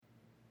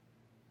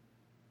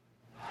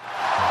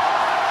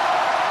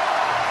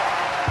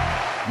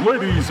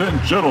Ladies and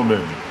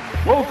gentlemen,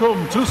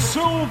 welcome to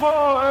Silver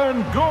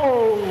and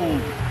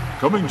Gold.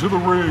 Coming to the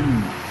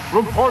ring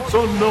from parts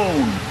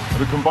unknown at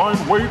a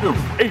combined weight of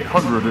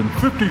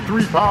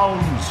 853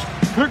 pounds,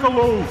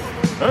 Piccolo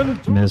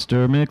and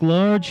Mr.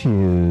 McLarge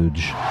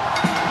Huge.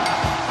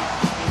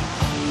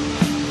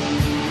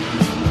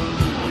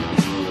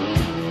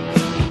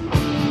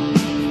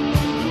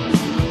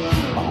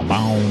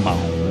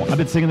 I've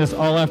been singing this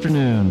all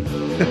afternoon.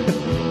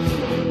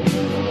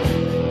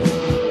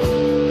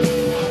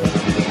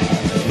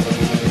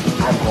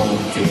 I'm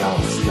home to your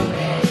story,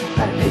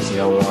 but a place you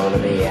don't wanna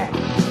be at.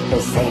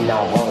 This ain't no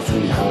home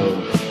sweet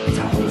home, it's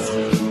a home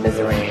sweet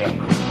misery.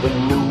 We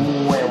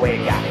knew when we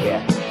got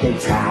here, they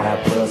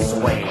tried to put us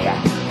away.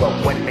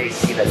 But when they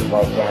see us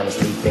walk down the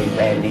street, they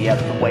ran the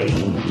other way.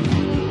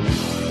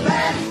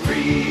 That's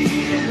free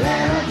in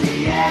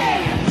Liberty,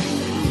 yeah.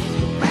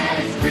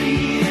 That's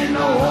free in the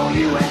whole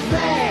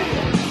USA.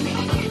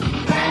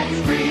 That's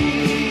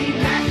free,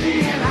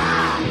 nasty and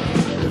high.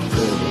 The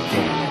food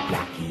can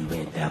block you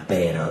in the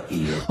better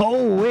ear.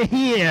 Oh,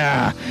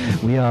 yeah.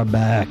 We are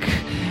back.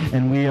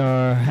 And we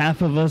are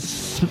half of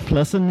us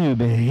plus a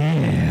newbie.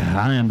 Yeah.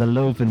 I am the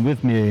loaf, and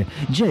with me,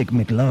 Jake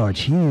McLarge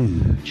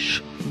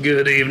Huge.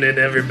 Good evening,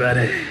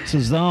 everybody. So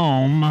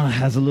Zom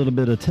has a little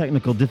bit of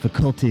technical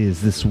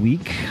difficulties this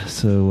week.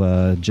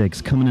 So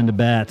Jake's coming into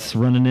bats,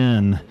 running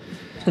in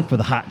for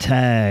the hot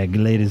tag,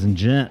 ladies and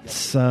gents.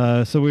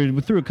 So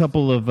we threw a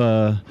couple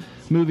of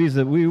movies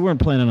that we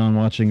weren't planning on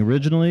watching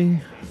originally.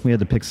 We had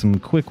to pick some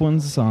quick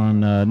ones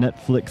on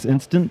Netflix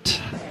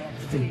Instant.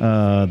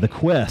 The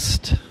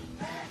Quest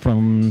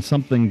from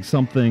something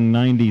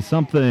 90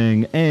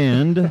 something,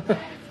 and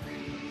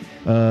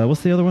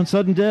what's the other one?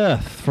 Sudden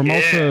Death from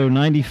also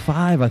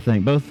 95, I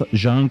think. Both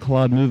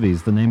Jean-Claude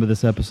movies. The name of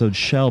this episode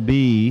shall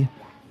be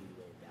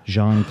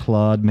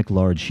Jean-Claude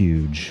McLarge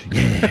Huge.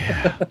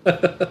 Yeah.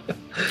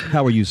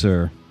 How are you,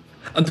 sir?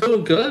 I'm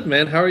doing good,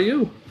 man. How are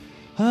you?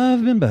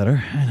 I've been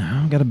better.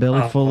 Got a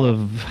belly full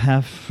of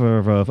half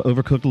of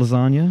overcooked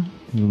lasagna.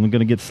 I'm going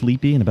to get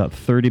sleepy in about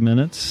 30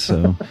 minutes,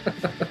 so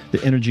the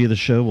energy of the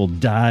show will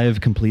dive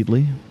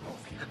completely.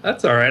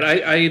 That's all right.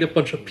 I ate a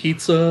bunch of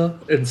pizza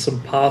and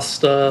some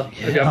pasta.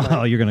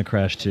 Yeah. You're going to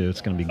crash, too. It's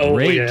going to be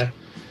great. Oh, yeah.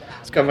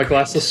 It's got my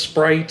glass of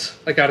Sprite.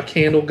 I got a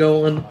candle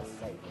going.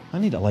 I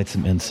need to light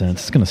some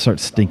incense. It's going to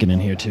start stinking in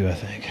here, too, I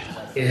think.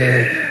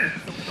 Yeah.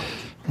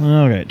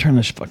 All right, turn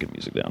this fucking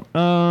music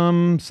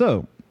down.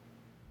 So,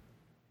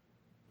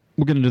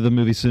 we're going to do the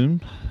movie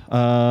soon.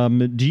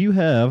 Do you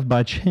have,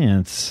 by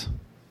chance,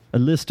 a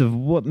list of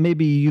what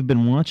maybe you've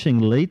been watching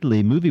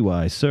lately,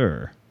 movie-wise,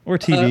 sir? Or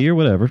TV or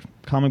whatever.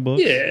 Comic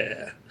books?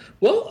 Yeah.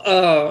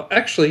 Well,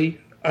 actually,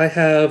 I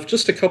have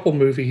just a couple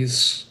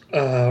movies.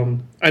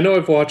 I know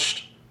I've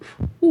watched...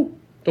 Ooh,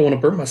 don't want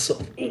to burn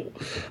myself.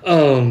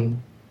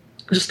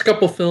 Just a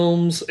couple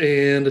films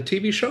and a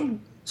TV show.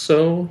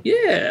 So,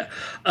 yeah.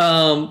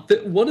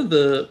 One of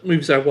the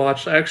movies I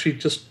watched, I actually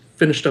just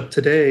finished up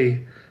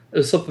today.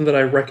 Is something that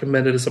I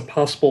recommended as a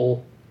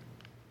possible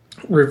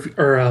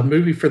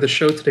movie for the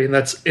show today, and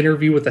that's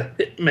Interview with a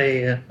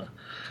Hitman,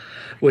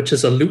 which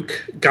is a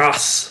Luke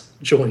Goss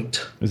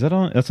joint. Is that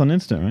on? That's on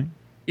Instant, right?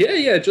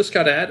 Yeah, it just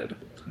got added.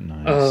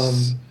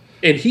 Nice.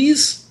 And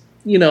he's,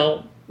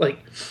 like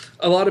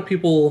a lot of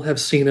people have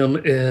seen him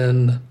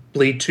in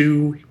Blade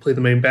 2. He played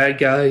the main bad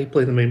guy. He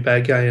played the main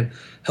bad guy in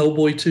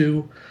Hellboy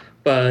 2.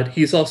 But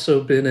he's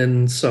also been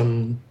in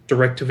some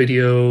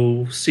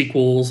direct-to-video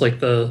sequels, like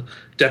the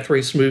Death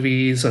Race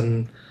movies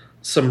and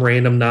some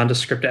random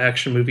nondescript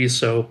action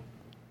movies. And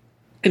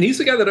he's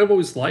a guy that I've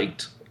always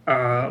liked.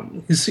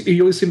 He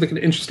always seemed like an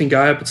interesting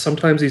guy, but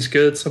sometimes he's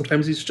good.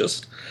 Sometimes he's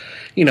just,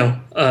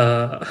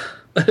 a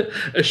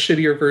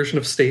shittier version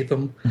of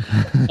Statham,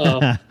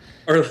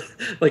 or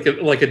like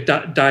a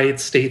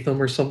diet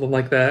Statham or something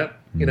like that.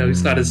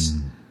 He's not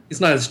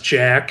as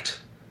jacked.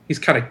 He's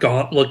kind of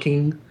gaunt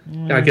looking.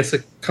 I guess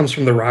it comes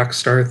from the rock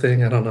star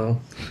thing. I don't know.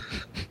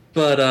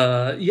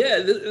 But,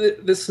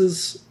 this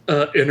is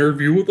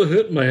Interview with a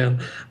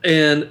Hitman.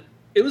 And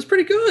it was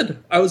pretty good.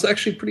 I was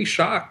actually pretty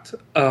shocked.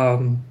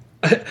 I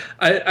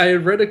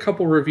had read a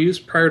couple reviews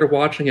prior to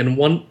watching, and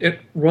one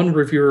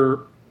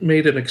reviewer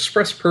made an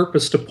express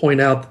purpose to point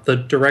out that the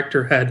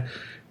director had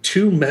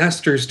 2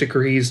 master's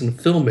degrees in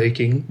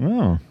filmmaking.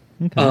 Oh,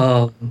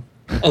 okay.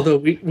 Although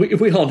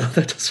we all know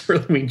that doesn't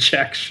really mean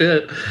jack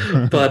shit.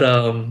 But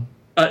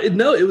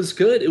no, it was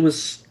good. It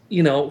was,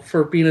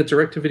 for being a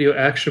direct-to-video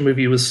action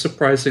movie, it was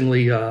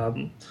surprisingly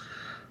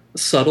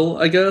subtle,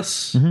 I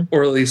guess. Mm-hmm.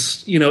 Or at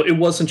least, it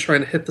wasn't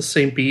trying to hit the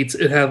same beats.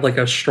 It had like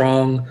a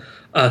strong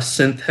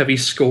synth-heavy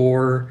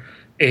score,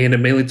 and it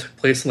mainly took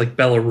place in like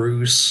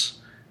Belarus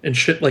and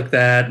shit like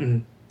that.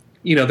 And,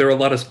 there were a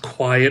lot of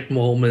quiet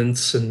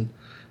moments, and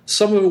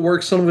some of it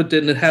worked, some of it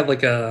didn't. It had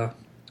like a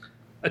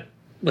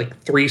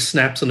 3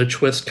 snaps and a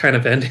twist kind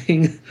of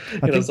ending.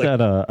 I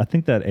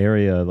think that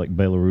area, like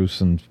Belarus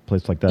and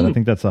places like that, I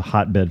think that's a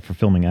hotbed for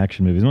filming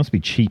action movies. It must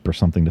be cheap or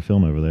something to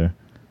film over there.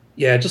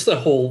 Yeah, just the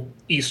whole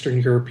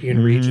Eastern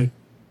European region.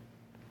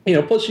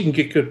 Plus you can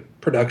get good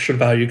production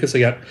value because they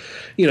got,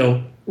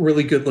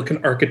 really good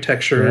looking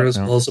architecture Yeah, as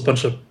yeah. well as a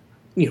bunch of,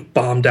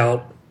 bombed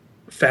out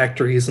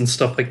factories and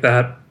stuff like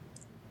that.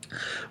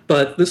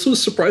 But this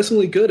was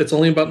surprisingly good. It's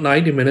only about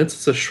 90 minutes.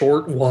 It's a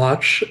short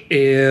watch,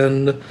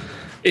 and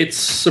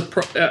it's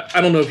I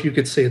don't know if you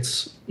could say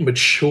it's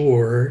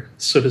mature,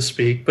 so to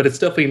speak, but it's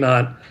definitely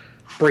not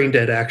brain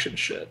dead action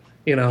shit.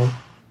 It's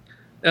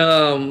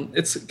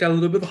got a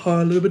little bit of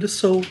heart, a little bit of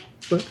soul,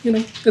 but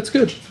it's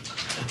good.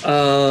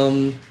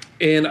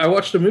 And I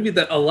watched a movie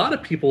that a lot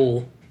of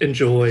people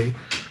enjoy,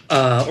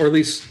 or at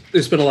least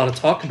there's been a lot of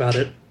talk about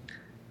it.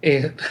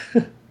 And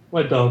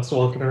my dog's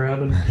walking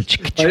around, and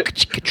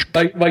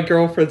my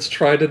girlfriend's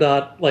trying to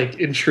not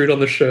intrude on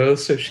the show,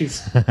 so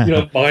she's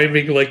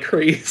miming like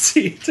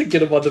crazy to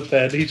get him on the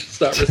bed. He's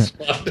just not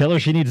responding. Tell her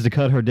she needs to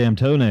cut her damn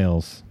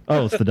toenails.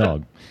 Oh, it's the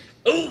dog.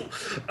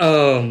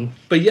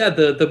 But yeah,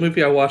 the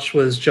movie I watched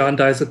was John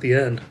Dies at the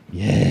End.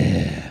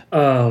 Yeah.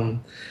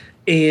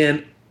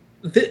 And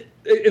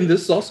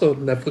this is also a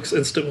Netflix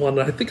instant one.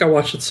 I think I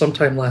watched it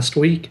sometime last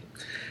week,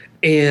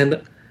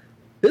 and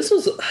this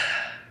was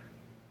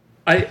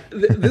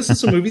this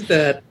is a movie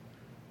that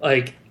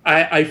I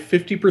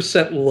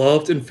 50%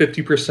 loved and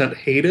 50%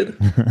 hated.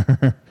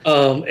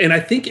 And I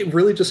think it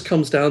really just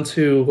comes down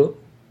to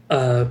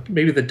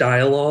maybe the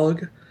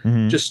dialogue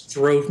just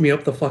drove me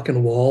up the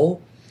fucking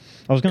wall.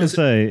 I was going to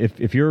say,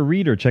 if you're a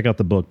reader, check out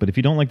the book. But if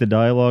you don't like the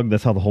dialogue,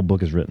 that's how the whole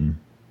book is written.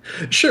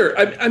 Sure.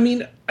 I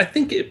mean, I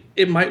think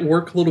it might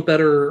work a little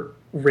better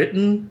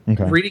written,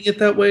 reading it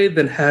that way,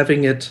 than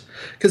having it...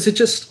 Because it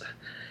just...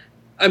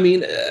 I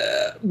mean,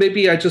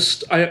 maybe I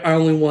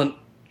only want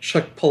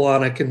Chuck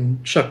Palahniuk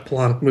and Chuck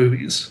Palahniuk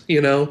movies,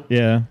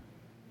 Yeah.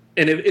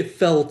 And it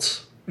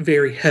felt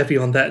very heavy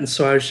on that. And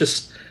so I was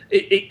just...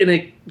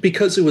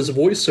 because it was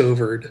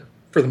voiceovered...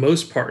 For the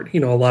most part, a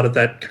lot of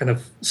that kind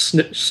of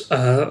snappy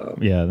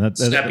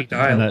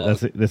dialogue.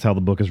 That's how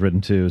the book is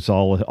written too. It's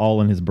all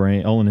in his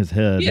brain, all in his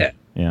head. Yeah.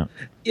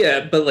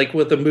 But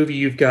with the movie,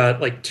 you've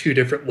got two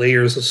different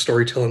layers of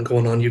storytelling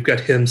going on. You've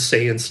got him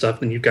saying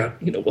stuff, and you've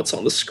got what's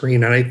on the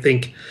screen. And I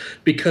think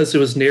because it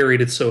was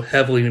narrated so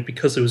heavily, and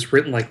because it was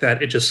written like that,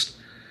 I just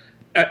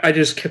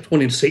kept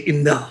wanting to say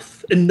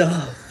enough.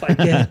 I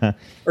get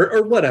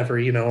or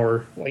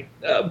whatever,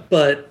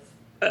 but.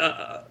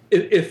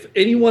 If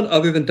anyone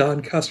other than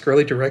Don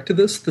Coscarelli directed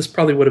this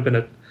probably would have been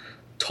a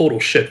total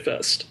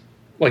shitfest.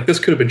 This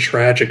could have been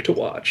tragic to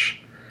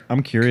watch.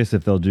 I'm curious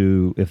if they'll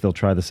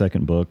try the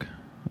second book,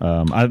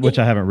 which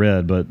I haven't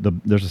read, but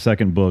there's a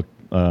second book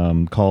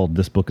called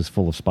 "This Book Is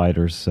Full of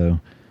Spiders." So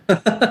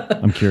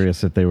I'm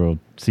curious if they will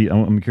see.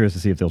 I'm curious to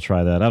see if they'll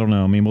try that. I don't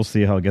know. I mean, we'll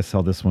see how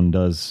this one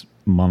does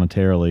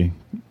monetarily.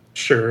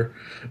 Sure,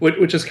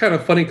 which is kind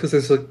of funny because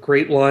there's a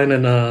great line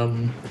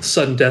in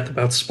Sudden Death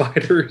about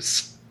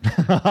spiders.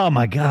 Oh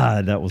my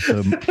God, that was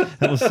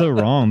so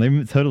wrong.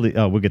 They totally.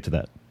 Oh, we'll get to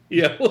that.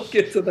 Yeah, we'll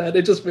get to that.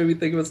 It just made me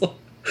think of it.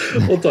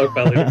 We'll talk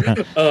about it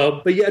later.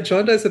 But yeah,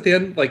 John Dies at the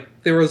End.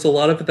 There was a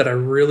lot of it that I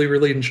really,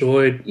 really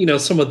enjoyed.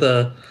 Some of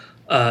the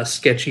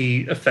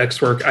sketchy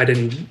effects work I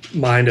didn't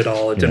mind at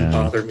all. It didn't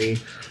bother me.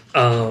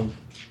 And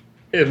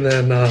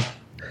then,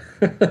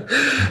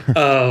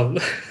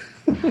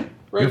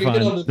 you're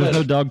fine. There's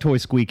no dog toy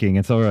squeaking.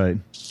 It's all right.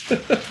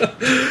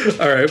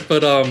 All right,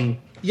 but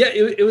yeah,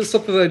 it was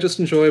something that I just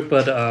enjoyed,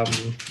 but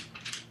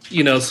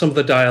some of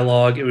the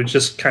dialogue, it would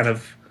just kind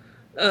of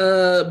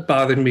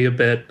bothered me a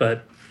bit.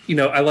 But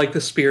I like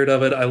the spirit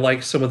of it. I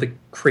like some of the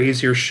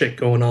crazier shit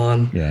going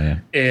on. Yeah.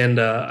 And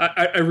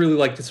I really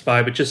liked its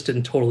vibe. It just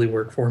didn't totally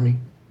work for me.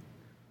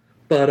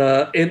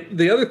 But and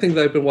the other thing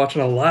that I've been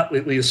watching a lot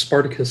lately is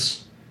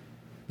Spartacus.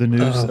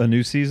 A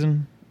new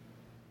season?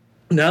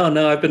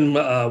 No, I've been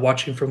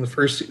watching from the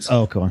first season.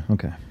 Oh,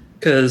 okay.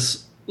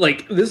 Because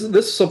this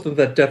is something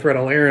that Death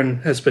Rattle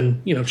Aaron has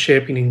been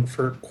championing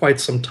for quite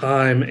some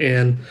time,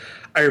 and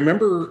I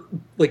remember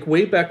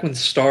way back when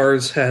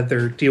Starz had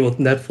their deal with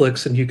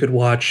Netflix, and you could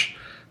watch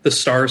the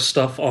Starz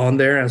stuff on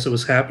there as it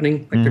was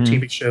happening, their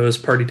TV shows,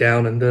 Party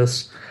Down, and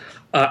this.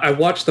 I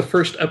watched the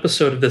first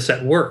episode of this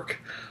at work.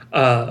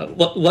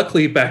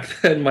 Luckily, back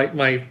then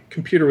my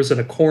computer was in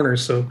a corner,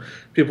 so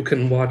people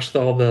couldn't watch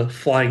all the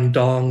flying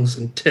dongs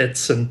and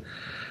tits and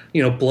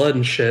blood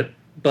and shit.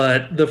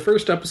 But the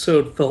first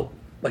episode felt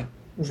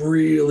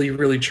really,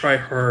 really try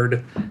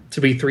hard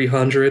to be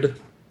 300.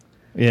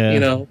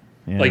 Yeah.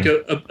 Like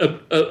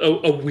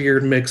a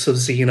weird mix of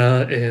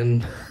Xena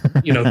and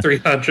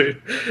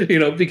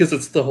 300. Because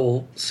it's the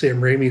whole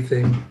Sam Raimi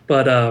thing.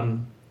 But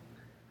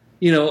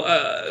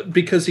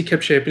because he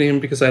kept championing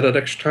him, because I had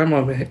extra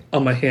time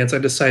on my hands, I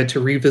decided to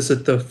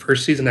revisit the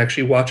first season,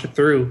 actually watch it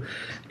through.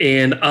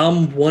 And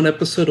I'm one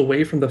episode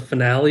away from the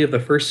finale of the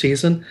first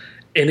season,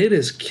 and it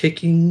is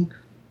kicking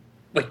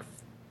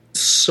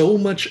so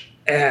much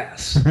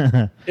ass.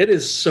 It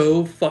is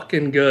so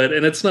fucking good,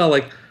 and it's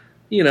not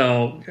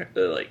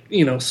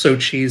so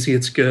cheesy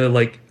it's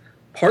good.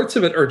 Parts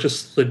of it are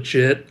just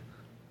legit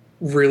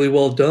really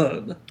well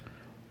done.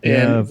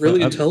 and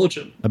really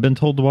intelligent. I've been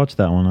told to watch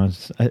that one.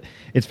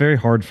 It's very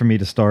hard for me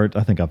to start.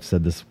 I think I've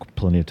said this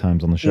plenty of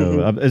times on the show.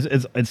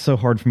 Mm-hmm. It's so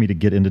hard for me to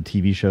get into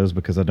TV shows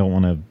because I don't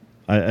want to.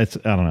 I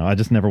don't know. I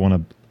just never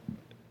want to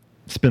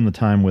spend the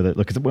time with it.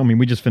 Because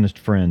we just finished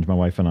Fringe, my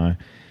wife and I.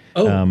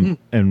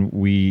 And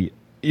we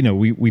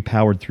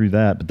powered through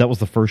that, but that was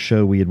the first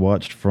show we had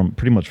watched from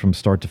pretty much from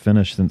start to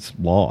finish since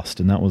Lost,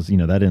 and that was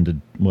that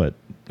ended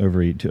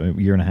over a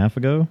year and a half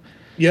ago.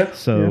 Yeah.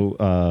 So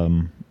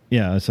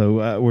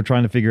we're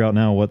trying to figure out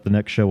now what the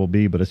next show will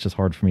be, but it's just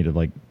hard for me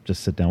to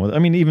just sit down with it. I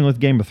mean, even with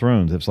Game of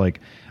Thrones, it's like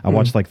I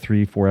watched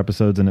 3-4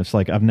 episodes, and it's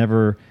like I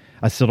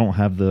still don't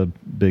have the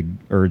big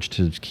urge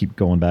to keep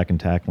going back and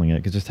tackling it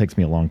because it just takes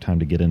me a long time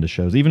to get into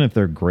shows, even if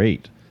they're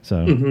great.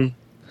 So. Mm-hmm.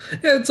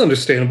 Yeah, it's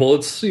understandable.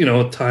 It's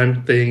a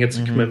time thing. It's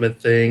a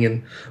commitment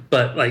thing,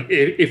 but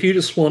if you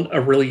just want a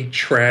really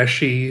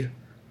trashy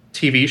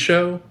TV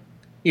show,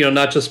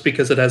 not just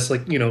because it has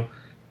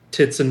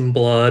tits and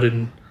blood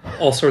and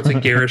all sorts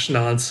of garish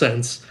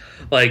nonsense.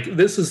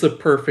 This is the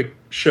perfect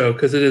show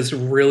because it is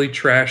really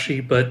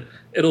trashy, but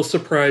it'll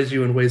surprise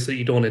you in ways that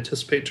you don't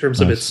anticipate in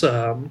terms of its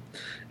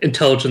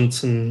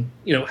intelligence and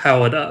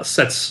how it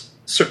sets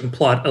certain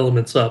plot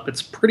elements up.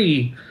 It's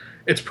pretty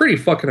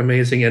fucking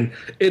amazing, and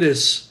it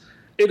is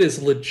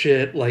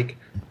legit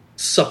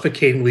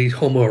suffocatingly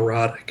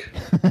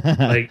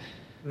homoerotic.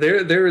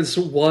 There is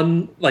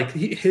one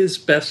his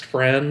best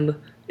friend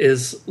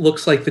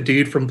looks like the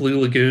dude from Blue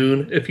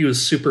Lagoon if he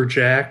was super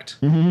jacked.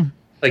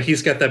 Mm-hmm.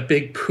 He's got that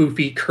big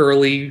poofy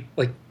curly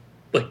like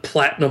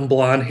platinum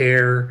blonde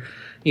hair.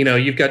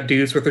 You've got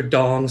dudes with their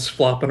dongs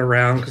flopping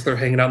around because they're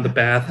hanging out in the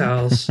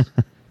bathhouse,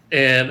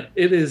 and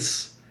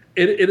it's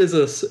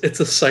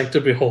a sight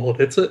to behold.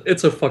 It's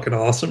a fucking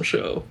awesome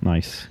show.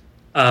 Nice.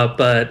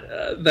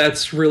 But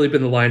that's really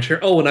been the lion's share.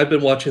 Oh, and I've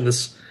been watching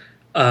this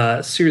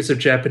series of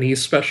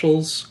Japanese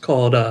specials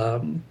called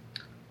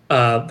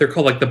they're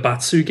called the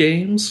Batsu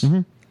games.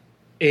 Mm-hmm.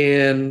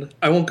 And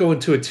I won't go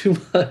into it too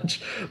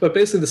much, but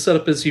basically the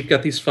setup is you've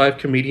got these 5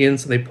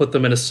 comedians and they put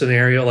them in a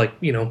scenario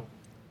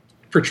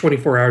for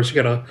 24 hours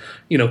you gotta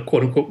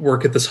quote unquote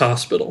work at this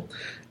hospital,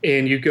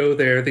 and you go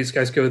there, these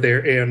guys go there,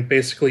 and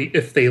basically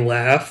if they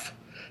laugh,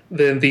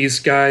 then these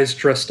guys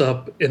dressed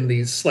up in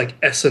these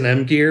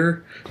S&M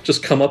gear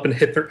just come up and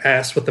hit their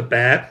ass with a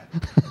bat.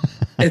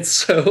 And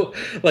so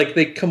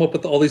they come up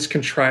with all these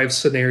contrived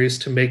scenarios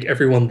to make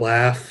everyone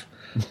laugh.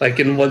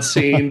 In one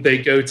scene they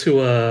go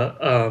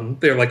to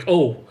they're like,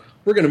 oh,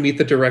 we're going to meet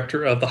the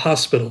director of the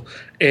hospital,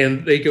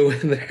 and they go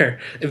in there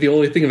and the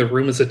only thing in the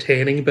room is a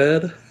tanning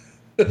bed.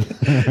 And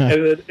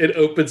then it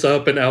opens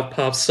up and out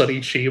pops Sonny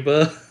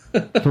Chiba.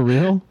 For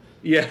real?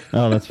 Yeah.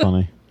 Oh, that's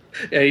funny.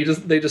 Yeah,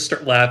 they just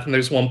start laughing.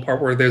 There's one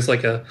part where there's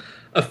a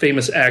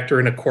famous actor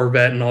in a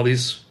Corvette, and all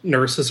these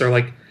nurses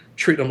are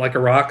treating him like a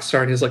rock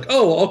star, and he's like,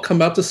 "Oh, I'll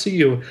come out to see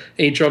you." And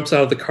he jumps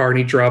out of the car and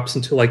he drops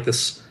into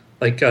this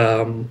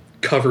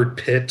covered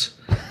pit,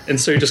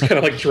 and so he just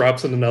kind of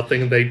drops into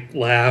nothing, and they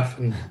laugh,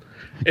 and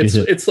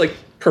it's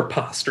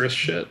preposterous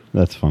shit.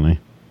 That's funny.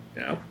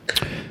 Yeah,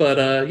 but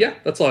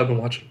that's all I've been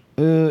watching.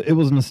 It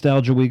was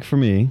nostalgia week for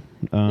me.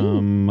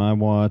 I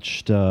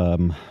watched.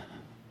 After.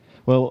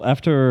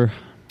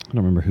 I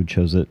don't remember who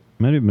chose it. It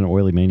might have been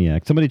Oily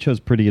Maniac. Somebody chose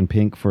Pretty in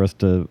Pink for us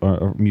to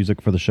our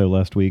music for the show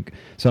last week.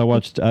 So I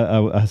watched.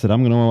 I said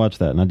I'm going to watch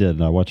that, and I did.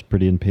 And I watched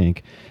Pretty in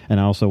Pink, and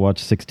I also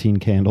watched 16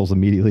 Candles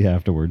immediately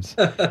afterwards.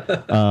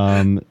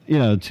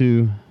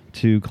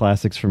 Two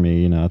classics for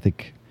me. I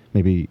think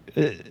maybe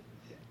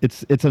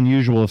it's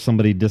unusual if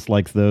somebody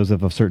dislikes those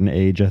of a certain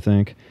age. I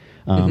think,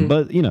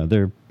 but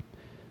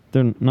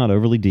they're not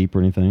overly deep or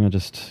anything. I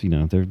just,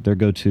 they're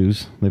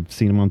go-tos. They've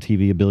seen them on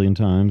TV a billion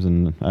times,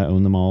 and I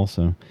own them all.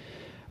 So,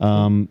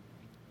 I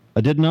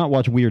did not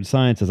watch Weird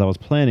Science as I was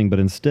planning, but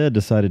instead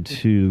decided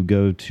to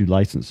go to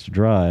License to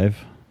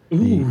Drive,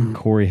 the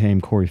Corey Haim,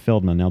 Corey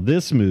Feldman. Now,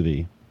 this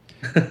movie,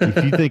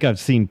 if you think I've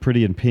seen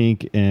Pretty in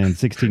Pink and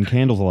 16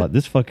 Candles a lot,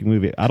 this fucking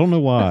movie, I don't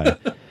know why.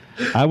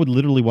 I would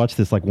literally watch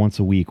this once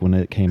a week when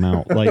it came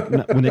out.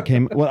 When it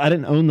came, I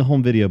didn't own the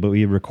home video, but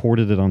we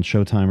recorded it on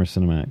Showtime or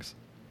Cinemax.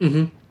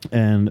 Mm-hmm.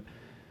 And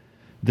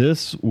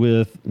this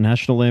with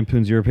National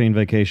Lampoon's European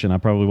Vacation, I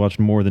probably watched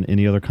more than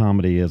any other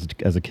comedy as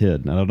a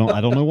kid. And I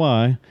don't know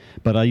why,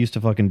 but I used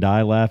to fucking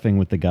die laughing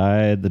with the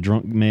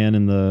drunk man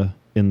in the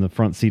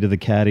front seat of the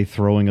caddy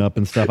throwing up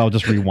and stuff. I'll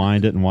just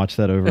rewind it and watch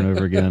that over and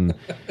over again.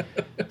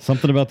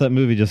 Something about that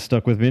movie just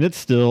stuck with me, and it's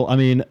still.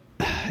 It's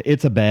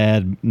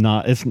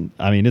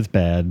it's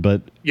bad,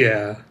 but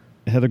yeah,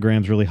 Heather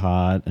Graham's really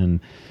hot, and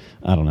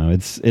I don't know.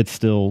 It's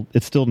still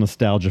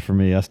nostalgia for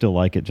me. I still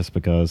like it just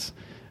because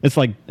it's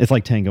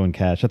like Tango and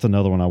Cash. That's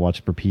another one I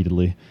watched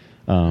repeatedly.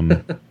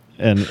 And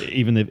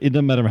even if it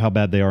doesn't matter how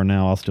bad they are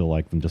now, I'll still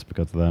like them just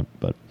because of that.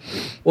 But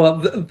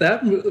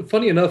that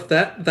funny enough,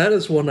 that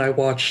is one I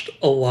watched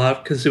a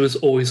lot because it was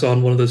always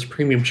on one of those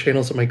premium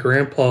channels at my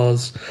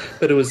grandpa's.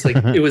 But it was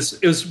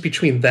it was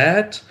between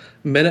that,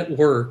 Men at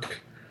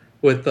Work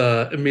with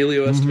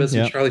Emilio Estevez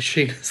and Charlie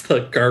Sheen as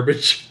the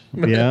garbage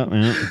man.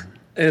 Yeah.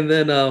 And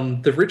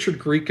then the Richard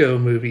Grieco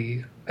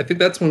movie, I think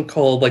that's one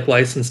called like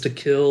License to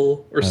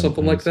Kill or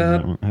something like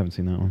that. I haven't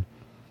seen that one.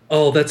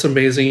 Oh, that's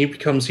amazing. He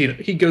becomes,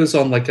 he goes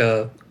on like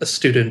a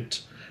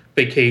student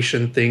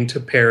vacation thing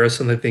to Paris,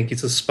 and they think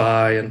he's a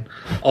spy, and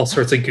all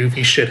sorts of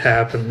goofy shit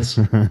happens.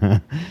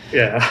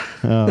 Yeah.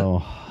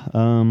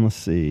 Let's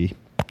see.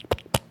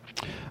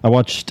 I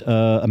watched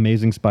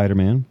Amazing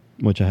Spider-Man,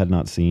 which I had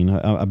not seen.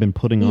 I've been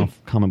putting off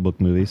comic book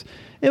movies.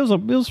 It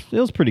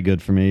was pretty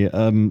good for me.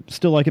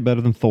 Still like it better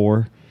than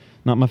Thor.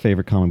 Not my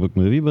favorite comic book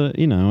movie, but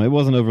it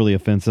wasn't overly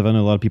offensive. I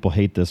know a lot of people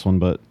hate this one,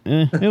 but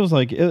it was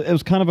like it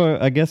was kind of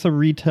a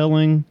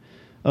retelling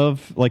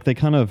of, like, they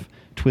kind of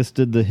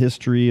twisted the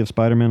history of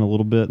Spider-Man a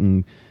little bit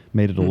and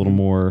made it a little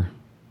more,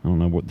 I don't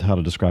know how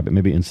to describe it,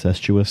 maybe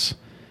incestuous.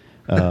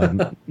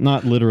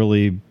 Not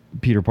literally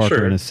Peter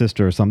Parker and his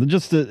sister or something,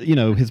 just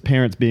his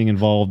parents being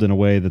involved in a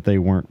way that they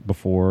weren't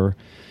before,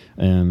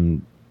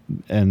 and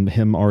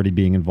him already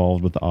being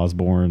involved with the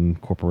Osborn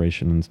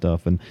Corporation and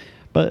stuff.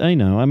 But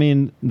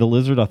the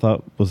Lizard I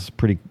thought was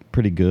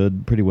pretty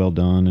good, pretty well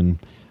done,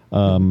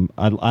 and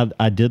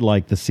I did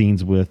like the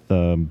scenes with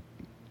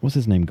what's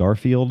his name,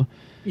 Garfield.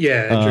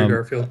 Yeah, Andrew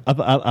Garfield.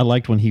 I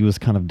liked when he was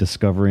kind of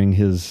discovering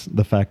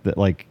the fact that,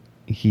 like,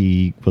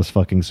 he was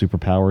fucking super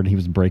powered. He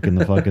was breaking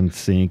the fucking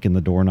sink and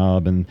the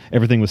doorknob, and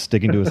everything was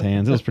sticking to his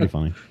hands. It was pretty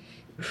funny.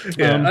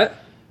 Yeah,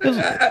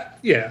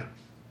 yeah.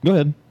 Go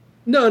ahead.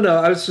 No,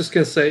 I was just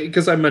gonna say,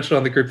 because I mentioned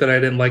on the group that I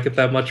didn't like it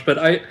that much, but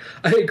I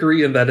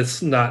agree in that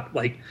it's not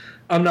like,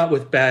 I'm not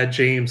with Bad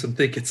James and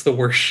think it's the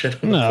worst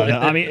shit on the planet. No,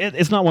 I mean,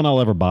 it's not one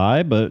I'll ever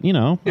buy, but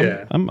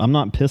yeah. I'm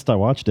not pissed I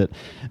watched it,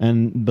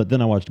 but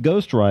then I watched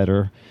Ghost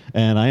Rider,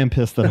 and I am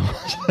pissed that I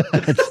watched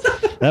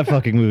that. That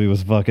fucking movie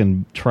was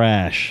fucking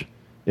trash.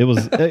 It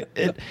was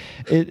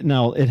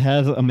it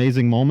has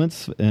amazing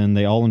moments, and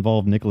they all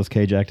involve Nicolas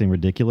Cage acting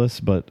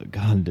ridiculous, but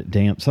god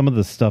damn, some of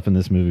the stuff in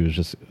this movie was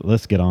just,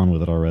 let's get on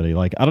with it already.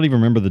 Like, I don't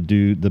even remember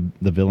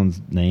the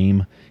villain's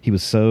name. He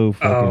was so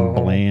fucking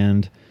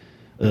bland.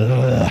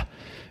 Ugh.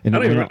 And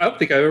I don't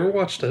think I ever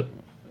watched it.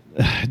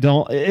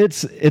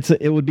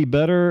 It would be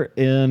better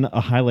in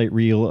a highlight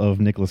reel of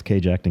Nicolas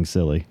Cage acting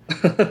silly.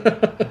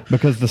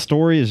 Because the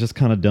story is just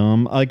kind of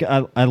dumb. Like,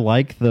 I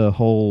like the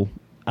whole,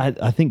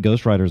 I think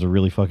Ghost Rider is a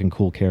really fucking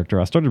cool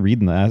character. I started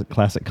reading the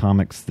classic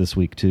comics this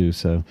week too,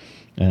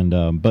 but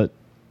I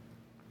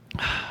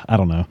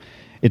don't know.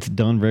 It's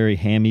done very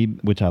hammy,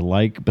 which I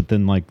like, but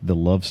then, like, the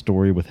love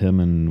story with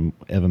him and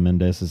Eva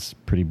Mendes is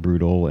pretty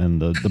brutal,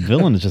 and the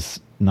villain is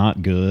just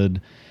not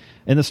good.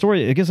 And the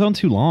story, it gets on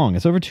too long.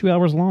 It's over 2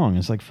 hours long.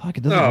 It's like, fuck,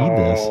 it doesn't need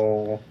this.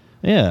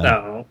 Yeah.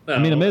 No. I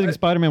mean, Amazing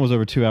Spider-Man was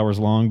over 2 hours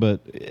long,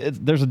 but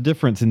there's a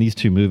difference in these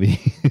two movies.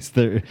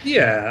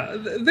 Yeah,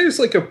 there's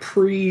like a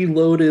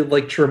preloaded,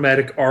 like,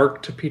 dramatic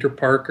arc to Peter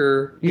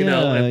Parker.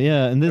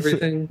 And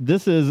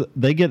this is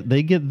they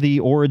get the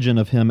origin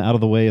of him out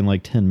of the way in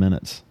like 10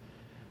 minutes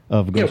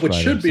of Ghost which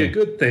Rider, should be a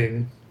good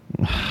thing.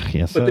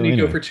 Yeah, but then you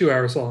go for 2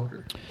 hours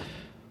longer.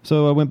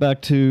 So I went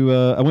back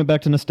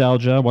to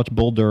nostalgia. I watched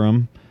Bull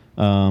Durham.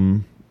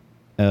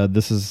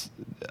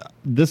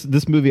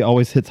 This movie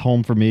always hits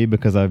home for me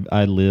because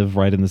I live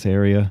right in this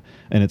area,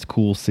 and it's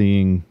cool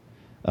seeing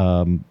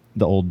the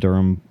old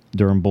Durham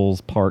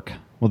Bulls Park.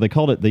 Well,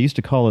 they used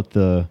to call it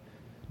the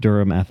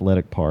Durham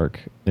Athletic Park,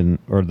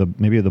 or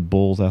maybe the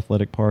Bulls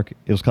Athletic Park.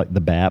 It was called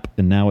the BAP,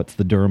 and now it's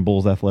the Durham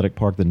Bulls Athletic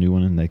Park, the new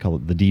one, and they call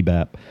it the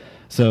DBAP.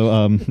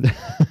 So,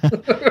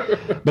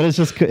 but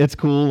it's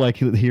cool, like,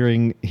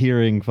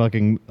 hearing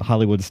fucking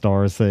Hollywood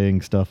stars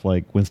saying stuff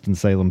like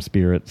Winston-Salem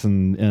Spirits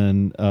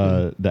and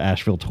the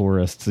Asheville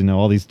Tourists,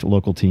 all these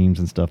local teams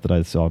and stuff that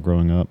I saw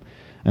growing up,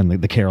 and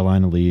the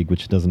Carolina League,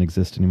 which doesn't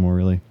exist anymore,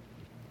 really.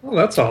 Oh,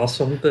 that's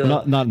awesome.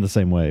 Not in the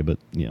same way, but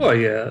yeah. Oh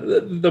yeah,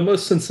 the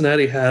most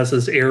Cincinnati has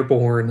is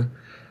Airborne.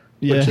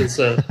 Yeah. Which is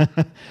well,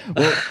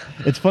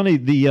 it's funny.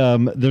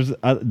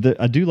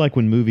 I do like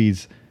when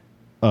movies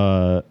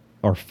are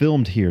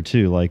filmed here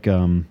too, like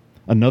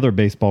another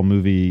baseball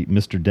movie,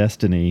 Mr.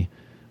 Destiny,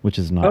 which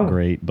is not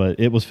great, but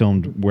it was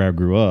filmed where I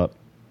grew up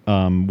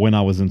when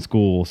I was in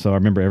school. So I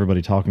remember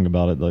everybody talking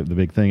about it, like the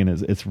big thing, and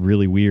it's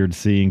really weird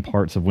seeing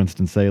parts of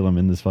Winston-Salem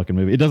in this fucking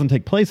movie. It doesn't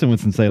take place in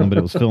Winston-Salem, but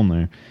it was filmed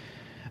there.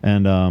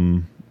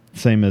 And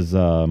same as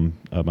I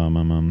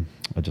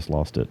just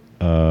lost it.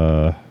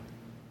 Fuck,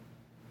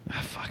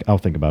 I'll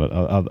think about it.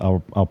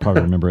 I'll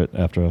probably remember it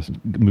after I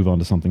move on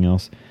to something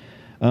else.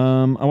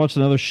 I watched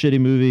another shitty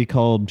movie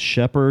called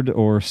Shepherd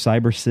or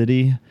Cyber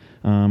City.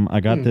 I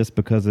got this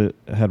because it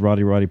had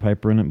Roddy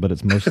Piper in it, but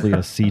it's mostly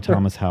a C.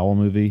 Thomas Howell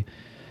movie.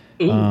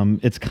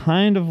 It's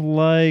kind of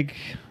like,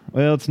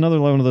 well, it's another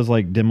one of those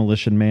like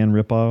Demolition Man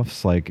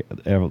ripoffs, like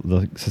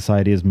the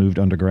society has moved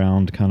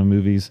underground kind of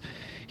movies.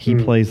 He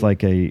plays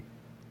like a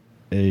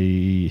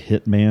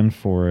hitman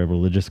for a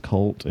religious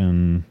cult,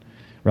 and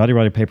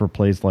Roddy Piper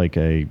plays like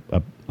a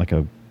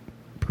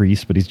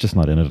priest, but he's just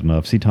not in it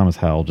enough. C. Thomas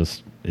Howell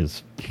just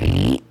is.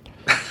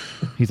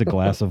 He's a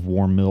glass of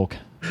warm milk,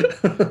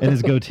 and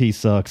his goatee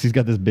sucks. He's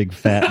got this big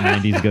fat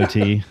 '90s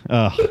goatee.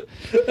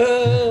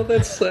 Oh,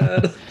 that's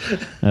sad.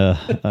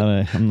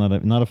 I'm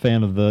not a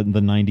fan of the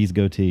 '90s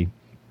goatee.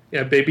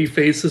 Yeah, baby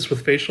faces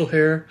with facial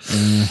hair.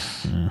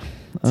 It's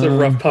a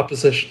rough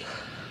proposition.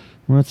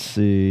 Let's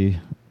see.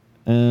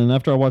 And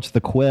after I watched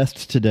The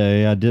Quest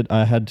today,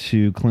 I had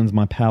to cleanse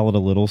my palate a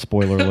little.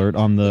 Spoiler alert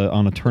on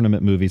a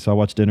tournament movie. So I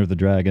watched Enter the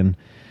Dragon,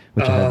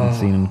 which I hadn't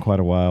seen in quite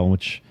a while,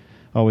 which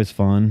always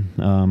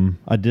fun.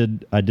 I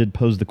did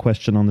pose the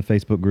question on the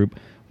Facebook group: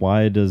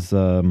 why does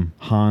Mr.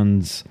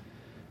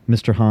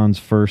 Han's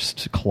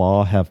first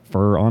claw have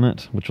fur on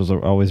it? Which was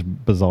always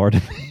bizarre to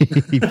me.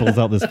 He pulls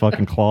out this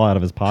fucking claw out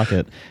of his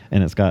pocket,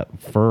 and it's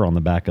got fur on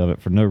the back of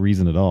it for no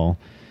reason at all.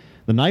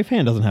 The knife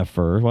hand doesn't have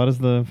fur. Why does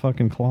the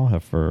fucking claw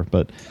have fur?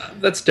 But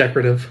that's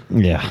decorative.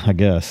 Yeah, I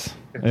guess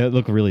it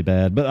looked really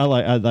bad, but I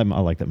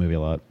like that movie a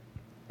lot.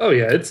 Oh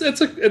yeah, it's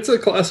a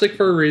classic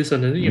for a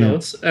reason, and you know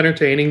it's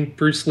entertaining.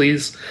 Bruce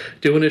Lee's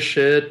doing his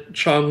shit.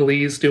 Chong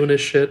Lee's doing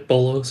his shit.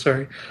 Bolo,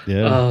 sorry.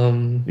 Yeah,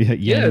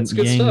 it's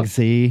good Yang stuff.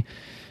 Zi.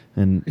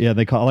 And yeah,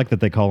 I like that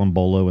they call him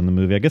Bolo in the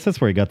movie. I guess that's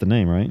where he got the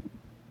name, right?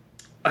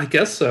 I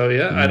guess so.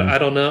 Yeah, I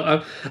don't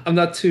know. I'm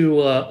not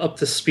too up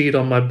to speed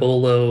on my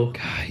Bolo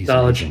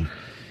knowledge, amazing.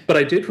 But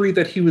I did read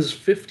that he was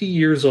 50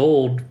 years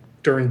old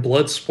during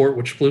Bloodsport,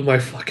 which blew my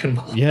fucking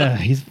mind. Yeah,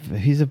 he's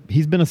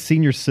been a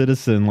senior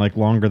citizen like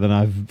longer than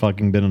I've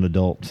fucking been an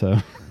adult. So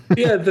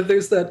Yeah,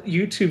 there's that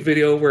YouTube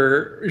video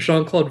where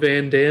Jean-Claude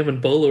Van Damme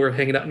and Bolo are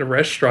hanging out in a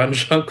restaurant, and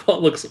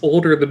Jean-Claude looks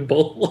older than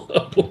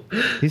Bolo.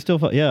 he's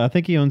still I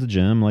think he owns a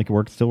gym. Like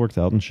still works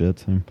out and shit.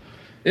 So.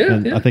 Yeah,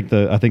 and yeah. I think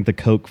the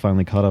Coke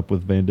finally caught up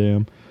with Van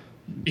Damme.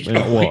 He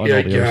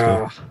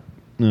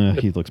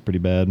looks pretty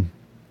bad.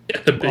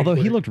 Yeah, Although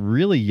he looked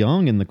really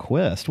young in The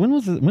Quest. When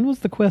was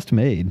The Quest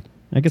made?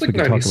 I guess we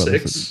could talk about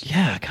this.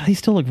 Yeah, God, he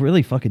still looked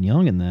really fucking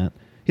young in that.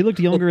 He looked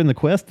younger in The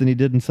Quest than he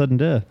did in Sudden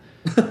Death.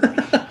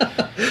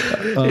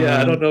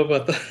 I don't know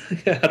about that.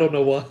 Yeah, I don't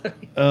know why.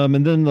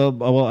 And then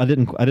I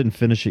didn't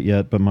finish it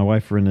yet, but my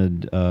wife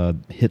rented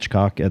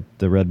Hitchcock at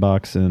the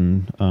Redbox,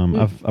 and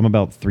I'm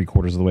about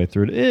 3/4 of the way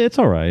through it. It's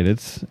all right.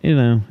 It's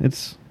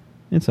it's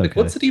okay. Like,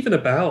 what's it even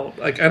about?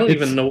 Like, I don't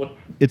even know what.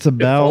 It's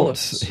about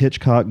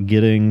Hitchcock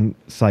getting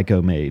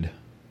Psycho made.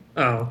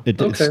 Oh,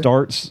 It okay.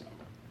 starts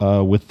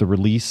with the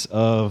release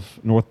of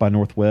North by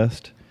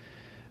Northwest,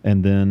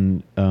 and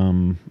then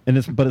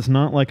but it's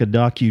not like a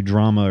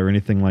docudrama or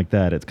anything like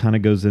that. It kind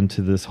of goes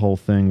into this whole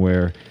thing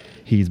where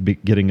he's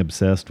getting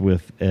obsessed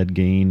with Ed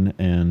Gein,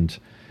 and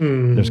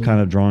there's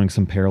kind of drawing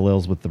some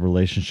parallels with the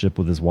relationship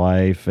with his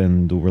wife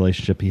and the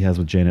relationship he has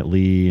with Janet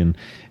Leigh, and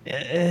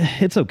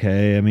it's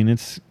okay. I mean, I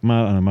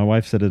don't know, my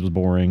wife said it was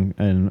boring,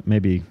 and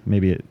maybe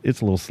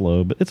it's a little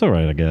slow, but it's all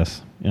right, I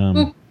guess.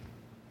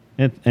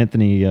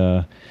 Anthony,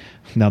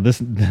 now this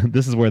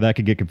is where that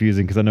could get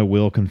confusing, because I know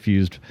Will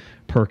confused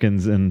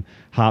Perkins and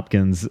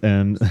Hopkins,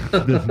 and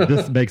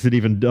this makes it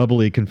even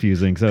doubly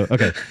confusing. So,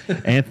 okay,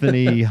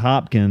 Anthony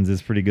Hopkins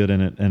is pretty good in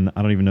it, and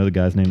I don't even know the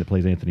guy's name that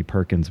plays Anthony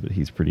Perkins, but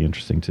he's pretty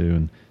interesting too.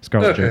 And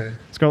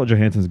Scarlett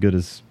Johansson's good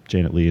as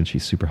Janet Leigh, and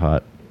she's super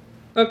hot.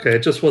 Okay,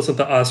 it just wasn't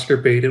the Oscar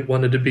bait it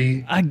wanted to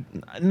be.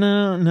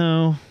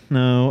 No.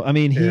 I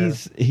mean,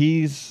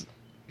 he's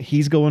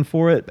going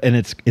for it,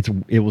 and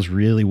it was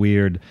really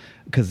weird,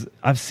 because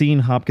I've seen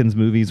Hopkins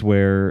movies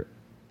where,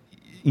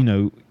 you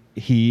know,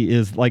 he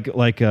is like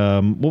what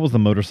was the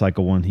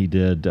motorcycle one he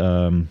did?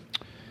 Like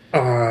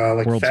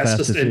World's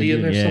Fastest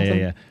Indian or something?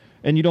 Yeah.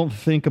 And you don't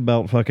think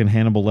about fucking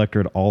Hannibal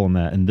Lecter at all in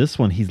that. And this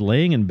one, he's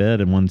laying in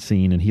bed in one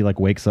scene, and he like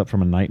wakes up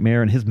from a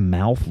nightmare, and his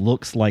mouth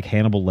looks like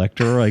Hannibal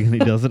Lecter. Like, and he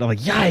does it. I'm like,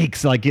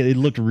 yikes! Like it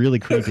looked really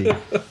creepy.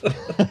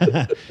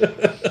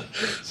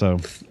 So,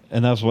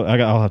 and that's what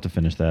I'll have to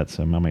finish that.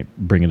 So I might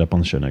bring it up on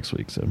the show next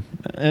week. So,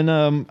 and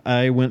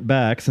I went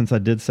back, since I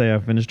did say I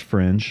finished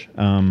Fringe.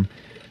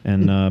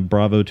 And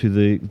bravo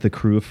to the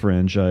crew of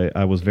Fringe.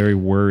 I was very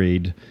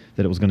worried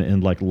that it was going to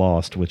end like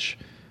Lost, which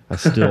I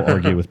still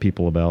argue with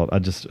people about.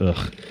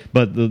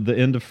 But the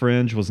end of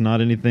Fringe was not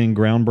anything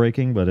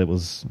groundbreaking, but it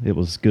was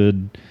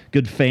good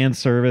fan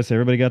service.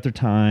 Everybody got their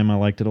time. I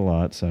liked it a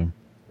lot. So,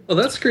 well,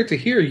 that's great to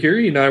hear.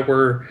 Yuri and I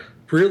were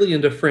really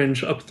into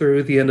Fringe up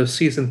through the end of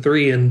season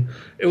 3, and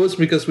it was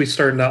because we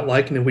started not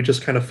liking it. We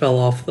just kind of fell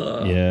off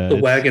the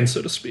wagon,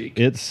 so to speak.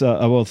 It's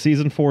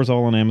season 4 is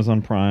all on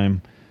Amazon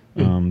Prime.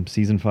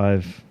 Season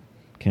 5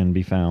 can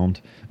be found,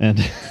 and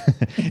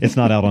it's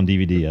not out on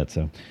DVD yet.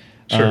 So,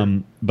 sure.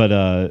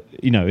 But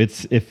you know,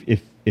 it's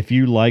if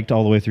you liked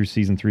all the way through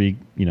season 3,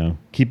 you know,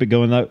 keep it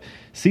going.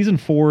 Season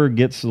 4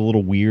 gets a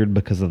little weird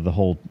because of the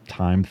whole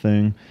time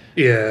thing.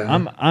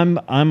 Yeah,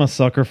 I'm a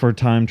sucker for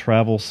time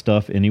travel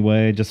stuff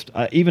anyway. Just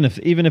even if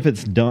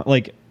it's done,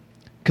 like,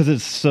 because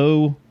it's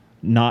so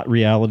not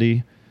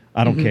reality.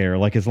 I don't care.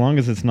 Like, as long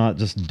as it's not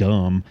just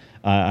dumb,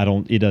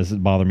 it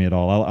doesn't bother me at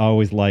all. I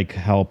always like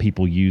how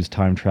people use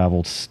time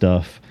travel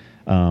stuff.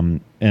 And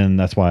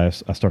that's why I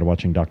started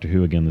watching Doctor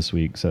Who again this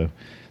week. So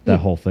that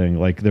whole thing,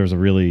 like, there's a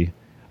really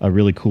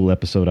cool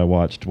episode I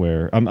watched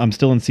where I'm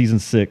still in season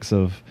 6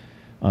 of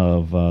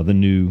the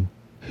new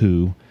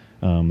Who.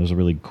 There's a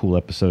really cool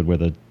episode where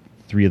the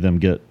 3 of them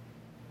get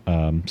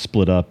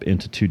split up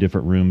into two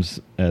different rooms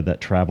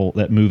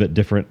that move at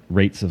different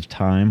rates of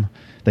time.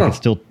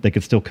 They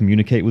could still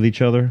communicate with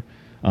each other,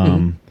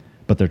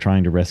 but they're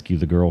trying to rescue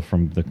the girl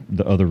from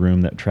the other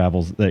room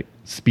that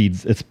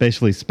speeds. It's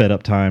basically sped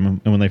up time,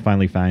 and when they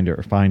finally find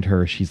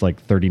her, she's like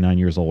 39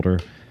 years older.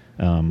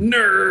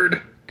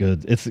 Nerd.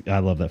 Good. I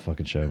love that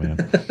fucking show, man.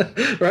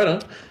 Right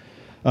on.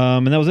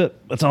 And that was it.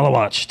 That's all I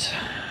watched.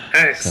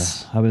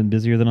 Nice. So I've been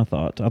busier than I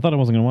thought. I thought I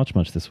wasn't going to watch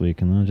much this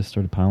week, and then I just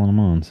started piling them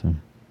on. So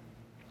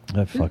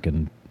that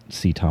fucking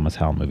C. Thomas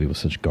Howell movie was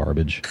such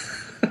garbage.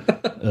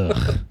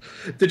 Ugh.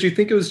 Did you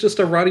think it was just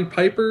a Roddy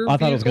Piper? I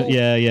thought it was good.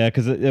 Yeah,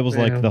 because it was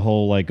like the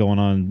whole like going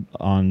on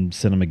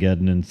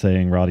Cinemageddon and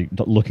saying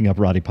looking up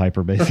Roddy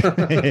Piper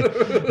basically.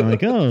 I'm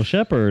like, oh,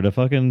 Shepard, a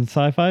fucking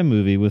sci-fi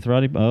movie with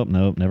Roddy. Oh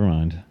no, never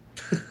mind.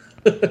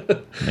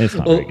 It's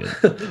not very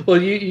good. Well,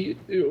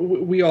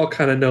 we all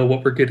kind of know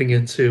what we're getting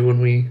into when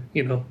we,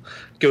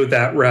 go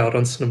that route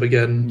on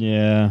Cinemageddon.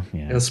 Yeah.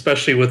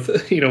 Especially with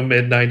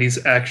mid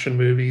 '90s action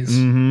movies.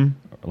 Mm-hmm.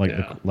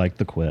 Like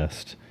The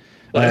Quest.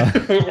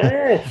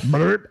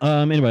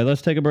 Anyway,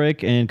 let's take a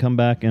break and come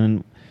back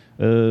and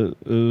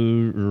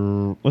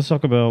let's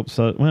talk about.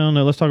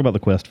 Let's talk about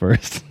The Quest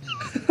first.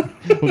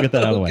 We'll get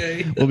that out of the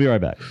way. We'll be right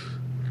back.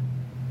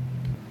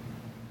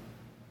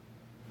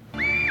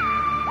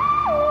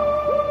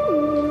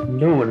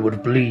 No one would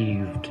have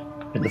believed,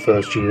 in the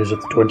first years of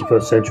the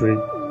 21st century,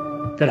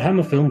 that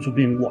Hammer films were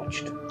being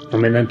watched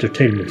from an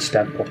entertainment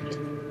standpoint.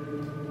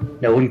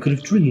 No one could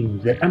have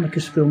dreamed that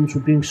Amicus films were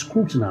being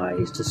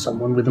scrutinized as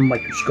someone with a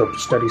microscope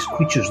studies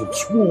creatures that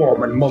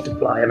swarm and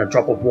multiply in a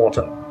drop of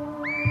water.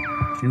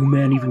 Few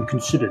men even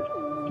considered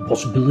the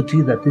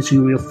possibility that this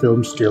era of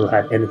film still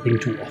had anything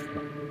to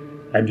offer.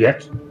 And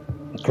yet,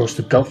 across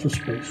the gulf of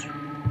space,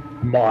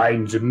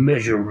 minds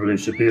immeasurably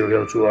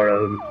superior to our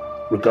own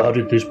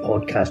regarded this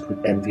podcast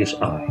with envious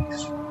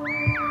eyes.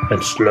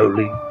 And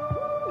slowly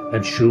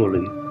and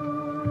surely,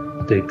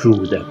 they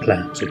drew their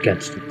plans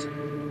against it.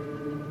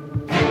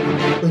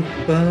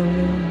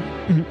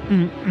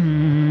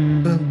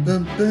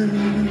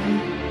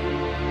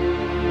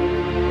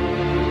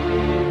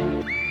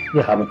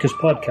 The Hamicus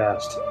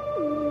Podcast.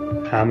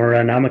 Hammer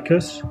and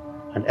Amicus,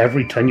 and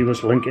every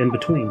tenuous link in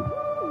between.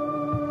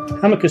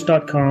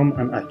 Hamicus.com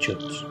and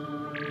iTunes.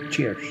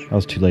 Cheers. I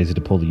was too lazy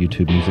to pull the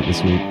YouTube music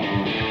this week.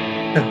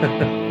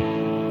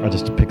 I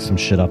just picked some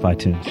shit off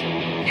iTunes.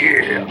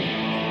 Yeah.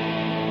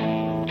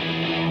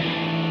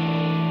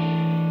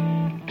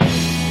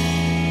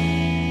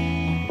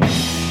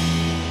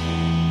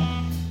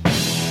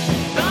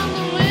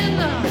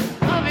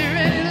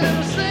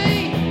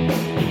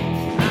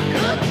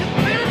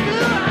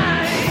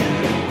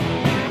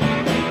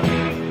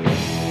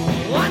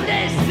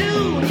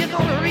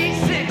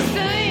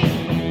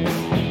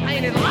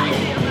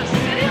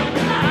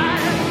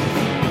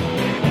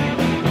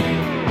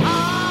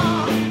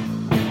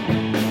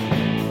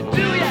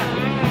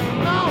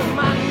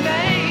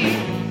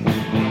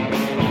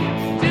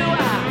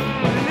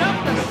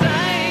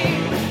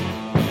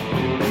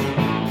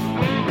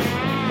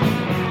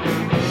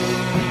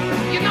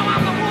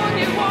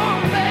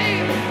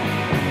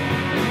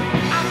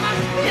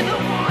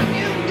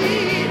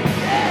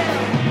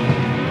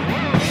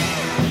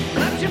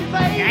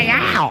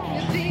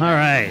 All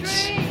right.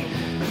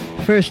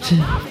 First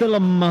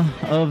film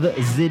of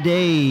the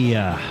day.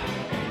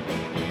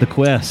 The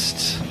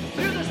Quest.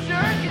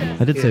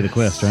 I did say The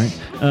Quest, right?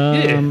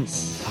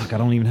 Fuck, I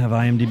don't even have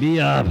IMDb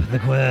up. The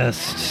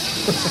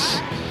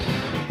Quest.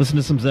 Listen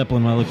to some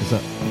Zeppelin while I look this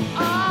up.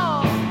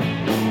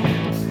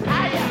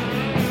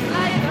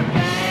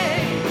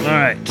 All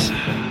right.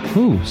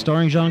 Ooh,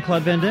 starring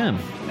Jean-Claude Van Damme.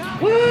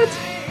 What?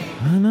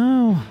 I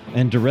know.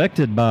 And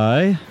directed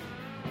by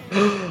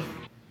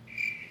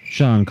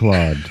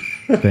Jean-Claude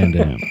Van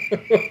Damme.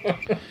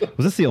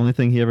 Was this the only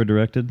thing he ever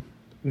directed?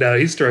 No,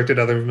 he's directed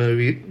other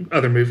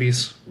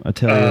movies. I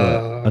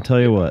tell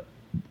you what.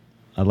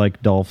 I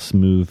like Dolph's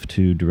move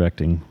to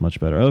directing much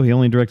better. Oh, he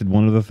only directed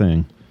one other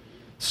thing.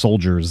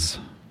 Soldiers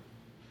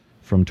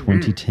from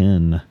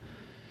 2010.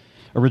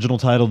 Original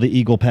title, The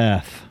Eagle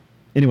Path.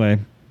 Anyway,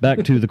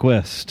 back to The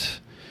Quest.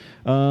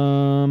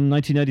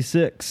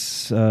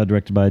 1996,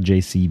 directed by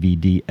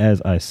JCVD, as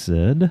I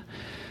said.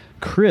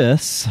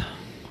 Chris,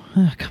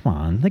 come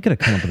on, they could have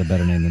come up with a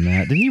better name than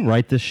that. Did he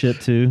write this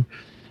shit too?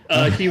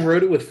 He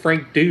wrote it with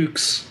Frank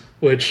Dukes,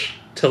 which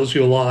tells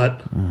you a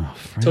lot.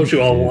 Tells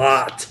you a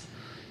lot.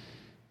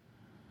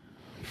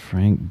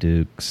 Frank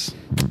Dukes.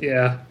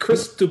 Yeah,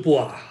 Chris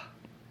Dubois.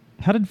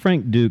 How did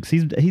Frank Dukes?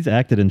 He's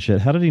acted in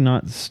shit. How did he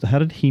not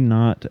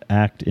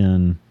act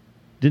in?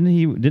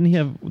 Didn't he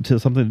have to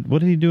something? What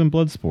did he do in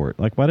Bloodsport?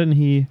 Like, why didn't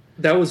he?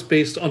 That was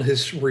based on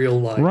his real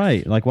life,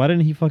 right? Like, why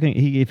didn't he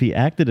if he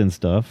acted in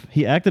stuff?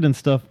 He acted in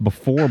stuff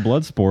before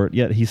Bloodsport,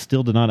 yet he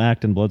still did not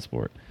act in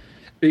Bloodsport.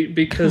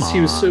 Because he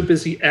was so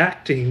busy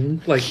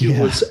acting like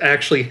it was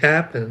actually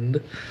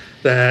happened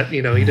that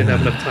he didn't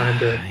have enough time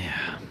to.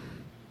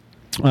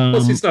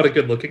 Plus, he's not a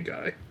good-looking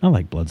guy. I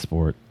like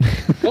Bloodsport.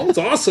 Oh, it's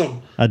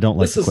awesome. I don't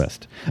like The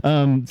Quest.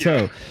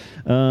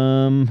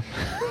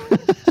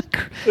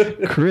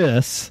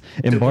 Chris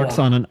embarks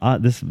on an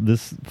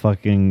this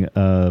fucking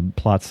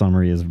plot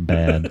summary is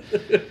bad.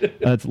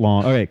 It's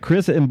long. All right,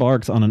 Chris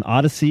embarks on an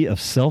odyssey of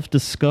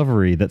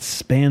self-discovery that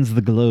spans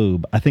the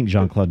globe. I think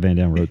Jean-Claude Van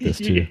Damme wrote this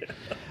too.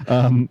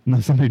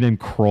 Somebody named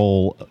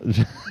Kroll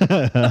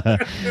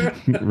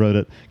wrote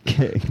it.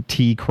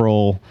 T.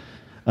 Kroll.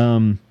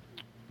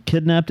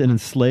 Kidnapped and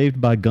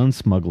enslaved by gun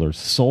smugglers,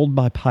 sold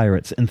by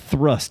pirates, and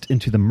thrust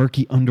into the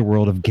murky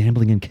underworld of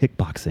gambling and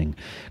kickboxing,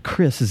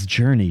 Chris's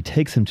journey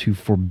takes him to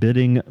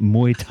forbidding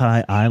Muay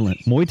Thai Island.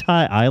 Muay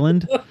Thai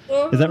Island?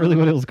 Is that really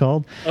what it was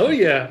called? Oh,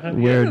 yeah.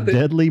 Where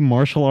deadly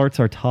martial arts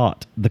are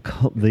taught.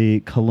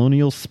 The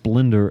colonial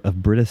splendor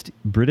of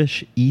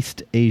British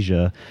East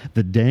Asia,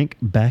 the dank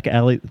back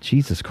alley...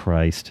 Jesus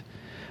Christ.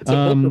 It's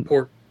a book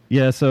report.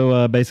 Yeah,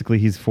 so basically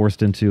he's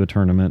forced into a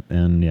tournament,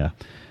 and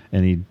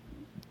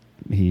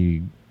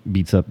he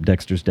beats up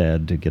Dexter's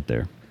dad to get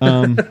there.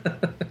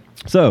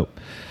 So,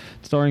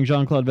 starring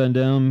Jean-Claude Van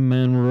Damme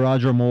and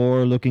Roger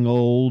Moore looking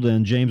old,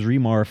 and James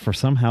Remar for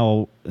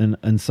somehow,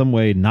 in some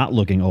way, not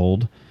looking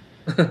old.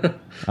 That's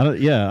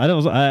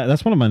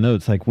one of my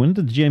notes. Like, when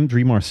did James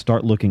Remar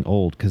start looking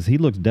old? Because he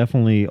looks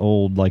definitely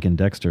old, like in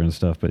Dexter and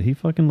stuff, but he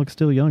fucking looks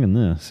still young in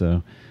this.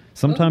 So,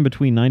 sometime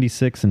between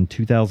 96 and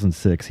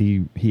 2006,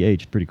 he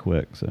aged pretty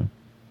quick. So.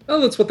 Oh,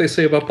 that's what they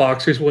say about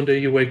boxers. One day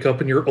you wake up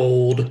and you're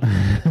old.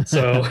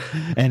 So,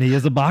 and he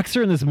is a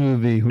boxer in this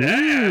movie.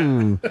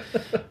 Ooh.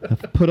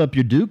 Put up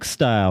your Duke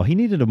style. He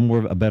needed a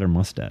better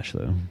mustache,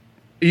 though.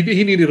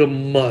 He needed a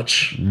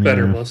much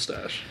better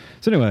mustache.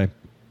 So anyway,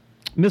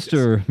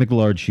 Mr.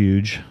 McLarge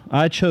Huge,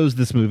 I chose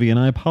this movie, and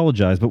I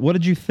apologize. But what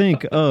did you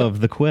think of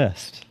The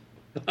Quest?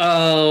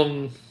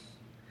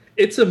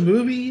 It's a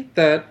movie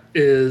that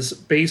is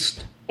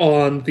based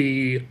on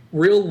the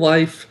real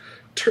life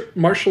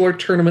martial art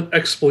tournament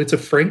exploits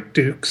of Frank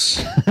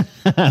Dukes,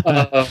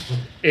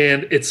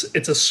 and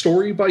it's a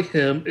story by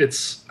him.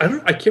 I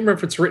can't remember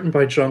if it's written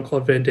by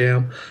Jean-Claude Van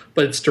Damme,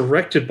 but it's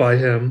directed by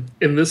him.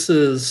 And this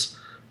is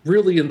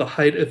really in the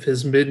height of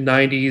his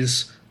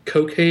mid-90s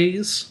coke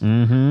haze.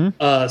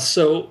 Mm-hmm.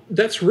 So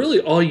that's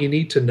really all you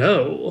need to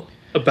know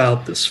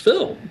about this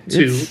film.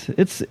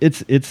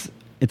 It's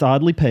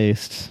oddly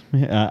paced.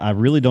 I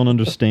really don't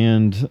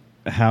understand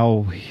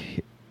how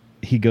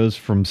he goes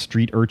from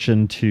street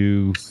urchin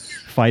to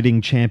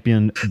fighting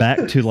champion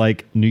back to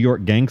like New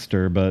York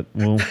gangster, but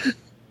we'll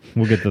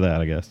get to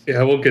that, I guess.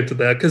 Yeah, we'll get to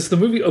that because the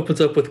movie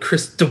opens up with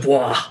Chris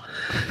Dubois,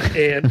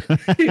 and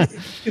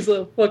he's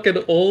a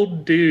fucking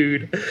old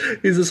dude.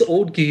 He's this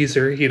old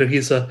geezer.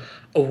 He's a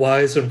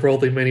wise and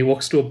worldly man. He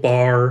walks to a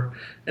bar,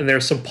 and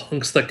there's some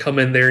punks that come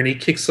in there, and he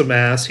kicks some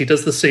ass. He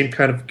does the same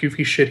kind of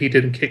goofy shit he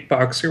did in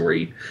Kickboxer, where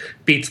he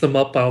beats them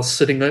up while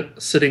sitting at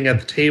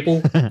the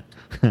table.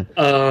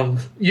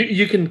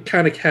 You can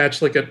kind of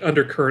catch like an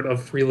undercurrent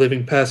of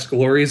reliving past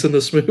glories in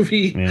this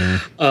movie. Yeah.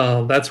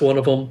 That's one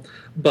of them.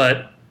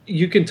 But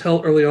you can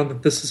tell early on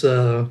that this is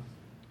a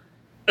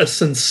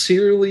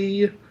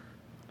sincerely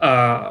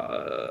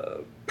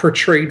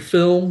portrayed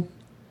film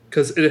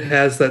because it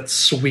has that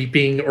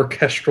sweeping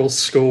orchestral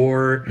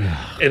score,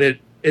 and it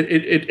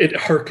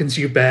harkens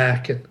you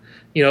back, and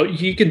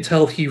you can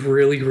tell he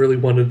really, really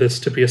wanted this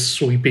to be a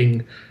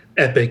sweeping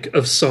epic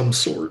of some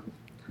sort.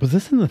 Was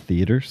this in the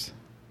theaters?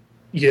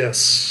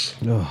 Yes.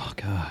 Oh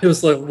God! It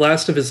was the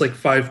last of his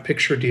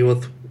 5-picture deal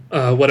with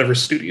whatever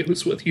studio he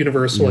was with,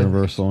 Universal.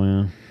 Universal,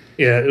 yeah.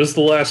 Yeah, it was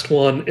the last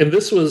one, and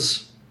this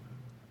was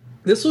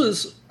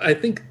I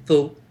think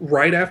the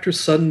right after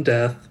Sudden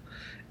Death,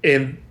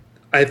 and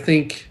I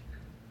think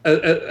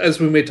as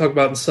we may talk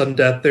about in Sudden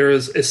Death, there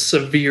is a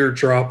severe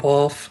drop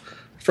off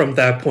from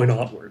that point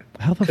onward.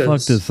 How the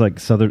fuck does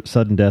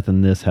Sudden Death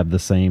and this have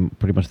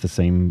pretty much the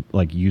same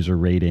user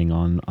rating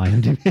on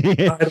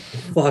IMDb? I don't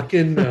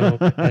fucking know.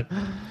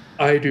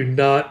 I do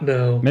not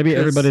know. Maybe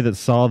everybody that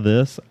saw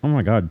this, oh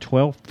my God,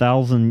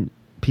 12,000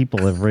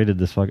 people have rated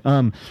this fuck.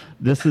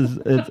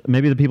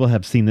 Maybe the people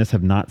have seen this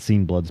have not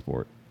seen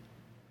Bloodsport.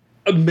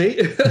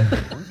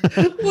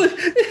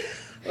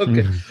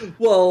 Okay.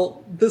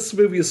 Well, this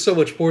movie is so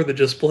much more than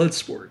just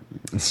Bloodsport,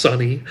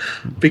 Sonny,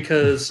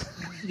 because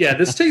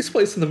this takes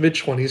place in the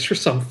mid-20s for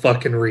some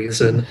fucking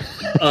reason.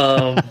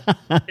 And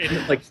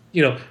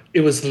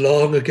it was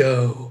long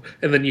ago,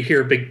 and then you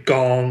hear a big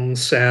gong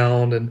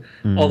sound and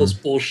all this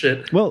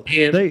bullshit. Well,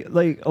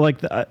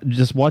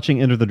 just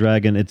watching Enter the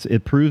Dragon,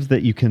 it proves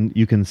that you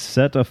can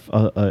set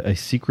a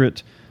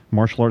secret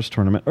martial arts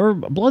tournament or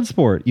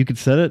Bloodsport. You could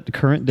set it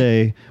current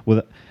day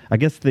with. I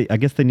guess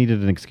they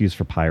needed an excuse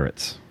for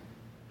pirates.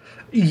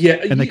 Yeah,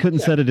 and they couldn't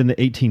set it in the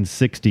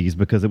 1860s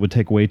because it would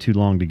take way too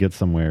long to get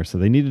somewhere. So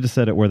they needed to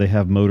set it where they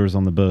have motors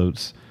on the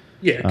boats.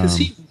 Yeah, because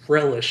he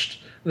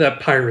relished that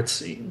pirate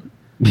scene.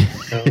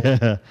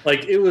 Yeah.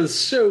 It was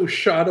so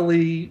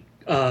shoddily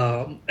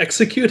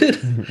executed,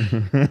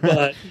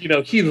 but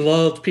he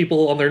loved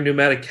people on their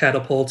pneumatic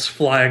catapults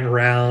flying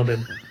around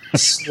and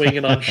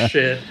swinging on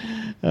shit.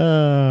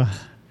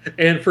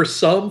 And for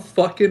some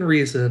fucking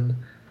reason,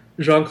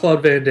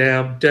 Jean-Claude Van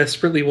Damme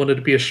desperately wanted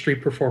to be a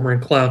street performer in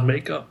clown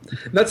makeup.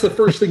 And that's the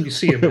first thing you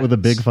see him with a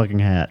as. big fucking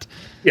hat.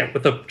 Yeah,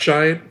 with a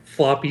giant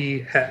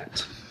floppy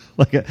hat.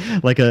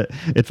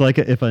 It's like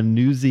if a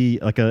newsy,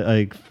 like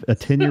a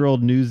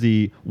 10-year-old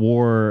newsy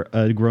wore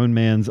a grown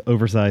man's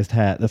oversized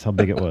hat. That's how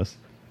big it was.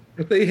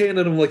 If they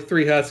handed him like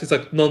 3 hats, he's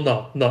like,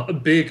 no,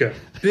 bigger,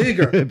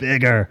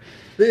 Bigger.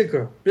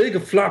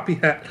 floppy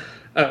hat.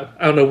 I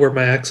don't know where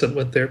my accent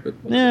went there, but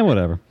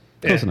Whatever.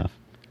 Close enough.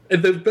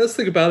 And the best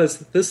thing about it is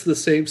that this is the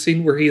same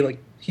scene where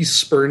he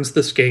spurns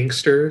this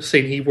gangster,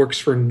 saying he works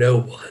for no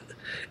one.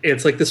 And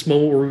it's like this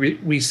moment where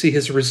we see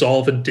his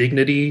resolve and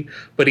dignity,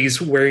 but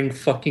he's wearing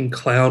fucking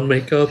clown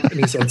makeup and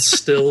he's on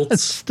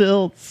stilts.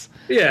 Stilts.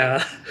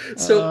 Yeah.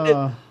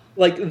 So,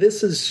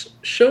 this is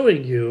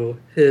showing you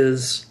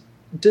his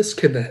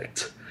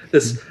disconnect.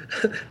 This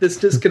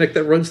disconnect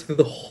that runs through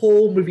the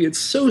whole movie. It's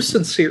so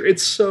sincere.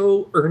 It's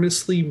so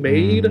earnestly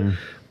made,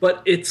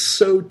 but it's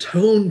so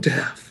tone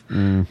deaf.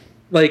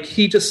 Like,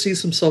 he just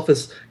sees himself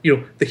as,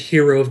 the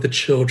hero of the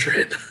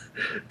children.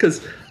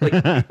 Because,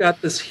 you've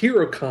got this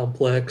hero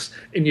complex,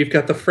 and you've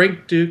got the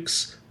Frank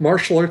Dukes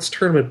martial arts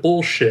tournament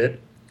bullshit.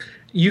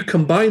 You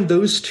combine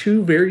those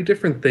two very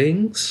different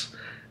things,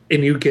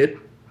 and you get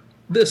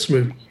this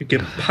movie. You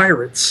get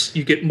Pirates.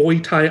 You get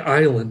Muay Thai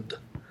Island.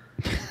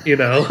 You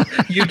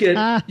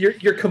get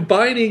you're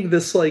combining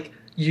this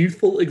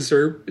youthful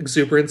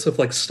exuberance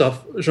of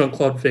stuff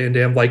Jean-Claude Van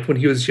Damme liked when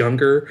he was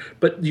younger,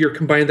 but you're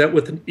combining that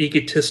with an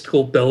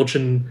egotistical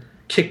Belgian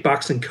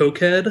kickboxing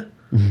cokehead.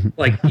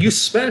 You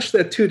smash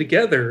that two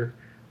together,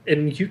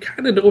 and you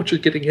kind of know what you're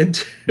getting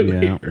into.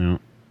 Yeah.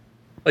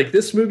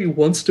 This movie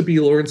wants to be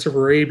Lawrence of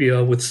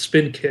Arabia with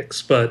spin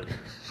kicks, but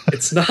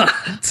it's not.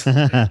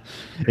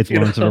 It's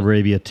Lawrence of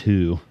Arabia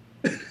 2.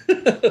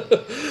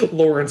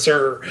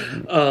 Lawrencer.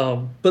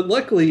 But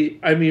luckily,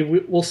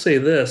 we'll say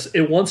this: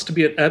 it wants to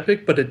be an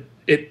epic, but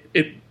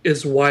it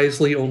is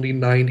wisely only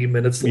 90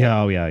 minutes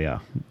long. Yeah.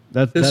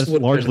 That's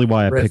largely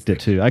why I picked it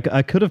too.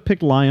 I could have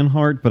picked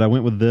Lionheart, but I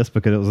went with this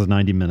because it was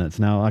 90 minutes.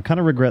 Now I kind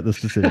of regret this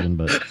decision,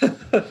 but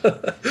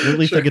at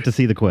least I get to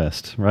see the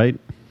quest, right?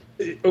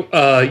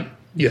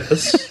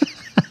 Yes.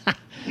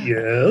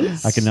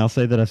 Yes. I can now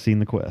say that I've seen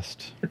the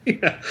quest.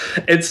 Yeah,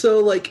 and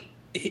so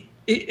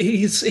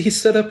he's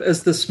set up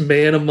as this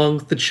man among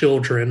the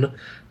children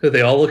who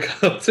they all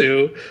look up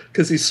to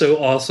because he's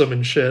so awesome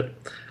and shit.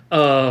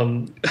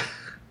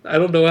 I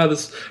don't know how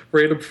this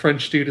random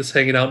French dude is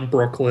hanging out in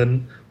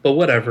Brooklyn, but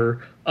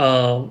whatever.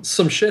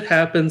 Some shit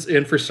happens,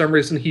 and for some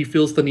reason he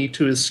feels the need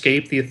to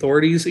escape the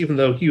authorities, even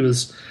though he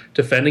was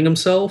defending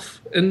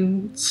himself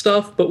and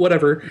stuff, but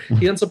whatever.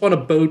 He ends up on a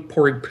boat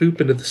pouring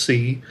poop into the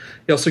sea.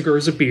 He also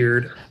grows a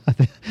beard.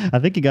 I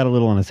think he got a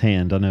little on his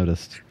hand, I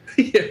noticed.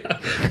 Yeah,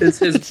 his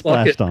splashed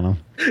bucket on him.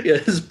 Yeah,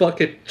 his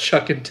bucket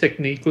chucking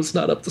technique was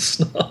not up to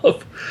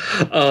snuff.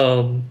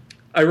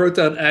 I wrote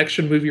down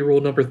action movie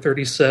rule number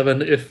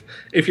 37.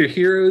 If your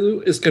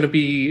hero is going to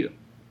be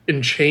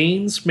in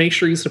chains, make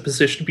sure he's in a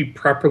position to be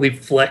properly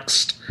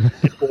flexed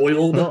and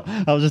oiled. Well,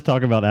 I was just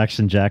talking about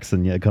Action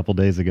Jackson a couple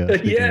days ago.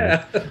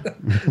 Yeah.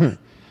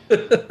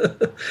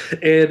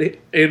 And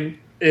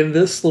in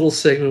this little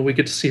segment, we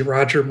get to see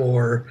Roger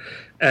Moore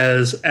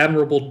as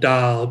Admiral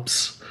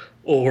Dobbs.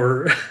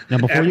 Now,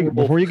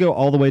 before you go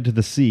all the way to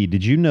the sea,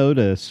 did you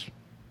notice?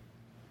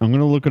 I'm going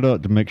to look it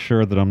up to make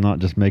sure that I'm not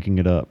just making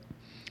it up.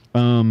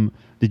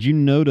 Did you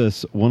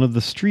notice one of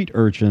the street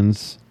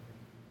urchins?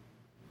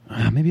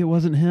 Maybe it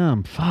wasn't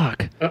him.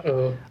 Fuck.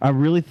 Uh-oh. I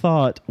really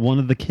thought one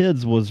of the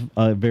kids was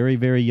a very,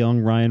 very young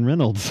Ryan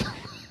Reynolds.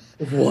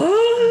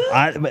 What?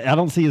 I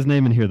don't see his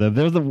name in here though.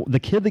 There's the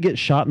kid that gets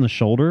shot in the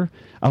shoulder.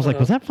 I was like,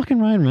 was that fucking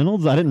Ryan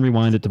Reynolds? I didn't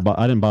rewind it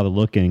I didn't bother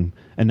looking.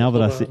 And now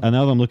that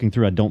now that I'm looking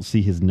through, I don't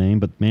see his name.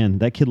 But man,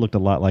 that kid looked a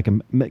lot like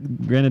him.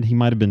 Granted,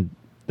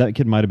 that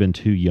kid might have been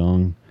too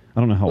young. I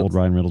don't know how old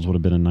Ryan Reynolds would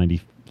have been in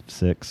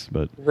 '96,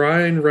 but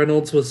Ryan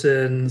Reynolds was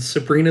in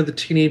Sabrina the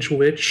Teenage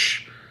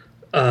Witch,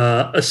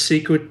 A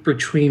Secret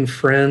Between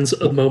Friends,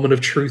 A Moment of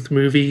Truth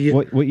movie.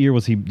 What year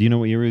was he? Do you know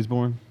what year he was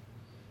born?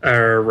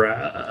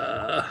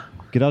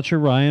 Get out your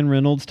Ryan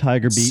Reynolds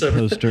Tiger Beat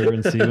poster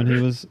and see when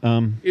he was.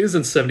 He was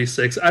in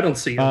 '76. I don't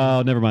see him.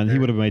 Oh, never mind. He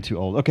would have been way too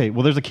old. Okay,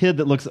 well, there's a kid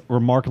that looks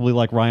remarkably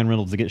like Ryan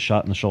Reynolds that gets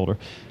shot in the shoulder.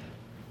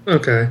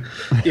 Okay.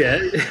 Yeah.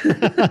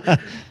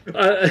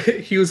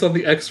 He was on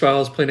the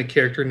X-Files playing a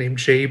character named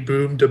J.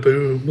 Boom Da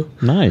Boom.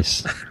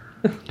 Nice.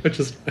 Which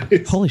is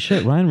nice. Holy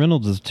shit, Ryan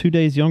Reynolds is 2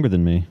 days younger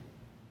than me.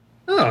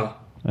 Oh.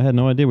 I had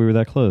no idea we were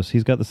that close.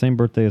 He's got the same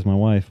birthday as my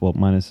wife. Well,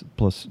 minus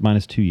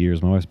 2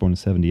 years. My wife's born in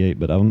 '78,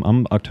 but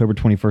I'm October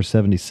 21st,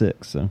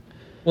 '76. So.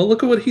 Well,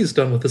 look at what he's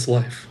done with his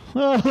life.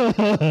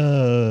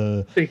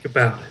 Think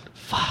about it.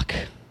 Fuck.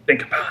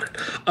 Think about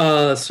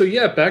it. So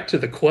yeah, back to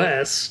the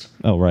quest.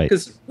 Oh, right.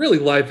 Because really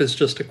life is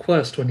just a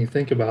quest when you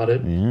think about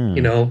it. Yeah.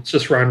 It's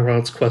just Ryan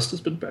Reynolds' quest has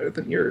been better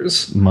than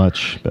yours.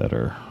 Much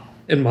better.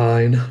 And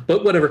mine.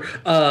 But whatever.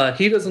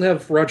 He doesn't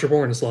have Roger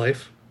Moore in his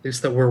life. At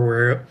least that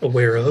we're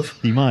aware of.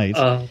 He might.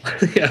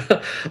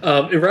 Yeah.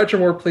 And Roger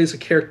Moore plays a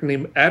character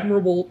named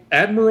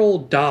Admiral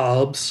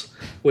Dobbs,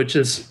 which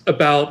is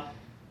about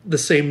the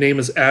same name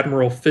as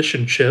Admiral Fish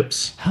and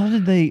Chips. How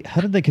did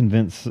they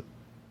convince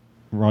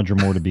Roger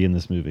Moore to be in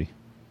this movie?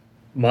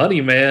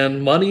 Money,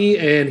 man. Money,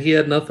 and he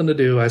had nothing to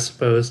do, I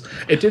suppose.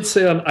 It did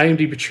say on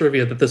IMDb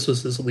Trivia that this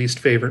was his least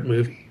favorite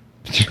movie.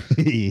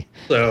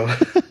 So,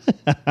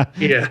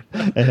 yeah.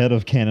 Ahead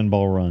of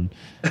Cannonball Run.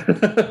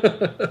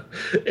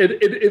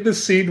 in the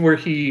scene where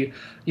he,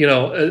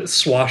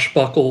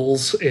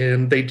 swashbuckles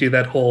and they do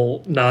that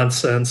whole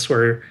nonsense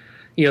where,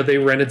 they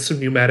rented some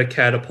pneumatic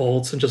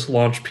catapults and just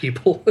launch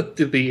people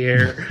into the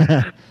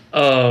air.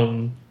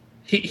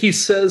 He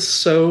says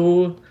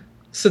so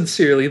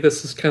sincerely,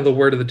 this is kind of the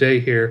word of the day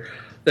here,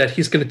 that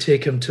he's going to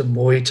take him to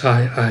Muay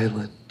Thai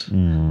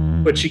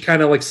Island, which he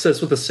kind of like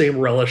says with the same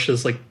relish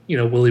as like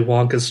Willy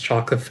Wonka's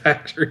Chocolate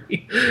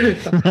Factory.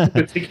 I'm going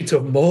to take you to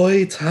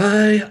Muay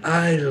Thai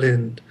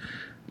Island.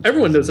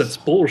 Everyone knows that's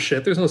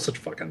bullshit. There's no such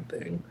fucking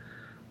thing.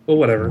 Well,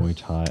 whatever. Muay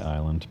Thai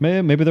Island.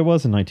 Maybe there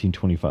was in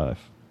 1925.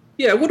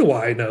 Yeah, what do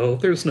I know?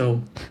 There's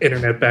no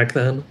internet back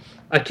then.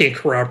 I can't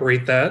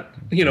corroborate that.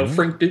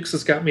 Frank Dukes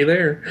has got me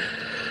there.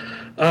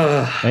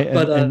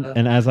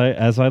 And as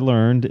I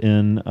learned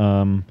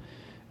in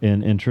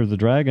Enter the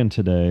Dragon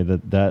today,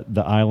 that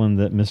the island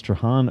that Mr.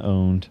 Han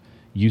owned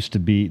used to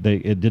be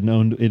it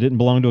didn't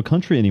belong to a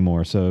country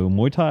anymore. So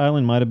Muay Thai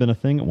Island might have been a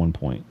thing at one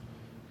point.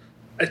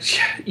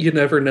 You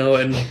never know,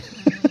 and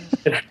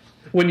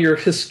when your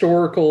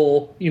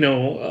historical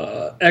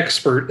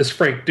expert is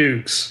Frank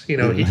Dukes, he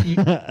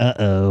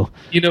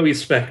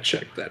he's fact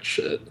checked that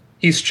shit.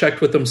 He's checked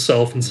with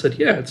himself and said,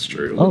 yeah, it's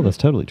true. Oh, that's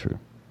totally true.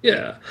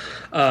 Yeah.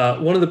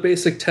 One of the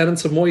basic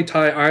tenets of Muay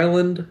Thai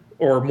Island,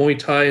 or Muay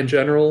Thai in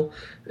general,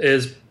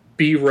 is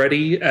be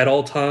ready at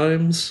all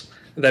times.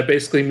 That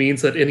basically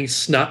means that any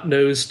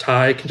snot-nosed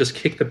Thai can just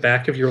kick the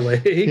back of your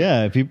leg.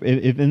 Yeah, if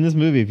in this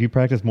movie, if you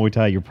practice Muay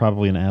Thai, you're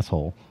probably an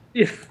asshole.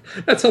 Yeah,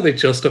 that's how they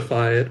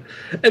justify it.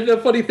 And the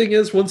funny thing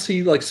is, once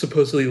he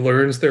supposedly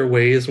learns their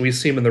ways and we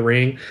see him in the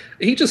ring,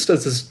 he just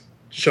does this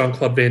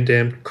Jean-Claude Van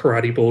Damme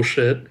karate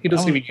bullshit. He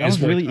doesn't even use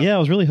Muay Thai. Yeah, I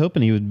was really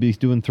hoping he would be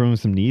throwing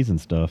some knees and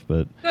stuff,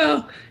 but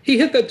well, he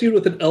hit that dude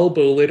with an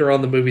elbow later on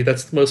in the movie.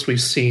 That's the most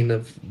we've seen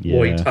of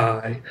Muay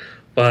Thai.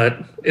 But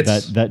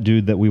it's that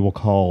dude that we will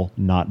call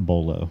not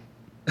Bolo.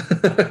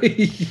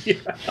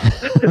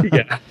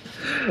 yeah.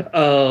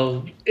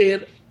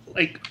 And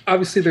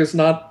obviously, there's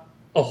not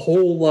a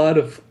whole lot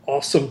of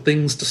awesome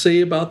things to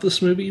say about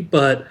this movie,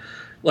 but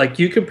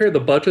you compare the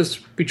budgets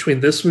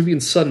between this movie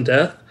and Sudden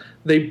Death,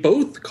 they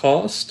both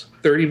cost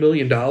 $30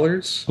 million.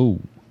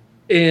 Ooh.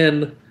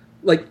 And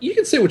you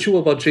can say what you will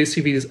about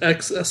JCV's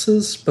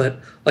excesses, but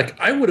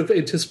I would have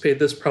anticipated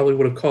this probably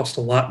would have cost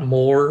a lot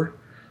more.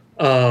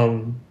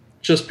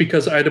 Just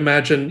because I'd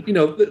imagine,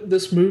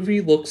 this movie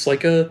looks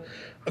like a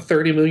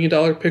 $30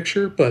 million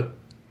picture, but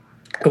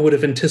I would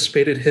have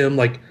anticipated him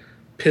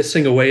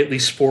pissing away at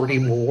least 40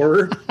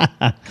 more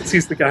because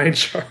he's the guy in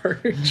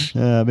charge.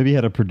 Maybe he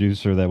had a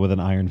producer that with an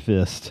iron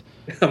fist.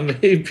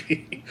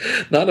 Maybe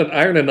not an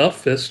iron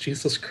enough fist.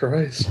 Jesus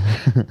Christ.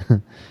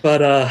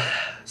 But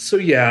so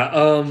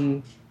yeah,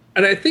 and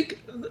I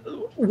think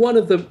one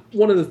of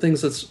the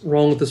things that's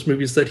wrong with this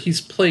movie is that he's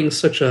playing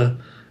such a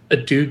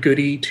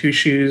do-goody,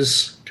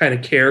 two-shoes kind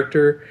of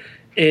character,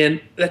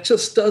 and that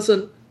just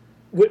doesn't.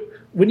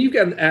 When you've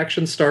got an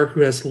action star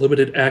who has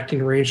limited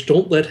acting range,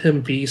 don't let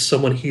him be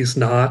someone he's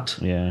not.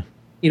 Yeah,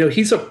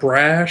 he's a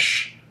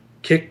brash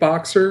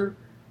kickboxer.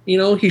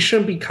 He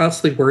shouldn't be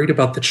constantly worried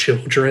about the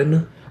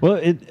children.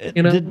 Well,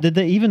 did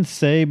they even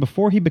say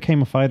before he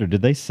became a fighter?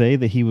 Did they say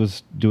that he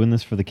was doing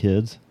this for the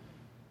kids?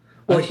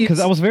 Well, because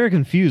I was very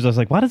confused. I was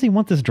like, why does he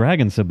want this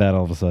dragon so bad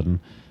all of a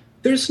sudden?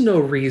 There's no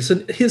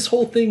reason. His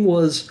whole thing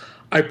was,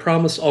 I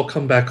promise I'll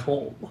come back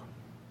home.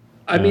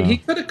 I mean, he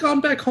could have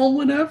gone back home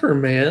whenever,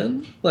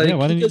 man. Why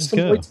didn't he just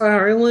go? Muay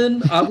Thai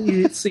Island.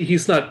 Obviously,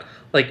 he's not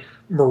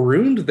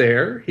marooned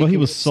there. He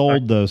was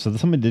sold though, so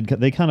somebody did.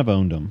 They kind of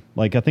owned him.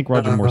 I think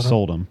Roger Moore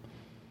sold him.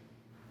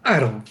 I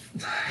don't.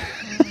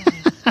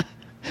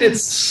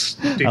 It's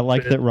stupid. I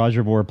like that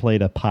Roger Moore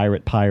played a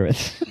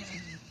pirate.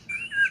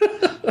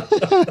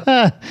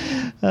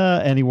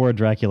 And he wore a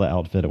Dracula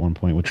outfit at one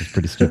point, which is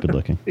pretty stupid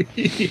looking.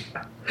 Yeah.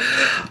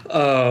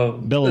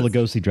 Bela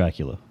Lugosi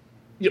Dracula.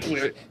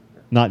 Yeah,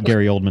 not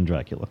Gary Oldman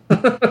Dracula.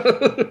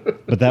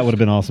 But that would have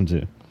been awesome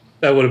too.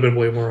 That would have been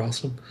way more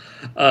awesome.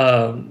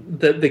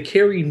 The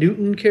Carrie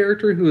Newton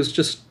character, who is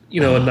just a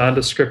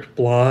nondescript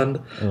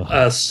blonde.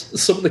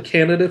 Some of the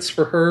candidates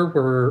for her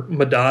were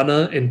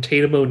Madonna and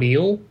Tatum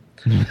O'Neal.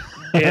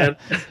 And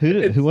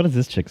what is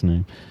this chick's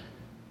name?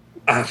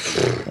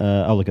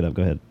 I'll look it up.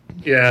 Go ahead.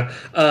 Yeah,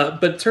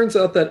 but it turns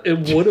out that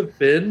it would have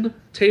been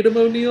Tatum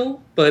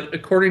O'Neal, but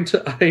according to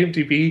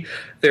IMDb,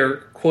 their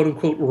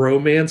quote-unquote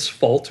romance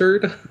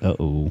faltered.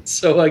 Uh-oh.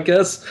 So I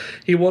guess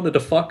he wanted to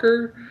fuck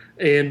her,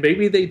 and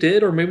maybe they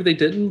did or maybe they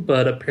didn't,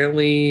 but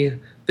apparently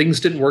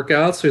things didn't work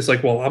out, so he's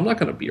like, well, I'm not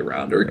going to be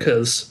around her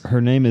because... Her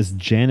name is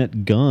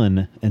Janet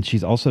Gunn, and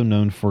she's also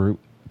known for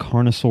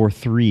Carnosaur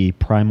 3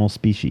 Primal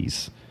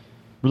Species.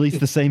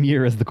 Released the same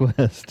year as The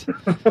Quest.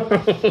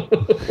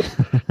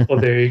 Well,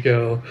 there you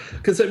go.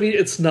 Because, I mean,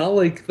 it's not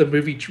like the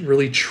movie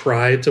really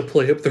tried to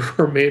play up the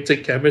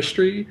romantic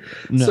chemistry.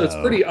 No. So it's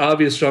pretty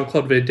obvious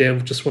Jean-Claude Van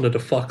Damme just wanted to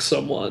fuck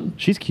someone.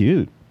 She's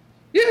cute.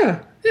 Yeah.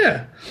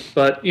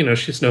 But,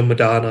 she's no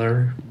Madonna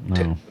or...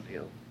 No.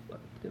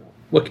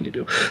 What can you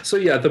do? So,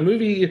 yeah, the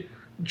movie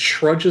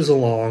trudges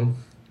along,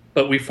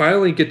 but we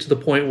finally get to the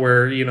point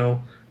where,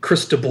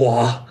 Chris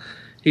Dubois,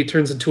 he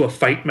turns into a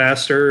fight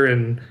master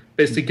and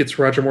basically gets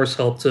Roger Moore's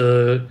help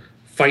to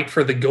fight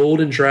for the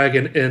Golden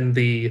Dragon in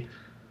the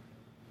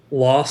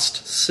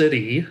Lost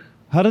City.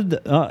 How did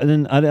and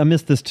then I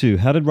missed this too?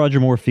 How did Roger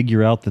Moore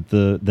figure out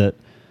that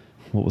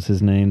what was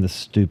his name? The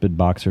stupid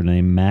boxer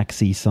name,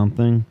 Maxie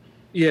something.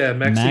 Yeah,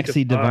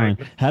 Maxie Devine.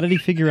 How did he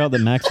figure out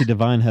that Maxie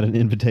Devine had an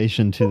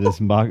invitation to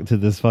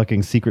this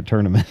fucking secret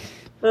tournament?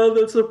 Oh,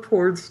 that's a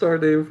porn star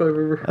name if I've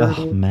ever heard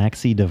of.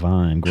 Maxie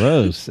Devine.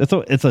 Gross.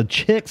 It's a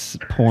chick's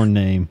porn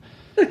name.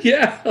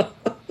 Yeah.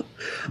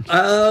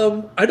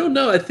 I don't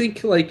know. I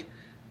think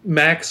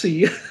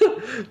Maxie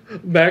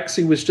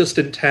was just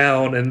in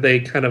town and they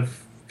kind of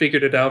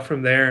figured it out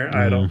from there.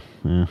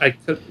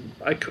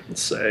 I couldn't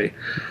say.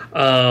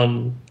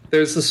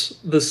 There's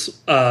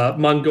this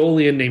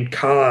Mongolian named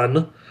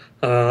Khan,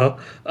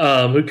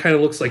 who kind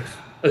of looks like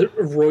a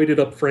roided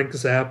up Frank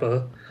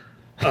Zappa.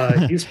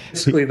 He's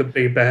basically the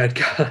big bad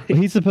guy.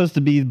 He's supposed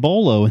to be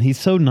Bolo, and he's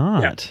so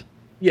not.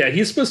 Yeah,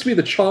 he's supposed to be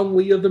the Chong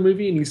Li of the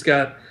movie, and he's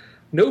got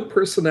no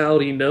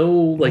personality, no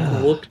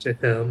look to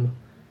him.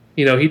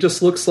 He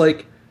just looks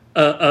like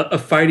a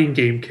fighting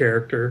game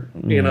character.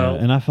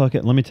 And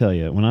let me tell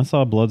you, when I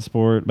saw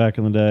Bloodsport back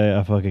in the day,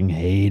 I fucking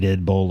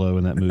hated Bolo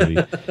in that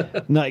movie.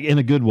 Not in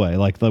a good way,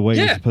 like the way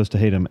you're supposed to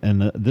hate him.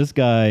 And this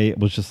guy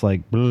was just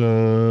like,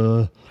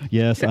 blah.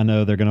 Yes, I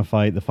know they're going to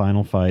fight the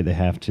final fight. They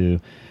have to.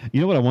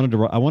 You know what I wanted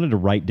to? I wanted to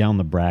write down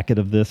the bracket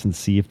of this and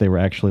see if they were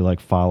actually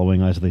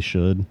following as they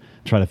should.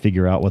 Try to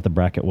figure out what the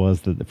bracket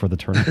was for the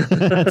tournament,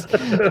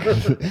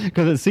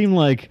 because it seemed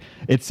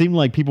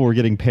like people were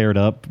getting paired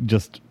up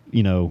just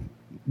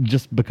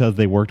because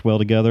they worked well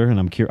together, and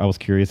I was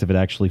curious if it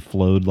actually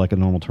flowed like a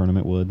normal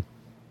tournament would.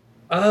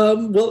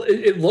 Well,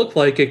 it looked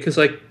like it because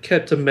I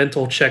kept a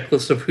mental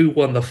checklist of who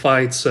won the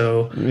fight.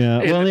 So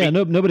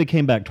nobody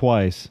came back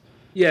twice.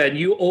 Yeah, and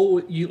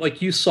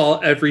you saw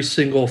every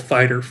single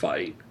fighter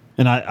fight,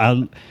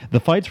 and the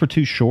fights were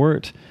too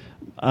short.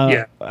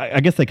 I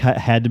guess they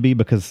had to be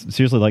because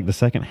seriously, the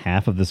second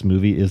half of this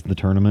movie is the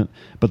tournament,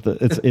 but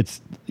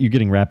it's you're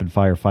getting rapid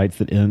fire fights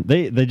that end.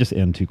 They just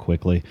end too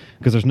quickly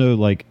because there's no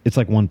it's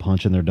like one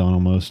punch and they're done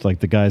almost. Like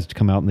the guys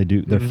come out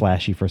and they're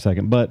flashy for a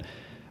second, but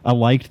I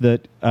liked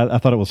that. I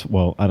thought it was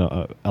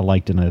I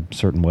liked in a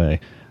certain way.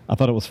 I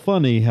thought it was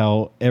funny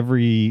how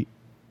every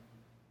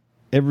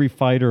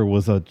fighter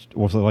was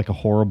like a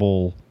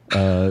horrible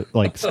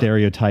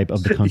stereotype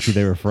of the country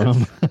they were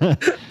from.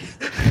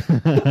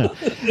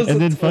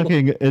 And then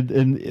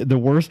and the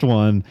worst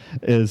one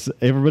is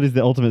everybody's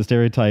the ultimate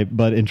stereotype,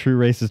 but in true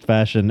racist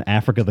fashion,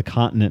 Africa the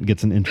continent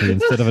gets an entry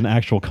instead of an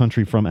actual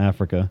country from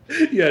Africa.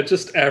 Yeah,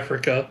 just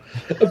Africa.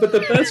 But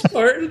the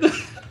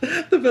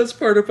best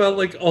part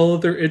about all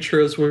of their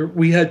intros were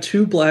we had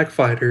two black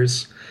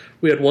fighters.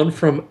 We had one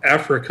from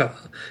Africa,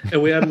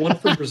 and we had one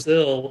from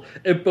Brazil,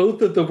 and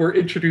both of them were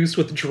introduced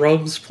with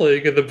drums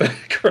playing in the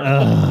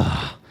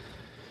background.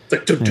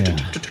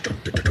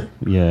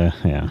 Yeah.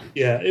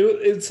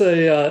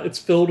 It's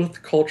filled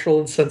with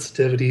cultural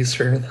insensitivities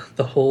for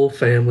the whole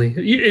family.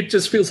 It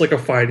just feels like a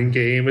fighting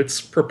game.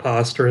 It's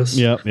preposterous.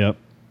 Yep.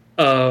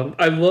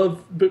 I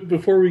love.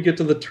 Before we get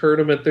to the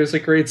tournament, there's a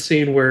great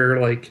scene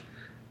where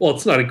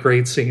it's not a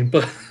great scene,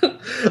 but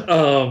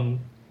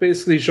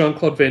basically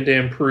Jean-Claude Van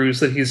Damme proves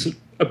that he's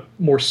a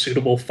more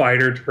suitable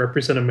fighter to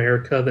represent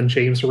America than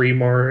James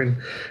Remar, and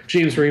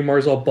James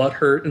Remar's all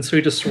butthurt, and so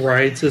he just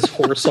rides his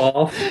horse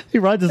off. He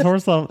rides his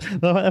horse off.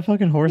 That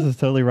fucking horse is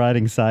totally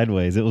riding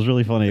sideways. It was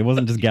really funny. It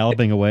wasn't just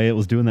galloping away. It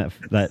was doing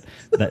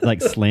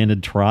that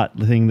slanted trot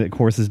thing that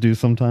horses do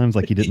sometimes.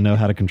 Like he didn't know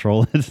how to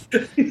control it.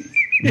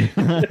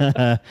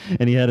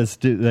 And he had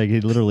he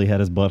literally had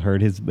his butt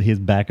hurt. His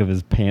back of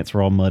his pants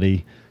were all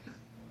muddy.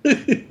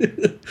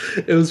 It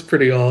was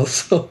pretty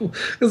awesome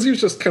because he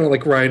was just kind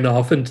of riding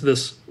off into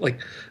this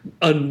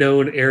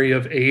unknown area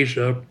of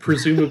Asia,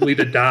 presumably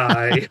to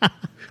die,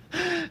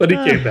 but he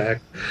came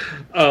back.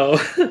 So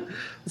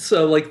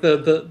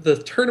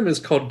the tournament is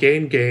called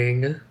Gang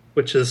Gang,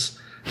 which is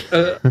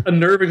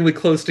unnervingly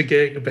close to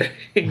Gang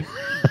Bang.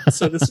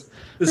 So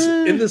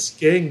in this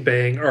Gang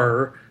Bang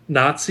are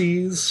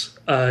Nazis,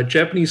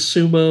 Japanese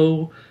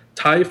sumo,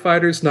 Thai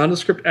fighters,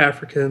 nondescript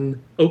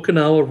African,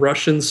 Okinawa,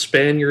 Russians,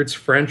 Spaniards,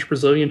 French,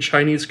 Brazilian,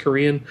 Chinese,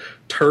 Korean,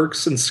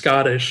 Turks, and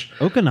Scottish.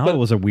 Okinawa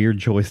was a weird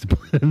choice to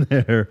put in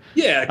there.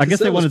 Yeah, I guess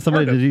they wanted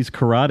somebody to use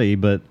karate,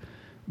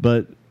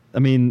 but I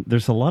mean,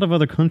 there's a lot of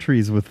other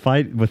countries with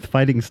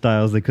fighting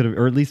styles they could have,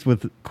 or at least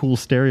with cool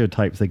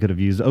stereotypes they could have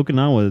used.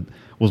 Okinawa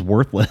was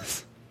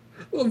worthless.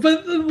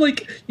 But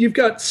like you've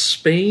got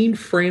Spain,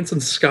 France,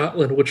 and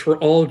Scotland, which were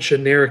all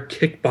generic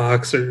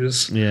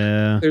kickboxers.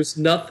 Yeah. There's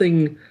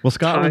nothing. Well,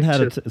 Scotland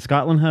tied to-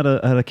 Scotland had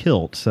a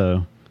kilt,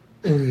 so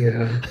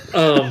Yeah.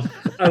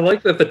 I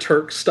like that the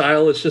Turk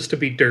style is just to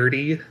be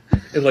dirty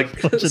and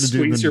like Bunch of the dude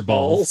squeeze in your the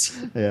balls.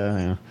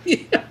 yeah.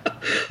 Yeah.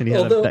 And he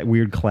had Although- that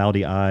weird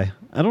cloudy eye.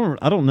 I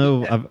don't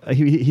know.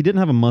 He didn't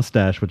have a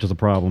mustache, which is a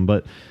problem.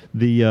 But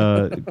the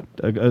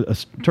a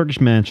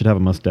Turkish man should have a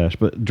mustache.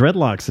 But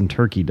dreadlocks in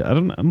Turkey, I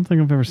don't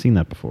think I've ever seen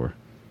that before.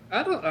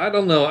 I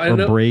don't know. I Or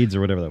know. braids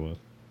or whatever that was.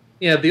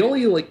 Yeah, the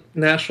only like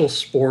national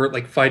sport,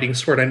 like fighting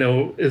sport I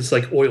know is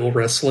like oil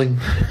wrestling,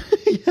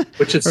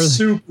 which is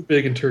super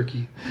big in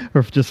Turkey.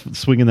 Or just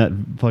swinging that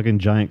fucking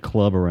giant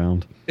club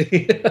around.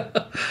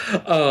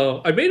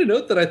 I made a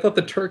note that I thought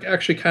the Turk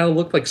actually kind of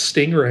looked like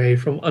Stingray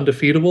from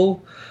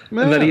Undefeatable,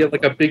 and that he had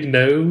like a big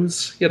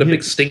nose. He had a big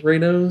Stingray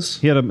nose.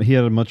 He had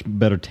a much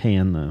better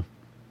tan though.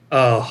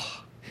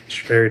 Oh, it's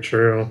very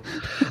true.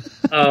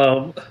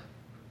 But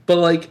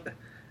like,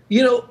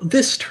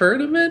 this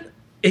tournament,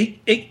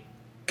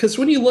 because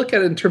when you look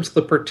at it in terms of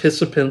the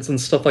participants and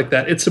stuff like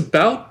that, it's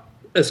about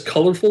as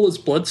colorful as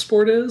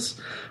Bloodsport is,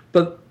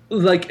 but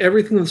like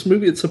everything in this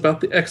movie, it's about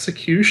the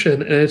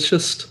execution, and it's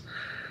just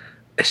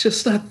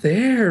not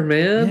there,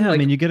 man. Yeah, like, I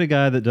mean, you get a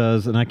guy that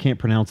does, and I can't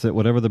pronounce it,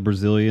 whatever the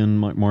Brazilian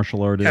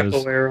martial art is.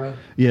 Capoeira.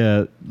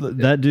 Yeah,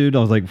 that dude, I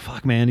was like,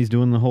 fuck, man, he's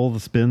doing the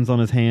spins on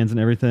his hands and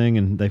everything,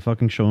 and they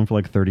fucking show him for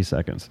like 30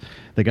 seconds.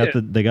 They got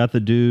the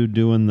dude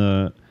doing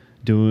the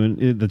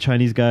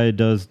Chinese guy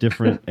does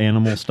different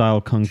animal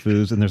style kung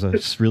fu's, and there's a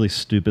really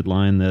stupid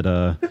line that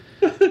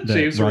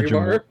James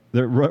Remar?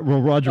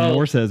 Roger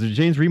Moore says.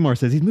 James Remar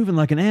says he's moving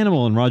like an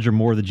animal, and Roger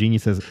Moore, the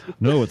genius, says,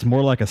 no, it's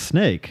more like a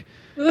snake.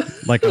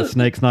 Like a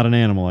snake's not an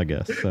animal, I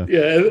guess. So.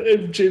 Yeah,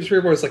 and James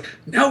Remar is like,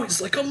 now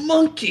he's like a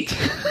monkey.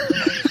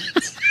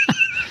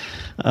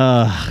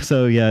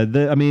 So yeah,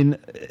 I mean,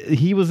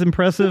 he was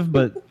impressive,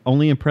 but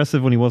only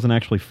impressive when he wasn't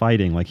actually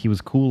fighting. Like he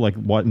was cool, like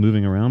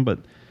moving around, but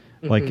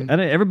like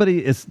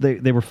everybody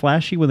they were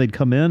flashy when they'd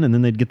come in, and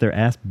then they'd get their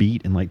ass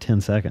beat in like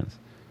 10 seconds.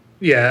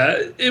 Yeah,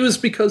 it was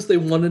because they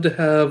wanted to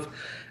have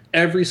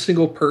every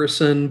single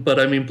person, but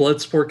I mean,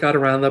 Bloodsport got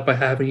around that by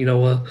having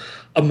a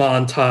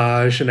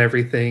montage and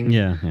everything.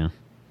 Yeah.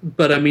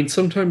 But I mean,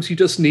 sometimes you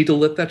just need to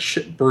let that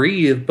shit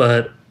breathe.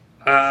 But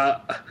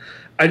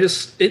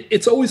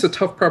it's always a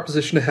tough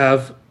proposition to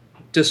have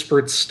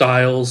disparate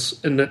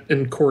styles and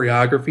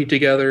choreography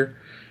together,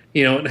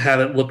 and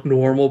have it look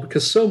normal,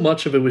 because so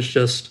much of it was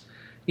just,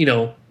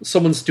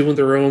 someone's doing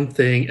their own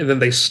thing and then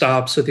they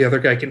stop so the other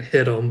guy can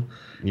hit them.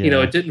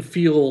 Yeah. It didn't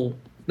feel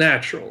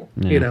natural.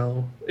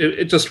 Yeah.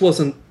 It just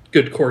wasn't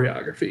good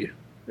choreography.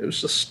 It was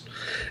just,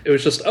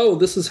 oh,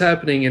 this is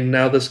happening, and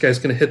now this guy's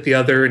going to hit the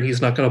other, and he's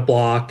not going to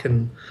block,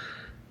 and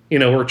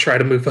or try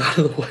to move out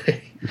of the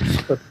way.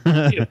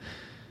 But,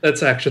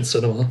 that's action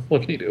cinema.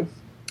 What can you do?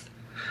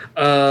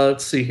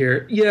 Let's see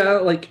here. Yeah,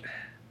 like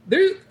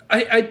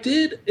I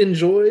did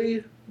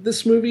enjoy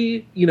this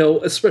movie,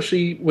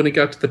 especially when it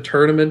got to the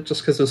tournament,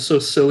 just because it was so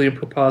silly and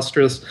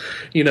preposterous.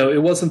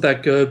 It wasn't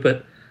that good,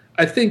 but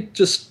I think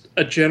just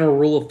a general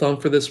rule of thumb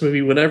for this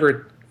movie, whenever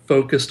it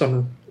focused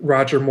on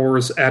Roger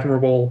Moore's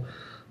admirable,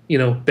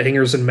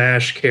 bangers and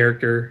mash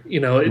character,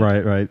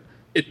 Right.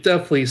 It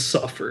definitely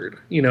suffered,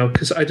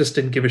 because I just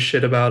didn't give a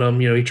shit about him.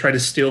 He tried to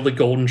steal the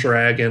Golden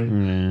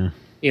Dragon,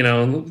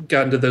 and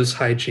got into those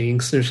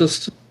hijinks. There's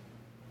just...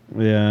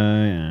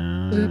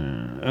 Yeah.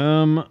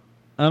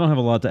 I don't have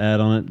a lot to add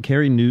on it.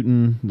 Carrie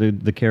Newton,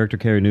 the character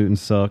Carrie Newton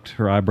sucked.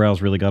 Her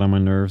eyebrows really got on my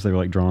nerves. They were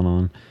like drawn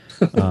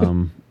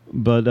on.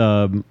 But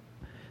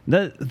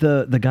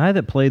the guy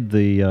that played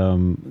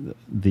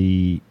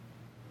the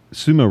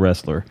sumo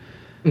wrestler,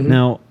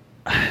 now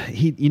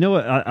he,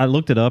 I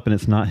looked it up and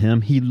it's not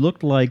him. He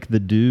looked like the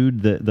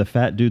dude, the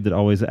fat dude that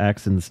always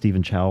acts in the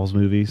Stephen Chow's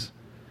movies.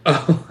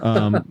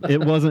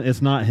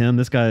 It's not him.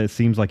 This guy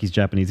seems like he's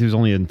Japanese. He was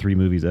only in 3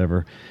 movies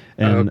ever,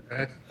 and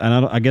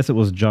I guess it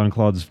was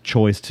Jean-Claude's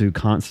choice to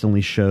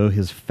constantly show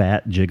his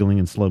fat jiggling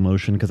in slow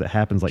motion, because it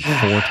happens like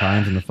 4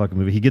 times in the fucking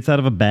movie. He gets out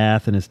of a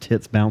bath and his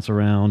tits bounce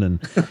around,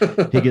 and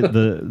he get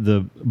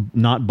the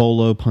not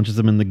Bolo punches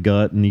him in the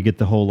gut, and you get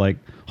the whole like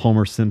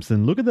Homer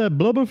Simpson, look at that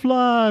blubber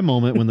fly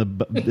moment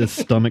when his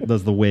stomach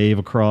does the wave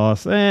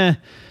across.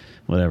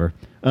 Whatever.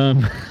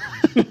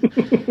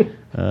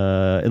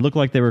 It looked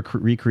like they were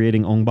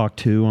recreating Ong Bak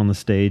 2 on the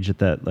stage at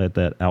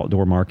that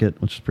outdoor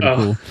market, which is pretty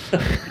cool.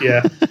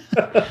 Yeah.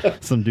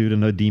 Some dude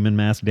in a demon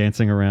mask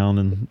dancing around,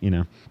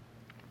 and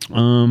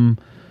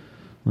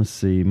let's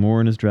see,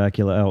 more in his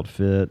Dracula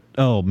outfit.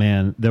 Oh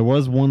man, there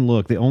was one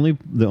look. The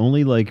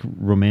only like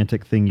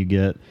romantic thing you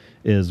get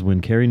is when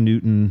Carrie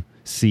Newton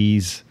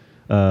sees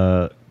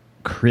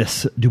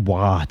Chris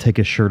Dubois take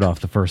his shirt off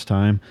the first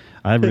time.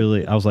 I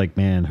was like,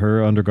 man,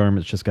 her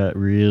undergarments just got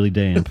really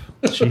damp.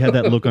 She had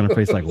that look on her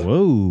face like,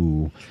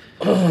 whoa.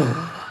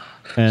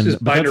 And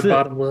just bite her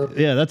bottom lip.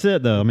 Yeah, that's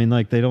it though. I mean,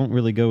 like, they don't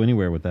really go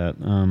anywhere with that.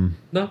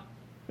 No.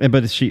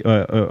 But she,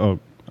 well,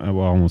 I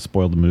almost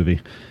spoiled the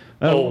movie.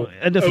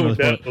 It doesn't really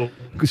spoil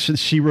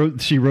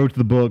it. She wrote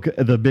the book,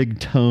 the big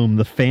tome,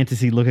 the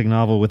fantasy-looking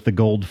novel with the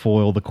gold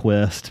foil, The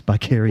Quest by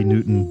Carrie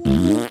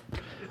Newton.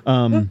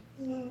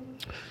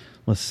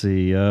 Let's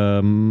see.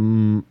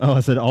 I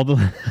said all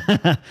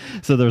the.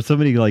 So there's so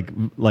many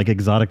like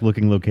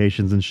exotic-looking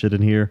locations and shit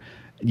in here.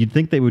 You'd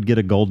think they would get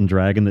a golden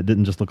dragon that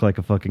didn't just look like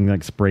a fucking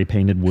like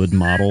spray-painted wood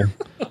model.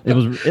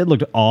 It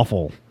looked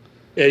awful.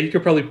 Yeah, you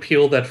could probably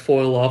peel that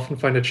foil off and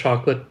find a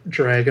chocolate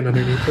dragon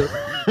underneath it.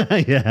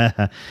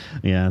 yeah.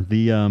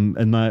 The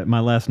and my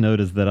last note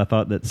is that I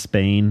thought that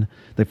Spain,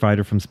 the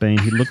fighter from Spain,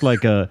 he was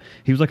like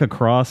a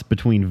cross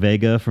between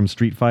Vega from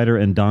Street Fighter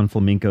and Don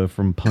Flamenco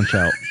from Punch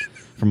Out.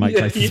 From Mike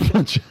Tyson's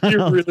Punch Out.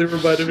 You really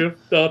reminded me of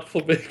Don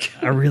Flamenco.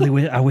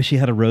 I wish he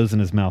had a rose in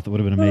his mouth. It would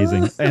have been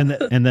amazing.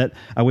 and that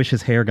I wish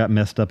his hair got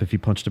messed up if you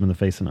punched him in the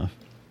face enough.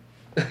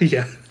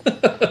 Yeah.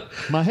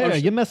 My hair,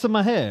 you're messing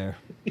my hair.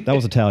 That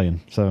was Italian,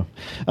 so.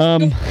 You're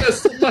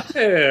messing my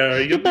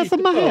hair. You're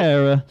messing my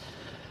hair.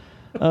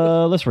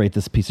 Let's rate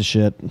this piece of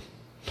shit.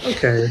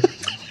 Okay.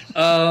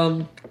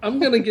 I'm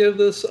going to give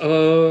this,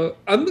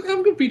 I'm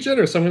going to be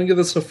generous. I'm going to give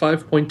this a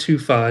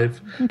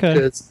 5.25. Okay.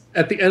 Because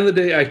at the end of the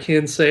day, I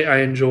can say I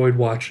enjoyed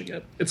watching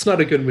it. It's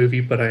not a good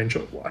movie, but I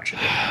enjoyed watching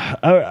it.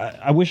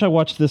 I wish I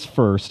watched this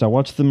first. I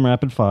watched them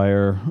rapid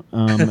fire,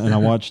 and I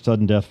watched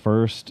Sudden Death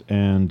first,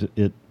 and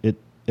it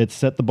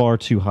set the bar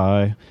too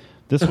high.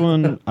 This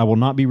one, I will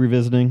not be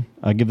revisiting.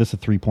 I give this a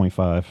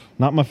 3.5.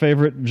 Not my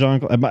favorite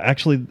Jean-Claude.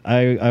 Actually,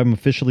 I'm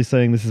officially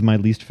saying this is my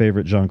least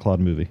favorite Jean-Claude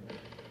movie.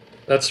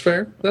 That's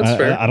fair. That's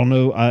fair. I don't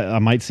know. I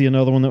might see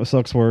another one that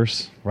sucks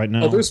worse. Right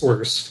now. Oh, there's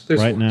worse.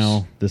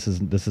 Now, this is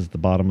the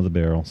bottom of the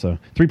barrel. So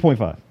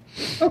 3.5.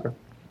 Okay,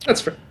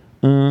 that's fair.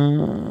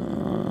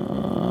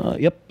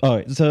 Yep. All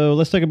right. So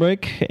let's take a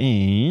break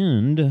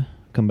and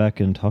come back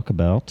and talk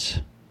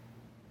about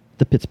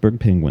the Pittsburgh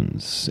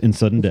Penguins in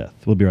Sudden Death.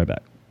 We'll be right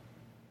back.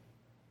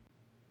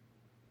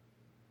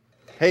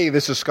 Hey,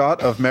 this is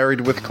Scott of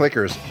Married with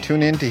Clickers.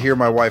 Tune in to hear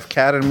my wife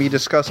Kat and me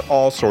discuss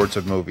all sorts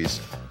of movies.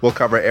 We'll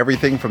cover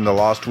everything from The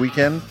Lost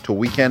Weekend to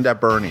Weekend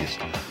at Bernie's.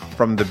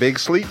 From The Big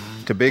Sleep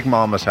to Big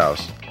Mama's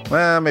House.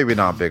 Well, maybe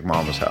not Big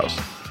Mama's House.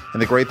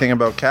 And the great thing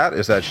about Kat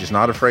is that she's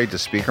not afraid to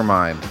speak her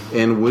mind.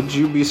 And would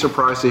you be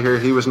surprised to hear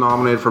he was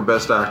nominated for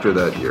Best Actor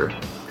that year?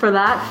 For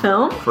that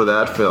film? For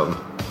that film.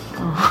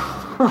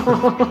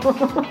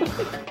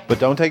 But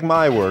don't take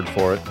my word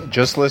for it.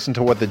 Just listen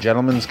to what the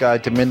Gentleman's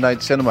Guide to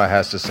Midnight Cinema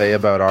has to say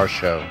about our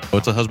show.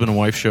 It's a husband and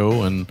wife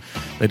show, and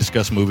they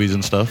discuss movies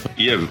and stuff.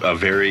 Yeah, a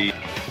very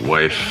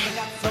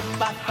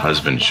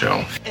wife-husband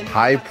show.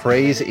 High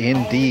praise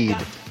indeed.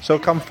 So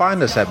come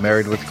find us at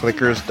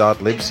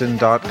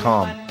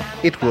marriedwithclickers.libsyn.com.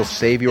 It will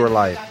save your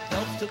life.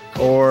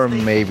 Or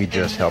maybe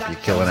just help you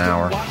kill an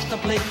hour.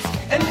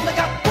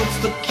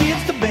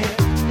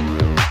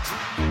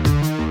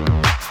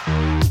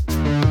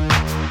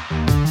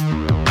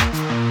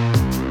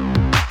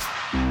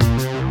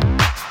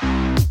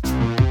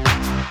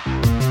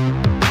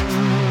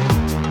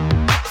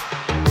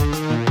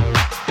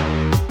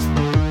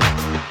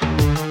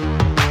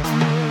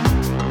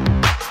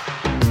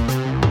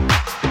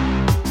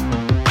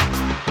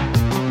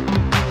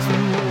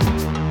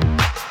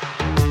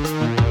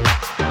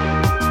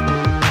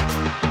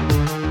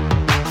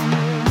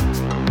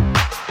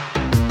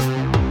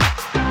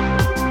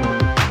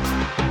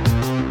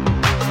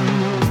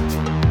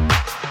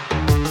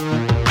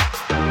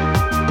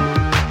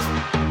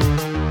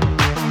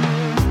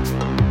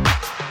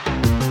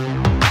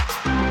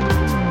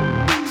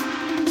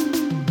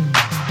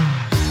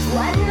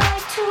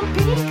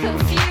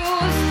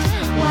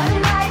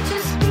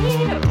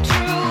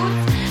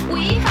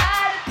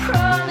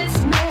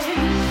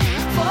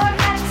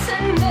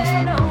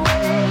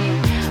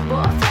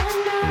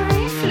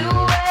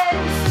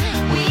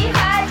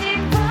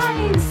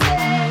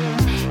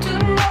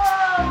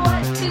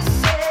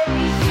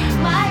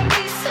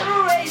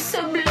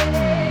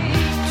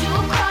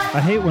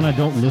 I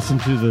don't listen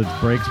to the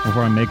breaks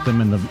before I make them,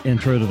 and the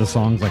intro to the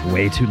song's like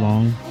way too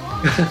long.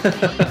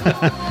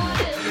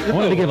 I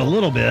wanted to give a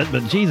little bit,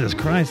 but Jesus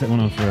Christ, that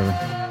went on forever.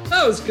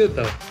 That was good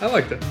though. I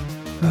liked it.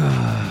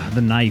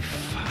 The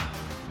Knife.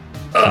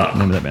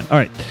 Remember that band. All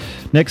right,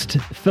 next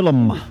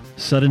film,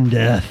 Sudden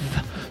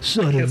Death.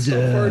 Sudden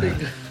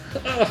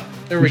Death.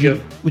 There we go.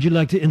 Would you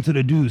like to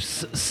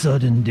introduce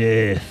Sudden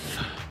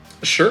Death?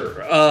 Sure.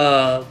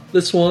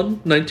 This one,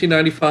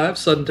 1995,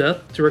 Sudden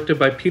Death, directed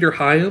by Peter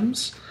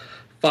Hyams.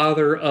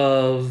 Father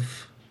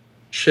of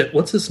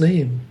what's his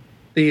name?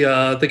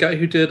 The guy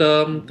who did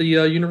the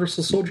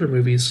Universal Soldier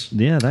movies.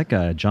 Yeah, that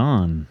guy,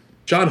 John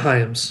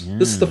Hyams. Yeah.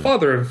 This is the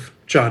father of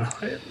John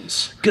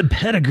Hyams. Good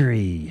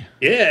pedigree.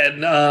 Yeah,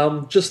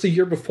 and just a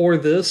year before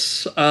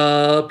this,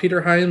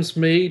 Peter Hyams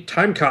made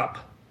Time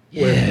Cop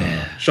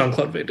with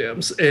Jean-Claude Van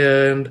Damme,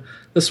 and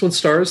this one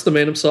stars the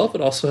man himself.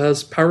 It also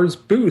has Powers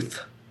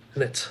Booth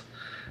in it.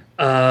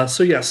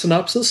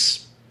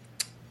 Synopsis.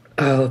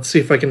 Let's see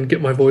if I can get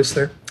my voice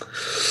there.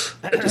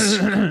 A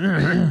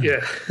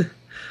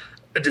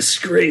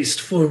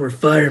disgraced former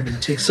fireman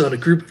takes on a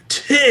group of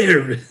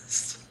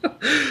terrorists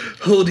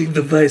Holding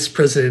the vice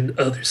president and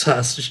others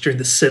hostage during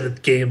the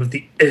 7th game of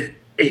the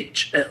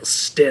NHL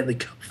Stanley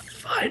Cup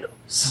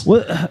Finals.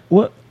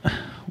 What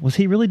was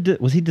he really?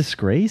 Was he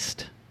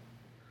disgraced?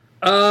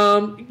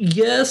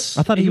 Yes.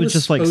 I thought he was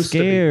just like supposed to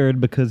be. scared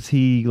because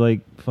he like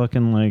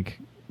fucking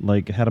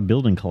like had a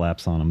building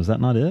collapse on him. Is that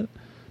not it?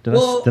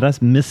 Did I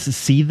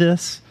see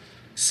this?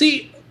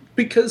 See,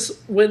 because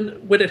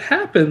when it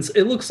happens,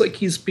 it looks like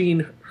he's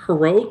being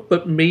heroic,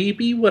 but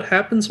maybe what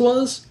happens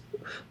was,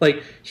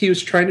 like, he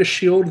was trying to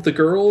shield the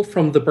girl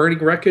from the burning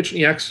wreckage and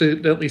he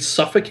accidentally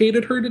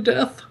suffocated her to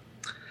death.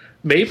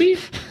 Maybe?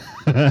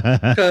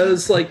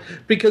 Because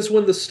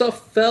when the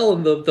stuff fell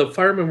and the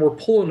firemen were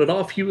pulling it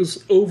off, he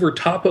was over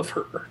top of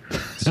her.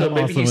 So How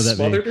maybe awesome he would that be?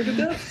 smothered her to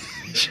death?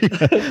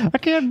 I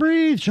can't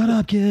breathe. Shut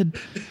up, kid.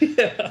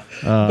 Yeah.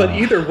 But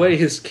either way,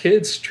 his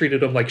kids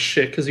treated him like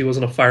shit because he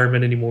wasn't a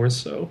fireman anymore,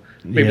 so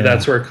maybe Yeah.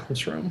 that's where it comes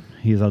from.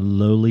 He's a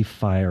lowly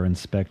fire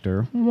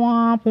inspector.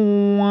 Wah,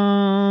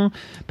 wah.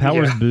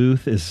 Powers Yeah.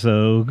 Booth is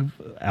so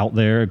out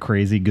there,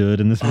 crazy good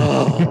in this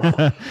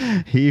movie.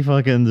 He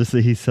fucking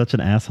he's such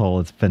an asshole.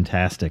 It's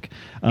fantastic.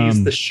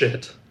 He's the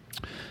shit.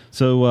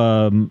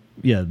 So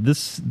yeah,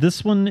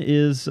 this one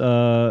is.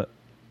 I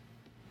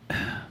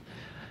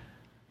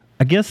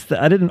guess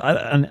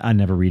I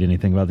never read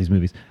anything about these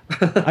movies.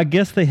 I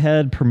guess they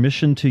had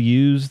permission to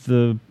use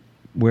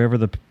wherever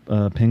the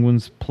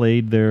Penguins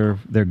played their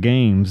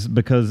games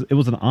because it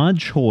was an odd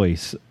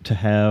choice to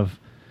have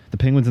the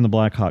Penguins and the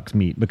Blackhawks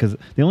meet because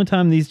the only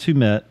time these two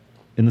met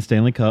in the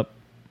Stanley Cup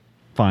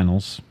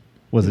Finals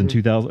was in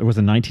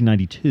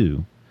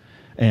 1992,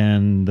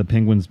 and the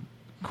Penguins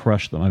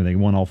crushed them. I mean, they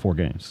won all 4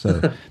 games,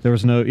 so there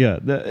was no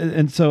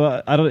and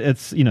so I don't.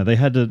 It's they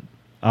had to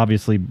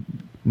obviously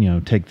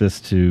take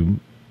this to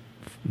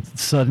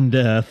sudden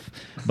death,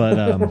 but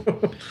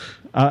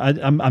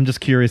I'm just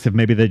curious if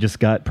maybe they just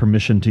got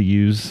permission to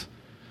use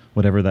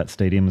whatever that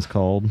stadium is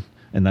called,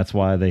 and that's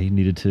why they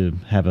needed to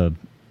have a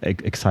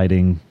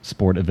exciting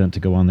sport event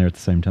to go on there at the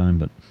same time.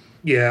 But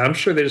Yeah, I'm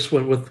sure they just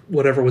went with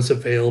whatever was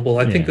available.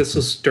 I think this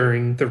was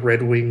during the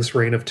Red Wings'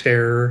 reign of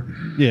terror.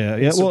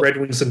 Yeah. So Red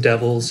Wings and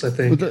Devils, I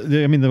think.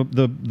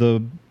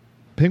 The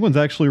Penguins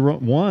actually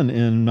won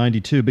in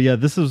 '92, but yeah,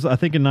 this is I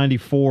think in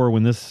 '94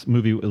 when this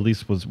movie at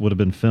least would have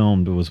been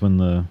filmed. It was when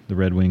the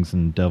Red Wings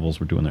and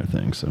Devils were doing their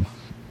thing. So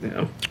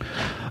yeah.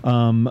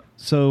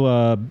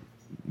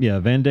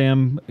 Van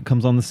Damme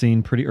comes on the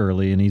scene pretty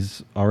early, and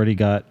he's already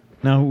got.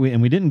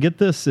 We didn't get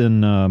this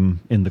in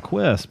The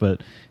Quest,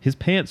 but his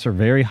pants are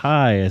very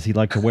high as he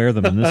liked to wear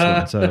them in this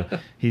one. So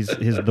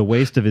the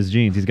waist of his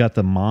jeans. He's got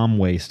the mom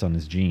waist on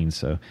his jeans.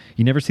 So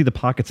you never see the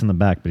pockets in the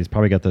back, but he's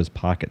probably got those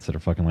pockets that are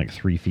fucking like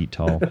 3 feet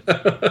tall.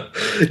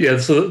 Yeah,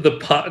 so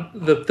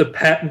the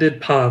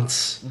patented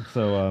pants.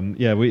 So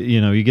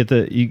you get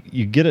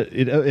you get it.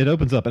 It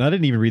opens up, and I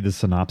didn't even read the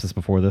synopsis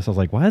before this. I was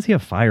like, why is he a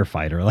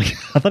firefighter? Like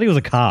I thought he was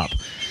a cop.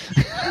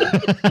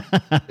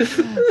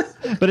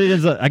 But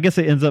I guess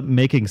it ends up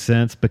making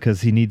sense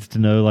because he needs to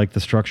know like the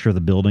structure of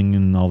the building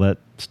and all that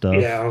stuff.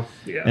 Yeah.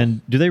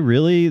 And do they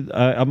really?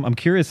 I'm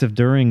curious if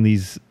during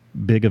these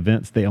big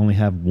events they only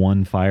have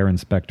one fire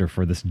inspector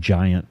for this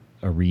giant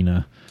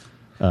arena.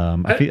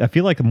 I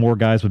feel like more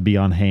guys would be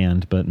on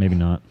hand, but maybe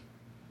not.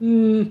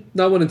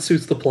 Not when it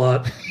suits the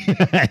plot.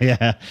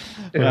 Yeah.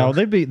 Well,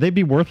 they'd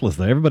be worthless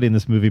though. Everybody in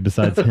this movie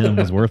besides him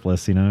was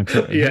worthless.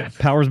 Yeah.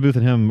 Powers Booth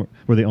and him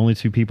were the only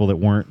 2 people that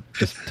weren't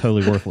just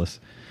totally worthless.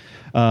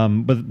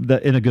 But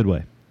that, in a good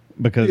way,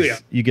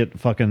 because you get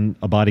fucking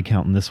a body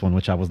count in this one,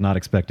 which I was not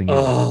expecting.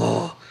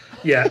 Oh,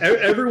 yeah.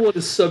 Everyone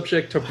is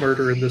subject to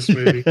murder in this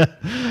movie.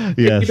 Yes.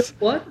 You know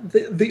what?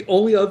 The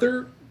only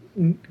other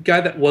guy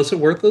that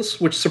wasn't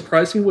worthless, which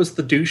surprised me, was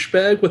the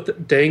douchebag with the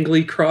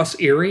dangly cross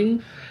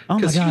earring. Oh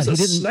my Because God, he was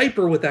a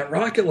sniper with that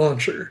rocket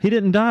launcher. He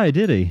didn't die,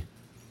 did he?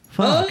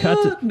 Fuck.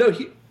 No,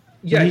 he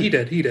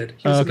did. He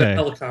was in the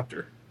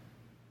helicopter.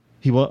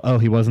 He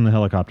was in the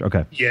helicopter.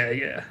 Okay.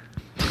 Yeah.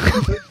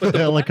 The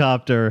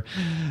helicopter.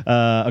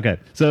 Okay.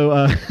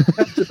 So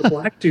To the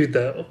black dude,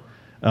 though.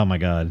 oh my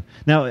God.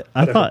 Now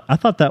I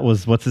thought that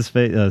was what's his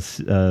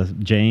face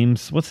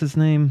James. What's his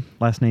name?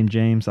 Last name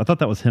James. I thought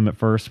that was him at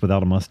first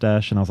without a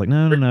mustache, and I was like,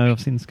 no. I've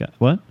seen this guy.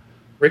 What?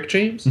 Rick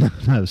James?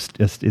 No, is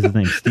his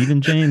name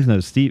Stephen James? No,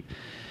 Steve.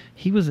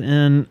 He was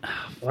in.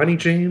 Ronnie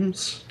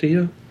James? Do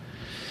you?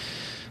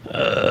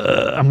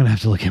 I'm gonna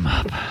have to look him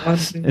up.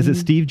 Is it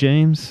Steve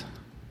James?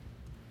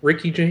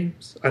 Ricky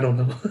James? I don't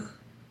know.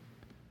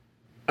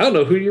 I don't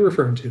know who you're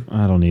referring to.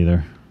 I don't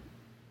either.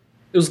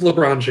 It was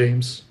LeBron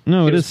James.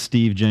 No, it is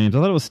Steve James. I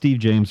thought it was Steve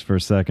James for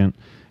a second.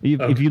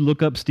 If you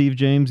look up Steve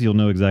James, you'll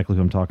know exactly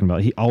who I'm talking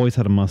about. He always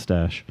had a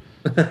mustache.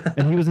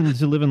 And he was in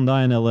To Live and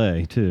Die in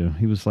L.A., too.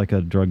 He was like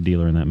a drug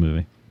dealer in that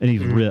movie. And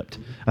he's ripped.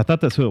 I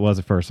thought that's who it was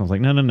at first. I was like,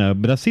 no.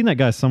 But I've seen that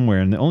guy somewhere,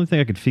 and the only thing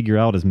I could figure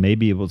out is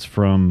maybe it was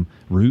from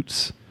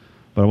Roots,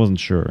 but I wasn't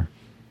sure.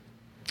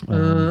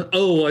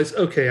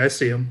 Okay, I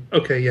see him.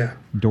 Okay, yeah.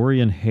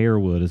 Dorian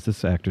Harewood is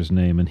this actor's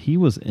name, and he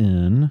was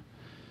in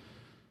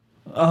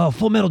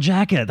Full Metal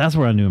Jacket. That's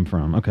where I knew him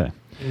from. Okay.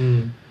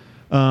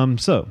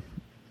 So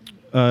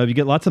You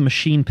get lots of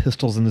machine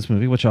pistols in this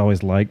movie, which I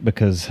always like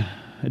because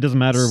it doesn't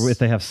matter if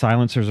they have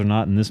silencers or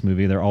not in this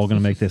movie. They're all going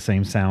to make the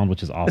same sound,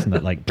 which is awesome.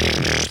 That like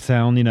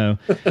sound,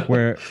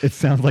 where it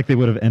sounds like they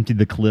would have emptied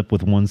the clip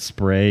with one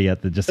spray,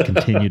 yet they just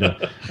continue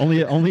to.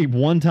 Only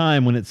one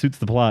time when it suits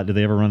the plot did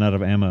they ever run out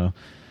of ammo.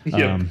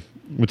 Yep.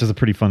 Which is a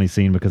pretty funny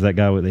scene because that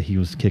guy he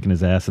was kicking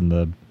his ass in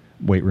the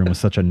weight room was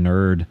such a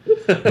nerd,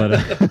 but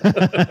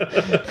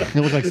he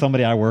looked like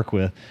somebody I work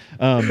with.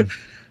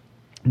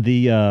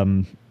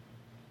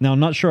 Now, I'm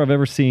not sure I've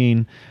ever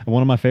seen.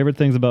 One of my favorite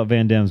things about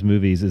Van Damme's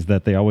movies is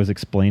that they always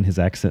explain his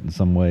accent in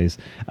some ways.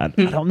 I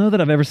don't know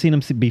that I've ever seen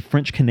him be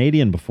French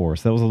Canadian before,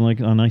 so that was like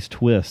a nice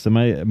twist.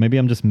 Maybe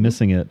I'm just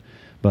missing it,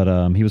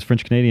 but he was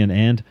French Canadian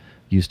and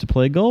used to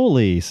play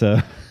goalie. So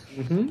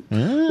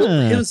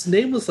well, his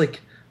name was it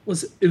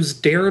was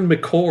Darren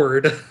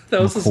McCord.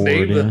 That was his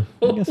name. Yeah.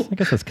 I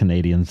guess that's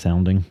Canadian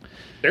sounding.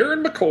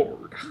 Darren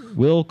McCord.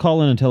 We'll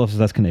call in and tell us if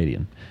that's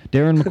Canadian.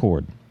 Darren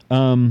McCord.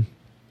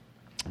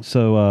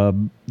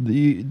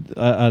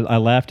 I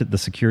laughed at the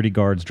security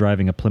guards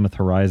driving a Plymouth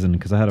Horizon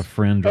because I had a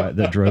friend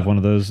that drove one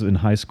of those in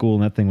high school,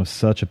 and that thing was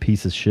such a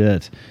piece of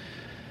shit.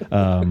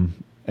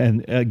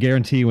 And I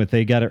guarantee you, if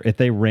they got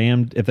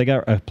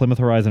a Plymouth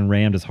Horizon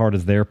rammed as hard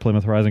as their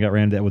Plymouth Horizon got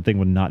rammed, that thing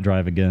would not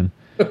drive again.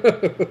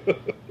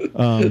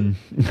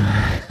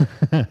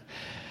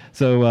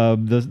 So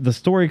the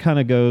story kind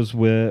of goes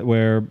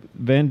where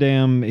Van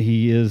Damme,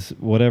 he is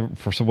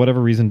for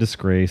whatever reason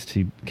disgraced.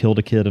 He killed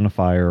a kid in a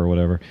fire or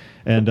whatever,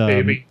 and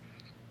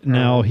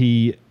now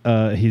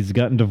he's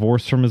gotten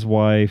divorced from his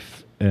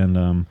wife,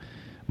 and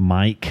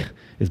Mike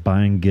is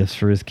buying gifts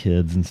for his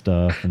kids and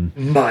stuff. And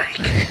Mike,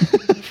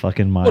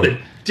 fucking Mike, what a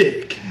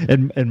dick!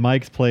 And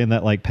Mike's playing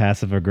that like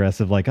passive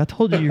aggressive, like I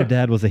told you your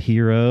dad was a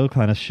hero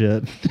kind of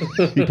shit.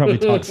 He probably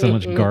talks so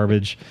much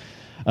garbage.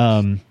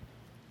 But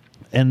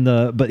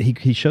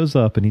he shows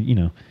up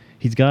and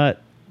he's got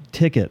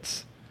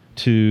tickets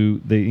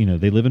to they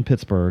live in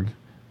Pittsburgh,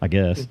 I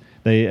guess.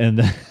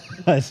 I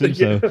assume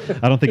so.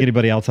 I don't think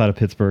anybody outside of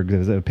Pittsburgh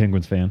is a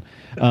Penguins fan.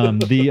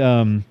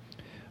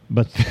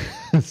 But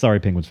sorry,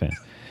 Penguins fans.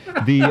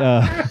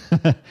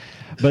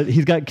 But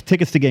he's got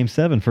tickets to Game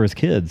 7 for his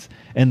kids,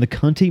 and the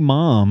cunty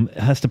mom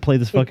has to play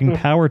this fucking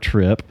power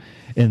trip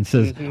and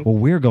says, "Well,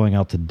 we're going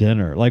out to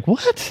dinner." Like,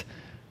 what?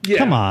 Yeah.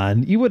 Come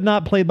on, you would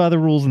not play by the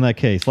rules in that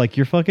case. Like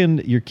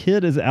your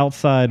kid is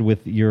outside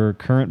with your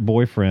current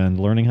boyfriend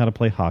learning how to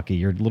play hockey.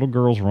 Your little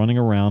girl's running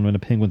around in a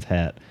Penguins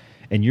hat,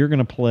 and you're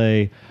gonna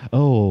play.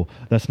 Oh,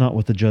 that's not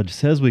what the judge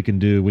says we can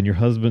do. When your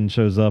husband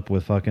shows up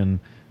with fucking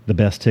the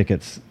best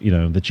tickets,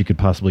 that you could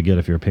possibly get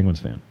if you're a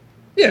Penguins fan.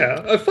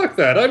 Yeah, fuck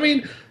that. I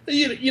mean,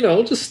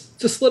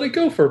 just let it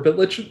go for a bit.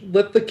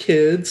 Let the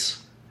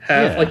kids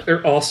have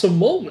their awesome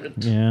moment.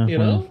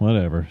 Yeah,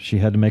 whatever. She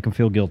had to make them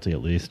feel guilty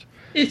at least.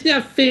 It's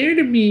not fair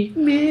to me,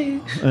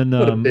 man. And,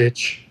 what a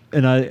bitch.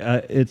 And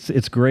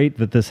it's great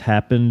that this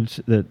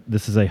happened. That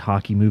this is a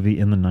hockey movie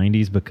in the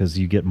 '90s because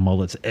you get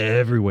mullets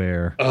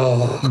everywhere.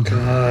 Oh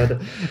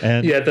God!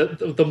 And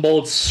the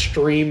mullets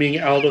streaming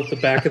out of the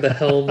back of the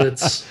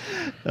helmets.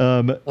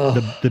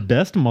 The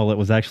best mullet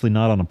was actually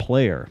not on a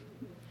player.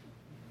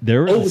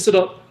 Was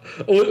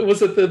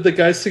it the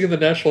guy singing the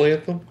national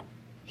anthem?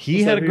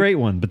 He had a great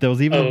one, but there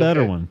was even a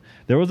better one.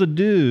 There was a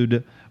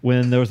dude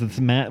when there's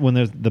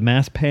the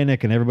mass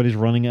panic and everybody's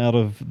running out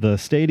of the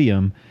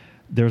stadium.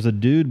 There's a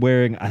dude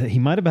wearing, he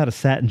might have had a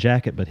satin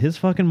jacket, but his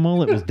fucking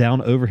mullet was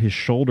down over his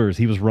shoulders.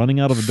 He was running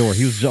out of the door.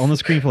 He was on the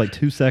screen for like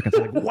 2 seconds.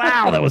 Like,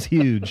 wow, that was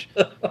huge.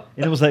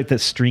 And it was like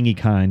that stringy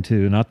kind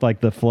too, not like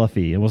the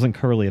fluffy. It wasn't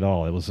curly at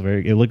all. It was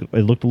it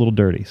looked a little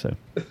dirty. So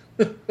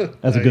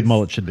as a good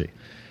mullet should be.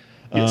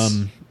 Yes.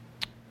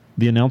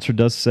 The announcer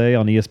does say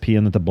on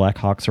ESPN that the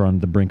Blackhawks are on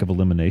the brink of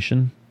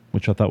elimination,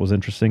 which I thought was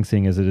interesting,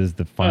 seeing as it is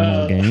the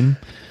final game.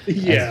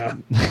 Yeah.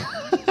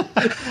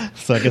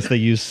 So I guess they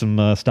used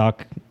some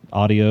stock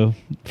audio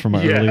from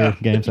our earlier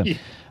games. So,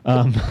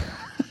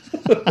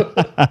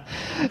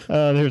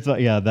 there's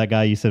that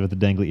guy you said with the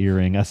dangly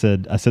earring. I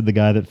said the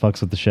guy that fucks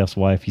with the chef's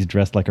wife. He's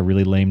dressed like a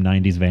really lame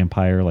 '90s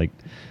vampire. Like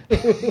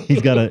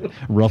he's got a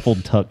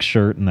ruffled tuck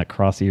shirt and that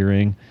cross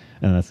earring.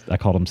 And I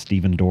called him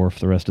Steven Dorff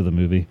the rest of the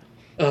movie.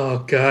 Oh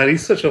God,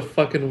 he's such a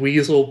fucking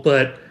weasel.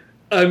 But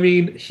I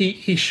mean,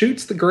 he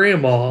shoots the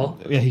grandma.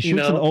 Yeah, he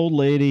shoots an old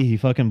lady. He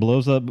fucking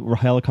blows up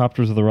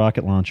helicopters with a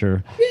rocket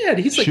launcher. Yeah, and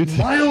he's like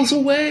miles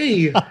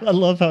away. I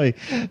love he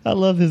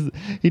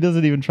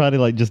doesn't even try to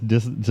like just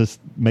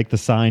make the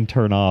sign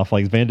turn off.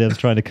 Like Van Damme's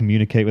trying to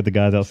communicate with the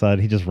guys outside.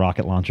 He just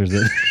rocket launchers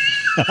it.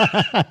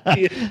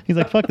 He's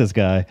like, fuck this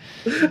guy.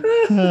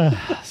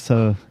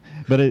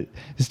 But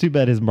it's too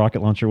bad his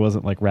rocket launcher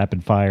wasn't like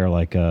rapid fire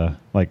like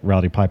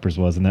Rowdy Piper's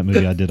was in that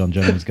movie I did on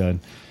Gentleman's Guide.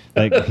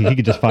 Like he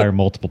could just fire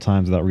multiple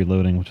times without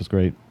reloading, which was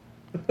great.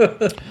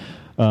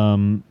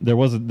 There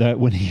was that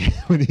when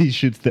he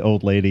shoots the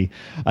old lady.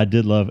 I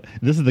did love.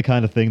 This is the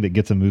kind of thing that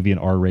gets a movie an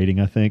R rating.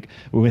 I think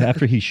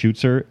after he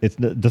shoots her, it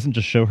doesn't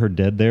just show her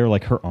dead there.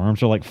 Like her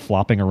arms are like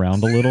flopping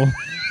around a little.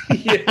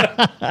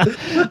 Yeah.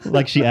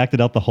 Like she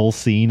acted out the whole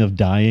scene of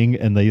dying,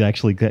 and they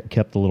actually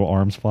kept the little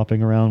arms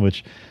flopping around.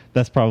 Which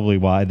that's probably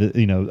why.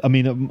 I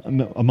mean,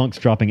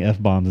 amongst dropping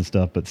F-bombs and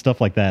stuff, but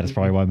stuff like that is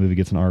probably why a movie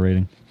gets an R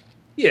rating.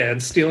 Yeah,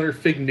 and stealing her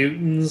Fig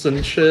Newtons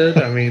and shit.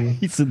 I mean,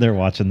 he's sitting there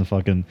watching the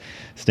fucking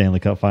Stanley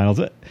Cup Finals,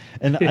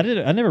 and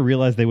I never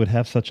realized they would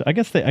have such. I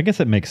guess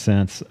it makes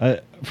sense.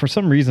 For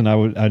some reason,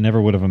 I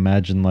never would have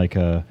imagined like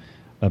a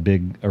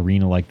big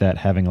arena like that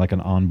having like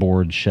an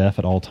onboard chef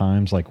at all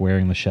times, like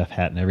wearing the chef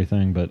hat and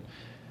everything. But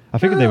I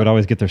figured they would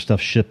always get their stuff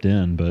shipped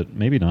in, but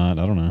maybe not.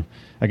 I don't know.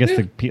 I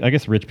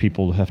guess rich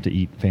people have to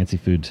eat fancy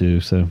food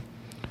too. So.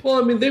 Well,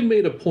 I mean, they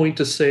made a point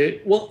to say.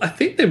 Well, I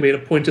think they made a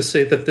point to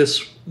say that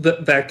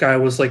that guy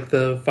was like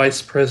the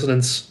vice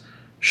president's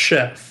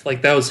chef.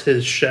 Like that was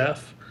his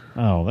chef.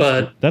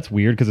 Oh, that's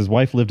weird because his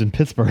wife lived in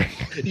Pittsburgh.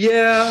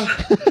 Yeah,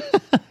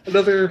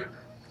 another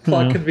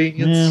plot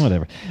convenience. Yeah,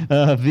 whatever.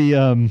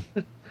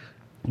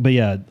 But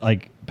yeah,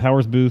 like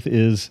Powers Booth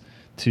is,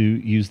 to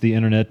use the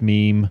internet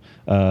meme,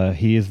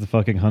 he is the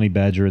fucking honey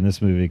badger in this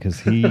movie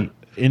because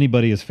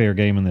anybody is fair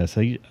game in this.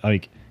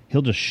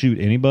 He'll just shoot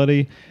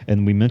anybody.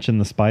 And we mentioned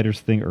the spiders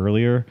thing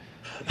earlier.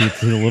 It's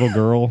the little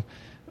girl.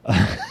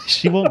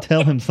 She won't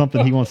tell him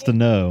something he wants to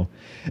know.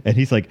 And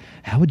he's like,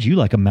 how would you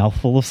like a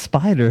mouthful of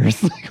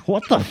spiders? Like,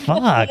 what the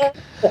fuck?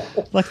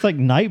 That's like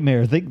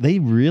nightmares. They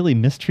really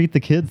mistreat the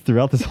kids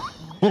throughout this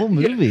whole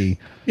movie.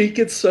 He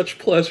gets such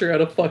pleasure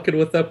out of fucking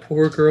with that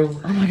poor girl.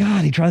 Oh my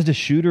God. He tries to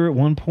shoot her at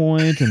one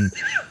point, and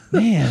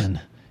man.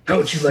 How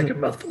would you like a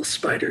mouthful of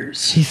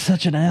spiders? He's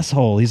such an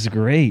asshole. He's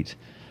great.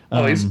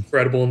 He's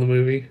incredible in the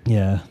movie.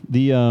 Yeah.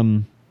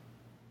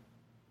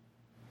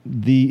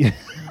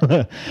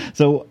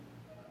 So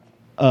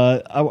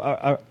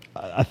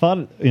I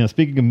thought,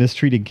 speaking of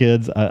mistreated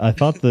kids, I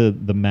thought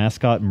the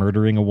mascot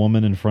murdering a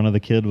woman in front of the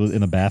kid was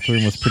in a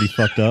bathroom was pretty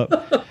fucked up.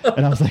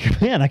 And I was like,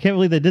 man, I can't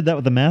believe they did that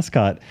with the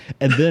mascot.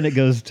 And then it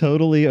goes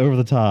totally over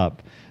the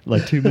top,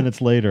 like 2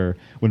 minutes later,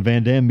 when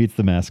Van Damme meets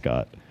the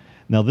mascot.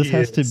 Now, this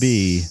has to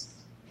be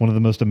one of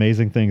the most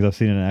amazing things I've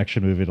seen in an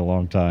action movie in a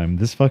long time.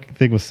 This fucking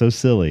thing was so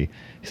silly.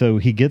 So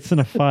he gets in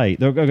a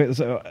fight. Okay,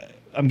 so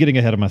I'm getting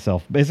ahead of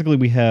myself. Basically,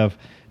 we have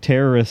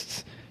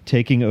terrorists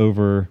taking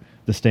over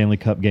the Stanley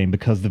Cup game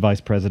because the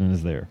vice president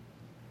is there.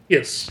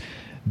 Yes.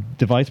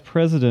 The vice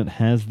president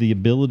has the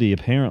ability,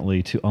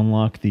 apparently, to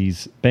unlock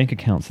these bank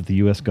accounts that the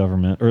U.S.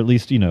 government, or at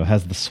least,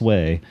 has the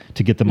sway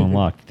to get them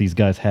unlocked. These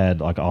guys had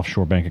like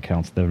offshore bank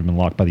accounts that had been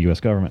locked by the U.S.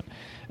 government.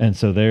 And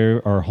so they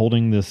are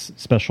holding this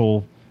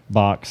special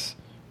box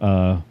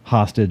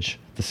hostage.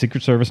 The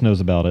Secret Service knows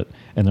about it,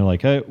 and they're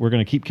like, hey, we're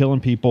going to keep killing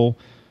people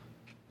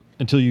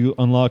until you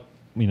unlock,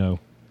 And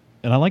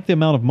I like the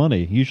amount of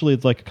money. Usually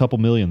it's like a couple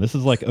million. This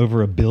is like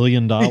over $1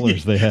 billion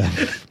they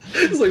have.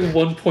 It's like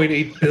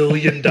 $1.8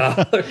 billion.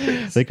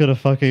 They could have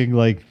fucking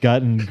like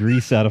gotten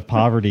Greece out of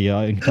poverty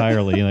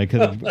entirely, and they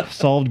could have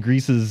solved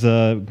Greece's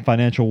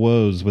financial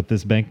woes with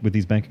these bank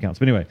accounts.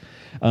 But anyway,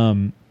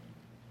 so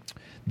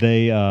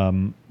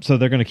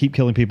they're going to keep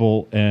killing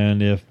people,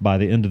 and if by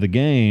the end of the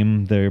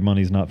game their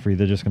money's not free,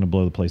 they're just going to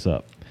blow the place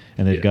up.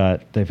 And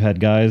they've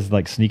had guys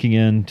like sneaking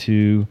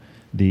into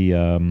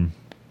the.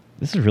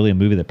 This is really a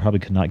movie that probably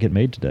could not get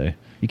made today.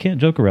 You can't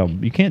joke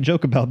around. You can't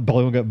joke about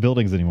blowing up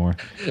buildings anymore.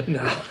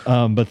 No.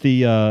 But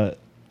they're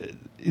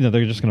just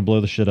going to blow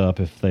the shit up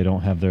if they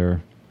don't have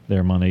their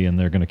money, and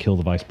they're going to kill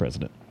the vice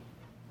president.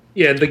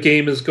 Yeah, and the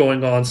game is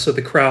going on, so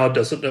the crowd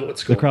doesn't know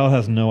what's going on. The crowd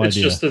has no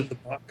idea. It's just in the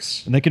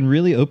box. And they can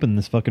really open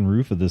this fucking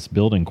roof of this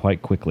building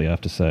quite quickly, I have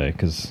to say,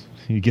 because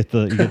you get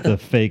the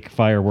fake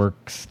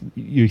fireworks.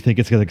 You think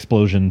it's an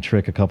explosion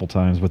trick a couple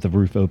times with the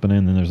roof opening,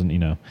 and then there's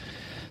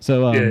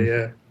So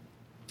yeah.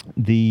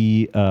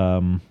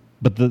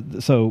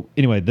 So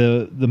anyway,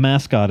 the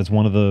mascot is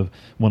one of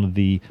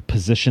the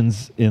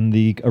positions in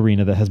the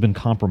arena that has been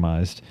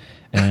compromised,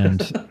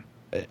 and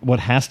what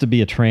has to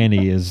be a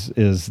tranny is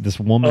this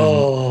woman.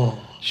 Oh.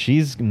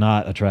 She's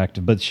not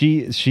attractive, but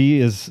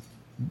she's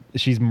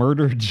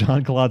murdered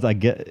John Claude's.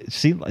 It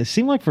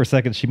seemed like for a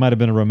second she might have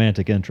been a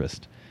romantic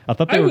interest. I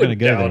thought they were going to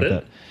go there with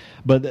that,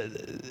 but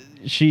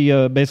she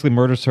basically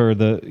murders her.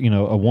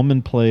 A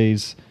woman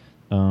plays.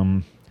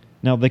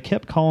 Now they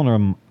kept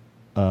calling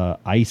her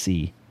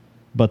Icy,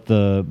 but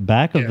the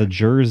back of the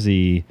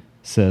jersey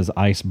says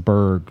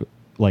Iceberg,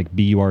 like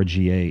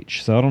Burgh.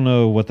 So I don't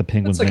know what the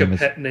penguin's name is. It's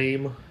like a pet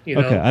name.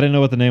 Okay, I didn't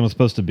know what the name was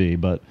supposed to be,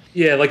 but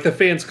yeah, like the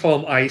fans call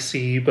him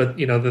Icy, but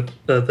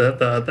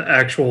the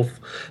actual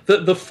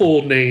the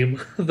full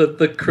name,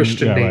 the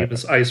Christian name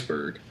is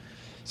Iceberg.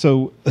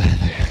 So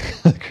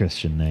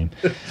Christian name,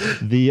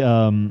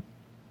 you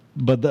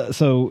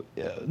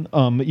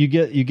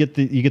get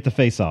the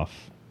face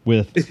off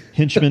with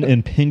henchman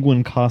in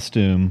penguin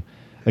costume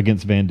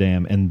against Van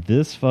Damme, and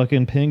this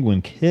fucking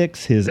penguin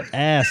kicks his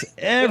ass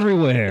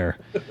everywhere.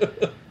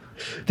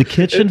 The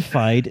kitchen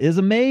fight is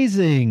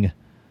amazing.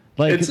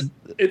 Like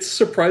it's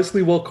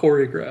surprisingly well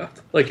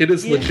choreographed. Like it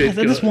is legit.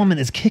 And this woman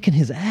is kicking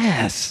his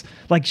ass.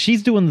 Like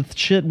she's doing the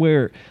shit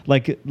where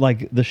like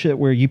the shit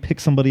where you pick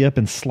somebody up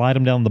and slide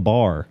them down the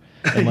bar.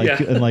 And like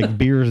Yeah. and like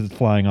beers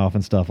flying off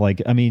and stuff.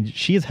 Like I mean,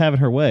 she is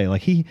having her way.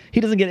 Like he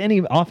doesn't get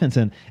any offense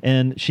in,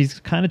 and she's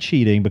kind of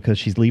cheating because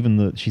she's leaving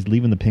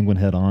the penguin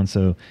head on.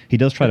 So he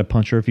does try to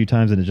punch her a few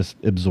times, and it just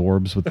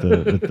absorbs with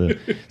the.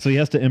 So he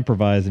has to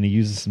improvise, and he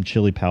uses some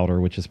chili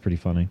powder, which is pretty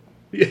funny.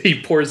 He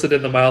pours it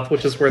in the mouth,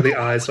 which is where the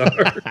eyes are.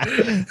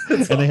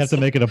 And they have to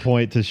make it a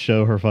point to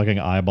show her fucking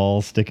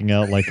eyeballs sticking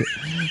out, like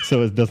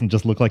so it doesn't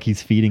just look like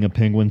he's feeding a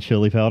penguin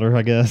chili powder.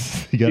 I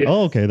guess you go, Yes.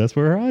 oh, okay, that's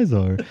where her eyes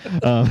are.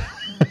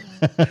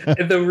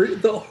 And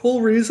the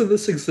whole reason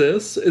this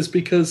exists is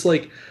because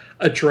like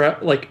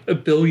a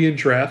billion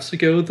drafts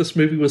ago, this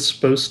movie was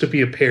supposed to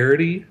be a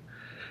parody.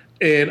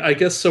 And I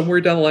guess somewhere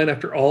down the line,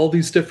 after all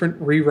these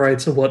different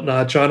rewrites and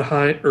whatnot,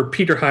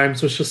 Peter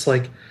Hyams was just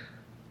like,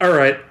 all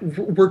right,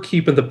 we're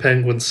keeping the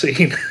penguin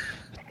scene.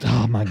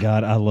 Oh my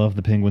god, I love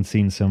the penguin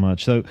scene so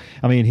much. So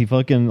I mean, he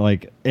fucking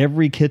like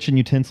every kitchen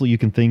utensil you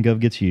can think of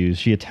gets used.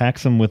 She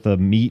attacks him with a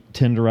meat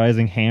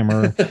tenderizing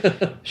hammer.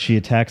 She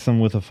attacks him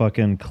with a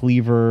fucking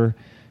cleaver.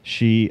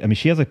 She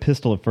has a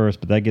pistol at first,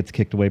 but that gets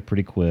kicked away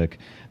pretty quick.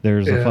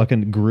 There's a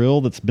fucking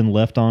grill that's been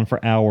left on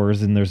for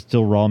hours, and there's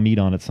still raw meat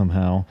on it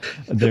somehow.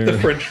 The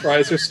French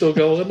fries are still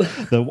going.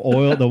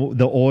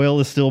 The oil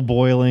is still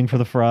boiling for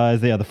the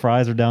fries. Yeah, the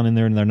fries are down in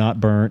there and they're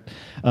not burnt.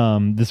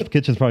 This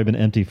kitchen's probably been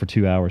empty for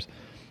 2 hours.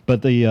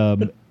 But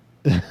the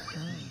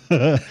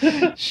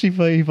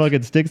he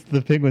fucking sticks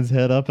the penguin's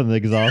head up in the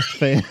exhaust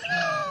fan.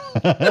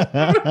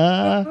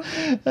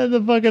 And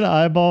the fucking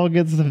eyeball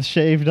gets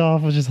shaved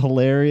off, which is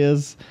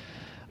hilarious.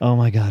 Oh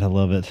my god, I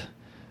love it.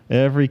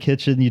 Every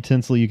kitchen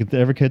utensil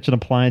every kitchen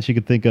appliance you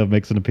could think of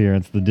makes an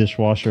appearance. The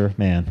dishwasher,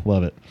 man,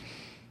 love it.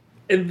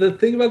 And the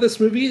thing about this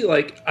movie,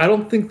 like, I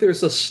don't think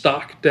there's a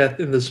stock death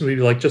in this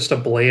movie, like just a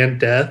bland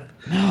death.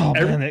 No,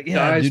 man,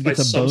 dude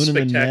gets a bone in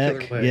the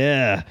neck. way.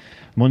 Yeah.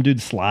 One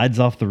dude slides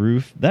off the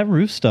roof. That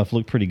roof stuff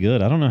looked pretty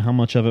good. I don't know how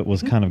much of it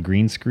was kind of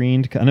green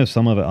screened. I know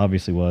some of it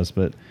obviously was,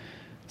 but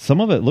some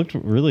of it looked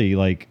really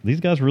like these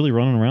guys really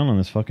running around on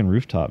this fucking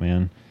rooftop,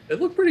 man. It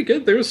looked pretty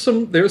good. There's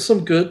some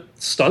good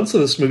stunts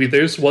in this movie.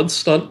 There's one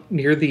stunt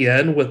near the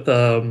end with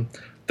the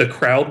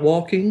crowd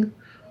walking.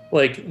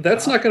 Like,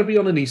 that's not going to be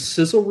on any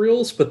sizzle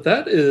reels, but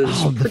that is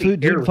the food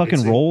dude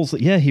fucking rolls.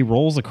 Yeah, he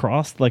rolls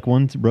across like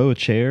one row of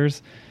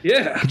chairs.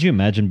 Yeah. Could you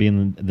imagine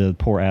being the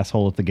poor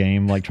asshole at the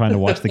game, like trying to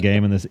watch the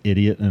game, and this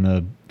idiot in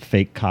a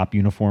fake cop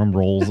uniform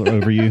rolls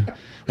over you?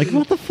 Like,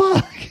 what the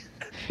fuck?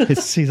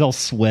 He's all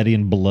sweaty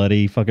and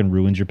bloody. Fucking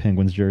ruins your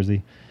Penguins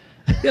jersey.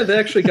 Yeah, they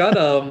actually got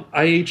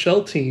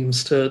IHL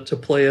teams to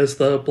play as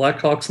the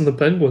Blackhawks and the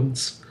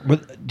Penguins.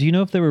 Do you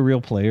know if they were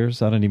real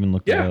players? I didn't even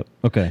look that up.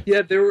 Okay.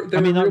 Yeah, they were.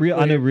 Not real.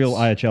 I know real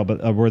IHL,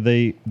 but were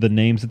they the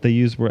names that they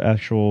used were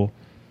actual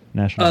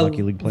National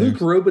Hockey League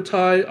players? Luke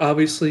Robitaille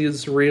obviously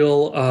is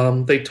real.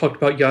 They talked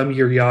about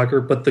Jaromir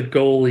Jagr, but the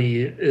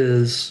goalie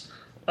is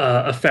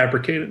a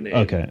fabricated name.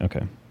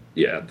 Okay.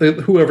 Yeah,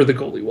 whoever the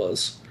goalie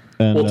was.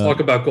 And, we'll talk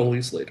about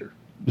goalies later.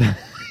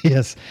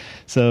 Yes.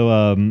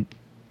 So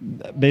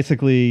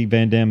basically,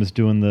 Van Damme is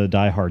doing the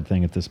Die Hard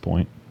thing at this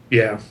point.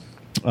 Yeah.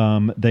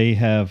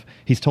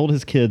 He's told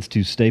his kids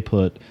to stay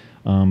put,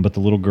 but the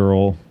little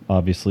girl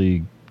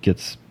obviously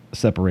gets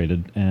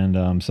separated.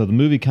 And so the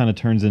movie kind of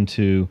turns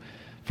into,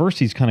 first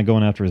he's kind of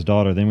going after his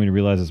daughter. Then when he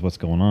realizes what's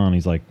going on,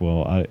 he's like,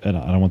 well, I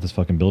don't want this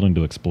fucking building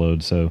to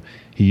explode. So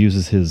he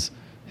uses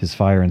his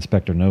fire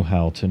inspector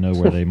know-how to know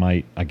where they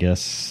might, I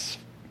guess,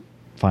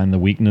 find the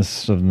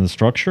weakness of the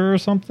structure or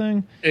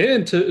something.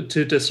 And to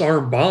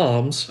disarm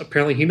bombs.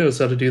 Apparently he knows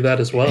how to do that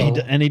as well.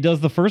 And he does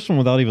the first one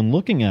without even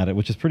looking at it,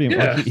 which is pretty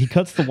Yeah. like he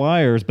cuts the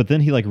wires, but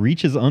then he like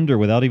reaches under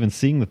without even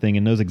seeing the thing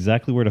and knows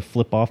exactly where to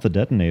flip off the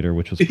detonator,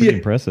 which was pretty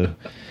impressive.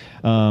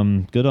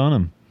 Good on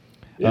him.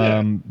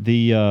 Yeah.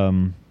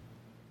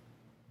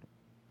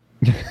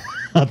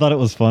 I thought it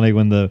was funny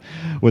when the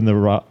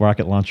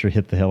rocket launcher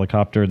hit the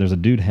helicopter. There's a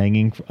dude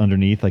hanging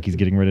underneath, like he's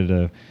getting ready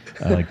to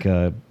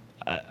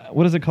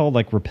what is it called?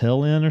 Like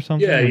rappel in or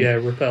something? Yeah,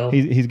 rappel.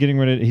 He's getting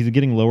ready. He's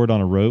getting lowered on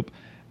a rope,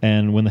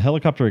 and when the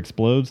helicopter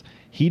explodes,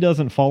 he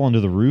doesn't fall onto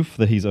the roof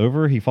that he's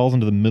over. He falls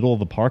into the middle of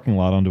the parking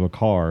lot onto a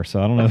car.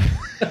 So I don't know.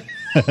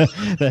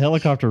 The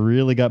helicopter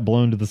really got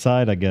blown to the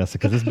side, I guess,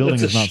 because this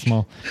building is not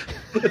small.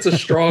 It's a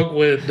strong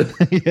wind.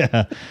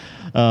 Yeah.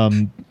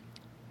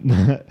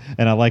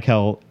 And I like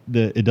how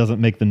it doesn't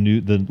make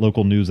the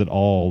local news at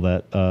all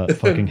that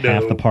fucking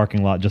half the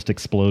parking lot just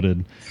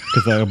exploded,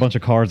 because a bunch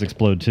of cars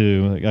explode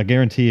too. I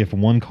guarantee if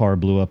one car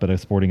blew up at a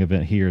sporting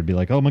event here, it'd be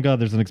like, oh my god,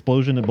 there's an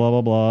explosion and blah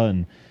blah blah.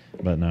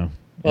 But no.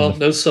 Well,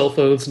 no cell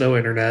phones, no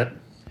internet.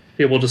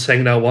 People just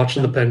hanging out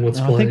watching the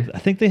Penguins play. I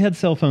think they had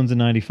cell phones in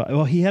 '95.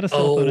 Well, he had a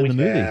cell phone in the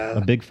movie,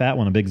 a big fat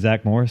one, a big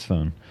Zach Morris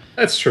phone.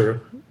 That's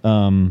true.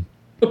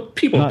 But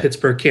people in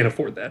Pittsburgh can't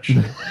afford that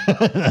shit.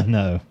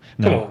 No.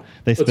 Come on,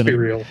 let's be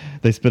real.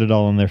 They spit it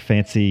all in their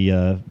fancy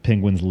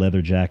Penguins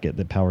leather jacket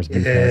that Powers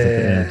Booth has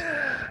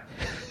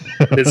at the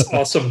His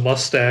awesome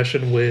mustache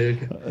and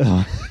wig.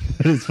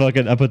 It's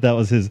fucking. I put that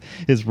was his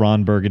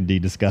Ron Burgundy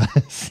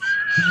disguise.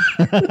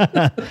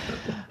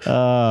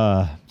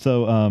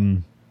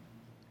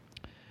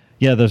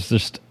 Yeah,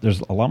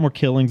 there's a lot more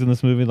killings in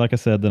this movie, like I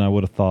said, than I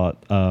would have thought.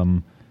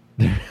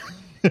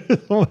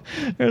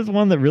 There's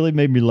one that really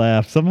made me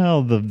laugh.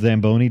 Somehow the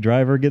Zamboni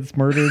driver gets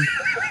murdered,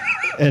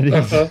 and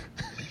the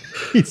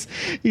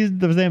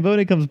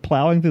Zamboni comes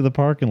plowing through the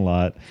parking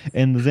lot,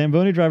 and the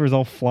Zamboni driver's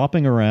all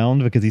flopping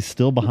around because he's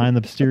still behind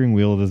the steering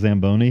wheel of the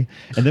Zamboni.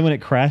 And then when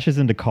it crashes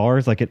into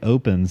cars, like it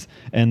opens,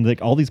 and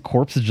like all these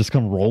corpses just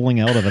come rolling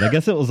out of it. I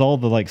guess it was all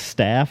the like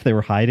staff. They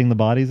were hiding the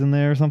bodies in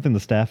there or something. The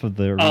staff of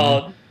the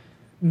arena.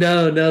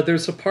 No.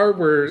 There's a part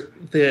where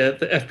the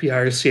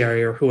FBI or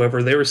CIA or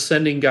whoever, they were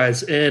sending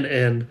guys in,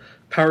 and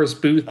Powers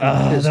Booth.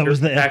 That was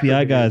the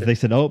FBI guys. They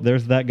said, "Oh,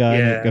 there's that guy."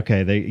 Yeah.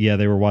 Okay,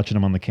 they were watching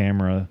him on the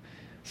camera,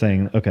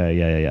 saying,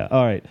 "Okay, yeah.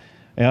 All right."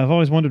 Yeah, I've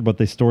always wondered what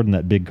they stored in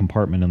that big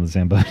compartment in the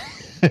Zamboni.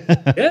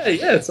 yeah,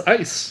 it's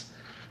ice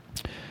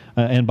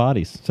and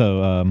bodies.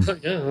 So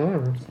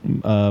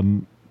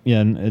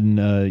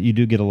you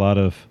do get a lot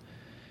of.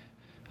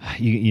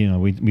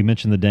 We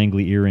mentioned the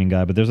dangly earring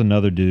guy, but there's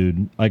another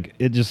dude. Like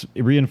it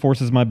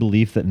reinforces my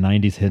belief that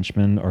 90s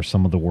henchmen are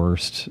some of the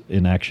worst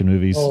in action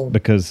movies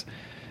because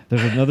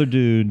there's another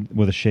dude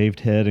with a shaved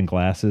head and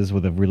glasses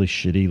with a really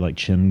shitty like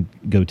chin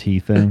goatee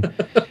thing,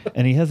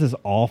 and he has this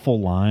awful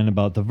line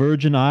about the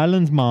Virgin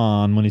Islands,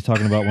 man, when he's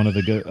talking about one of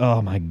the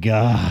oh my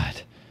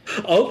god.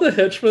 All the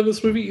henchmen in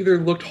this movie either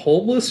looked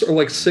homeless or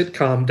like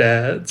sitcom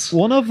dads.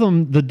 One of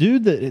them, the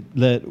dude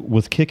that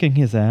was kicking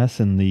his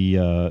ass in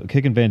the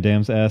kicking Van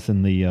Damme's ass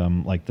in the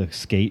like the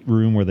skate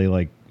room where they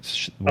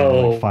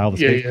file the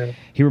skate. Yeah.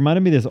 He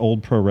reminded me of this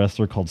old pro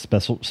wrestler called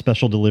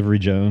Special Delivery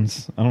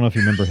Jones. I don't know if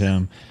you remember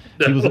him.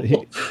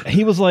 No.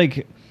 He was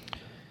like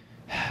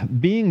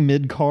being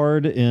mid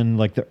card in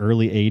like the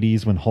early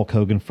 80s when Hulk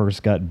Hogan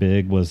first got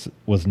big was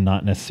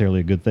not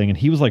necessarily a good thing, and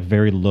he was like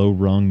very low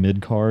rung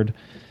mid card.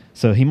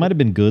 So he might have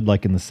been good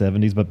like in the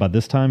 70s, but by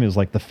this time it was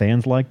like the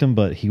fans liked him,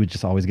 but he would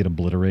just always get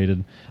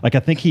obliterated. Like I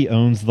think he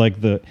owns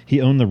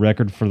he owned the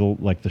record for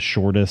the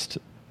shortest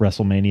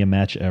WrestleMania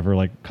match ever.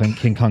 Like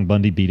King Kong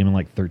Bundy beat him in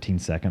like 13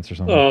 seconds or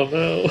something. Oh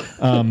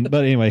no.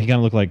 But anyway, he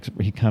kind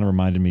of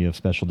reminded me of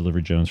Special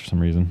Delivery Jones for some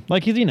reason.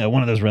 Like he's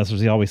one of those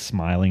wrestlers. He's always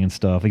smiling and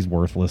stuff. He's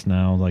worthless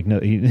now. Like no,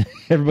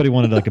 everybody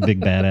wanted like a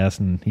big badass,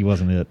 and he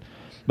wasn't it.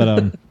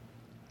 But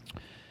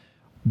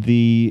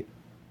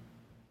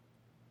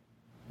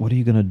what are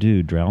you gonna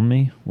do? Drown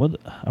me? What?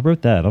 I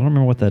wrote that. I don't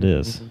remember what that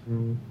is.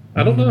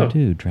 I don't know.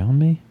 Do drown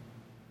me?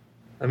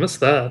 I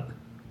missed that.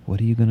 What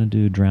are you gonna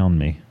do? Drown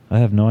me? I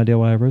have no idea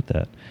why I wrote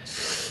that.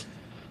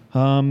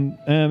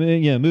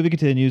 Movie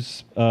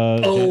continues.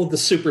 The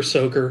Super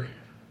Soaker.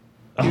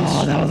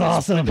 Oh, that was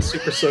awesome. The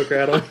Super Soaker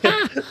add-on.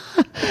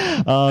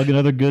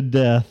 Another good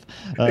death.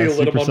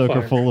 Super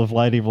Soaker fire. full of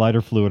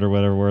lighter fluid or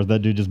whatever, where that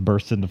dude just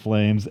bursts into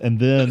flames. And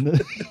then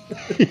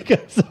he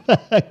comes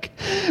back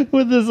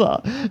with this.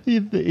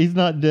 He's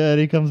not dead.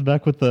 He comes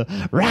back with the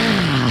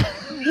rah!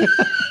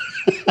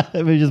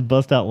 And we just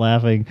bust out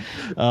laughing.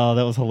 Oh,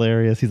 that was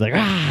hilarious. He's like,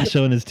 rah!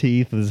 Showing his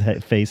teeth with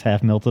his face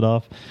half melted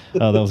off.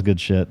 Oh, that was good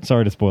shit.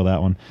 Sorry to spoil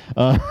that one.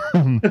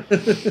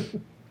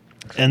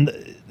 And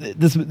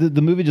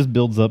the movie just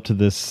builds up to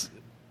this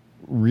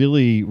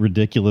really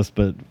ridiculous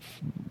but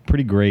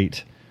pretty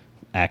great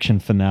action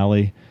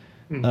finale.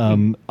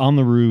 On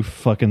the roof,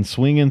 fucking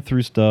swinging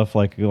through stuff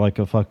like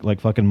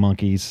fucking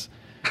monkeys.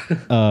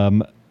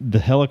 The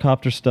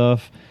helicopter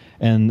stuff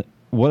and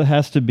what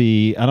has to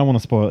be. I don't want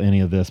to spoil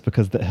any of this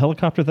because the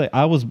helicopter thing.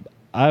 I was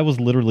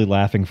literally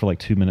laughing for like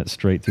 2 minutes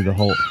straight through the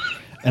whole.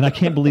 And I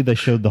can't believe they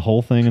showed the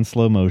whole thing in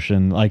slow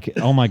motion. Like,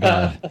 oh my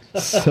god,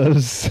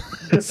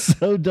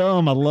 so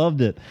dumb. I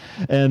loved it.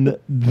 And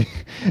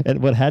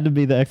what had to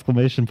be the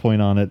exclamation point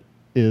on it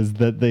is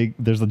that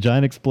there's a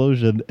giant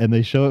explosion and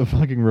they show it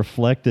fucking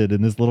reflected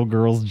in this little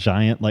girl's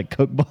giant like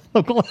Coke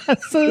bottle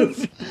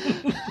glasses.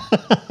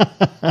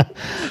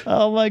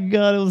 Oh my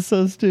god, it was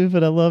so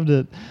stupid. I loved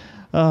it.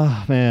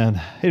 Oh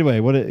man.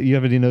 Anyway, what you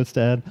have any notes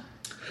to add?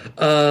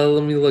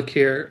 Let me look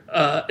here.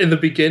 In the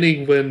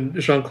beginning, when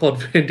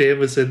Jean-Claude Van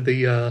Damme is in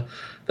the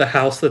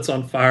house that's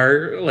on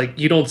fire, like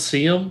you don't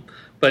see him,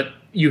 but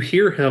you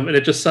hear him, and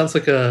it just sounds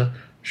like a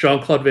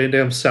Jean-Claude Van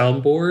Damme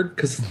soundboard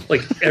because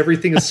like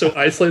everything is so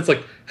isolated. It's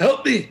like,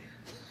 help me,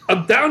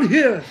 I'm down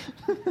here,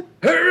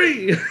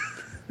 hurry!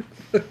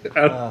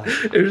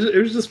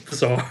 It was just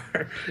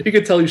bizarre. You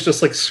could tell he's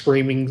just like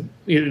screaming,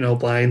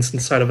 lines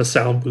inside of a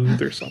sound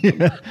booth or something.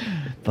 Yeah.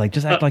 Like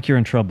just act like you're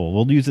in trouble.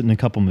 We'll use it in a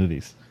couple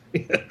movies.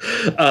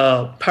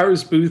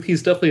 Powers Booth,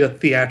 he's definitely a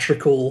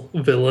theatrical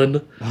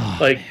villain.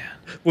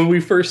 When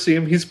we first see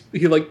him,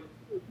 he like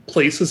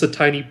places a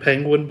tiny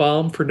penguin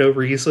bomb for no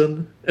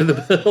reason in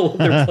the middle of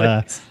their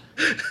place.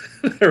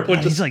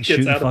 Everyone he's like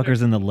shooting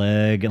fuckers in the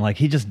leg, and like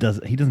he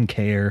doesn't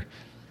care.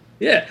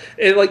 Yeah,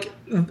 and like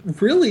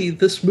really,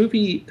 this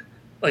movie,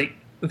 like,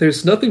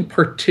 there's nothing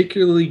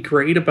particularly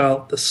great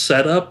about the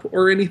setup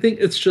or anything.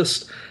 It's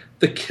just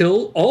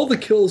all the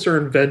kills are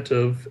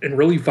inventive and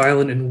really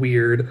violent and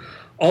weird.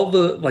 All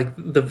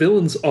the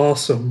villain's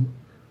awesome.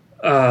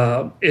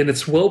 And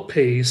it's well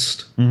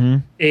paced,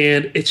 and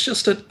it's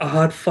just an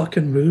odd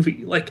fucking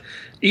movie. Like,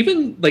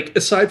 even like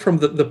aside from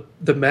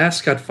the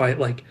mascot fight,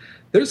 like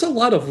there's a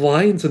lot of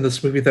lines in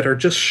this movie that are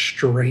just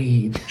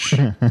strange.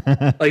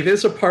 Like,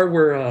 there's a part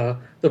where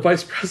the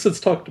vice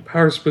president's talking to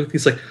Powers Booth.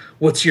 He's like,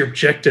 "What's your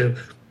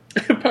objective?"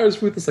 And Powers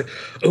Booth is like,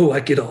 "Oh, I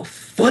get all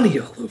funny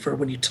all over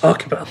when you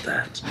talk about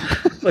that."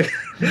 Like,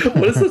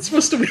 what is that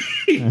supposed to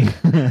mean?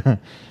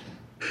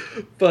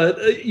 But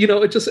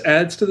it just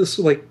adds to this,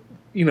 like,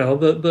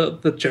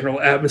 the general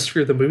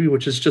atmosphere of the movie,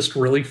 which is just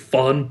really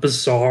fun,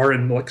 bizarre,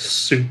 and like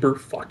super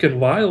fucking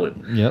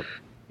violent. Yep.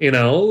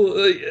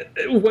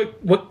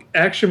 What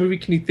action movie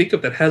can you think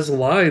of that has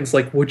lines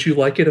like, "Would you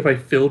like it if I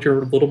filled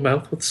your little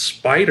mouth with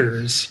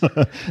spiders?"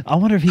 I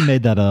wonder if he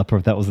made that up or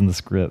if that was in the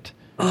script.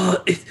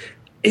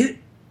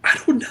 I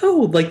don't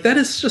know. Like, that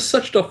is just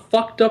such a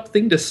fucked up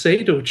thing to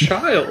say to a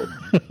child.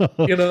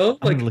 Like, I'm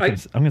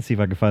gonna see if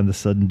I can find the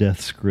sudden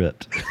death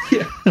script.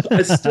 Yeah,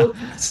 I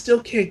still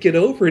can't get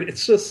over it.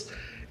 It's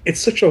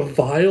such a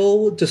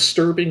vile,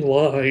 disturbing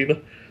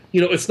line.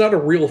 It's not a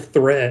real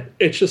threat.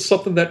 It's just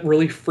something that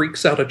really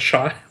freaks out a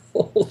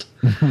child.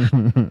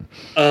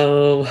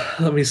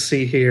 Let me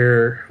see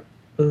here.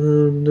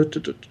 Blah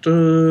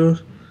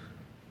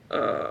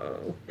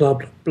blah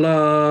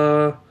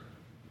blah.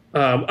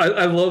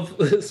 I love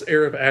this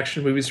era of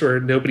action movies where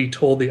nobody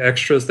told the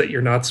extras that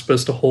you're not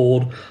supposed to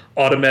hold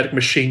automatic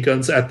machine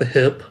guns at the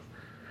hip.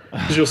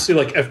 Because you'll see,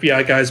 like,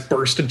 FBI guys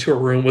burst into a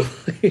room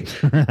with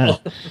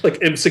like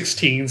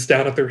M16s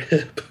down at their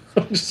hip,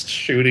 just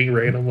shooting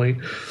randomly.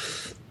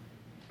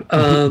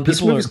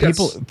 This movie's got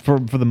for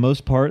the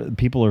most part,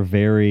 people are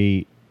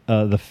very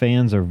the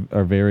fans are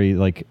very,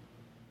 like,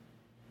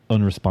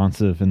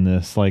 unresponsive in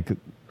this. Like,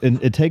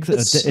 it takes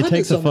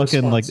a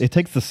fucking, like, it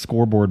takes the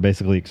scoreboard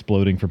basically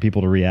exploding for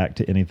people to react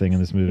to anything in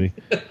this movie.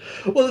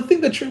 Well, the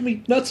thing that drove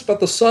me nuts about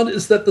the Sun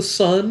is that the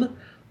Sun,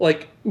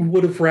 like,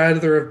 would have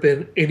rather have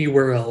been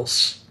anywhere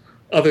else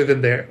other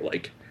than there.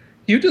 Like,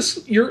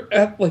 you're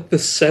at, like, the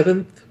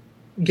 7th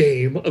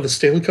game of the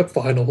Stanley Cup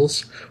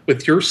Finals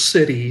with your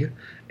city,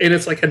 and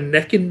it's like a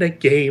neck and neck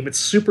game. It's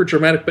super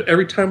dramatic, but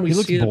every time we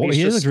see him,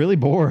 he looks really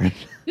bored.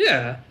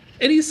 Yeah.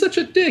 And he's such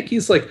a dick.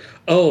 He's like,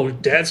 "Oh,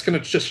 Dad's gonna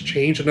just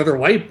change another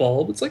light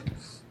bulb." It's like,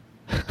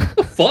 what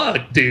the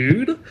fuck,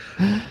 dude?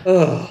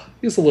 Oh,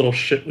 he's a little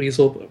shit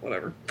weasel, but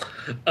whatever.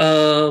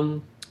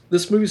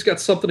 This movie's got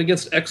something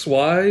against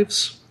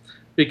ex-wives,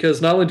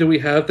 because not only do we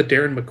have the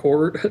Darren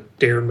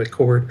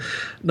McCord,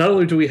 not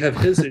only do we have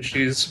his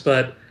issues,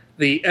 but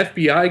the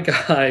FBI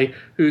guy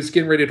who's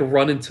getting ready to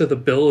run into the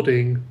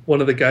building,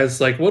 one of the guys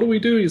is like, "What do we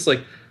do?" He's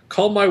like,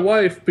 "Call my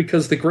wife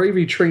because the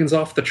gravy train's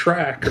off the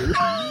track," or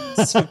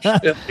some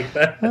shit like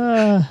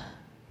that.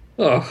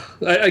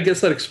 I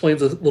guess that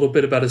explains a little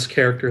bit about his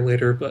character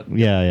later, but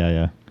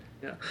yeah.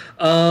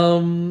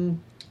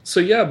 So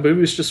yeah,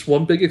 movie was just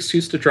one big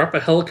excuse to drop a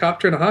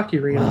helicopter in a hockey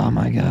arena. Oh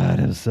my god,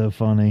 it was so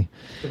funny.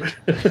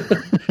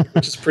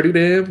 Which is pretty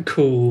damn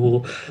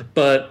cool.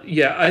 But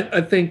yeah, I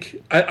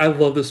think I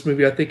love this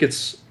movie. I think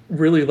it's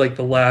really like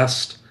the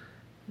last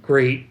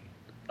great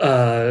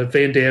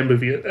Van Damme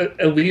movie,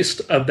 at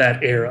least of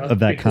that era, of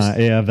that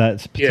kind, of that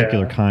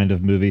particular kind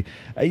of movie.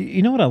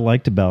 You know what I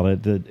liked about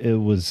it? That it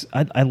was,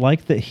 I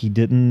liked that he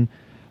didn't,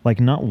 like,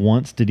 not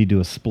once did he do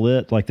a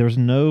split. Like, there's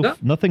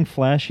nothing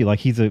flashy. Like,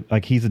 he's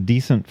a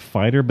decent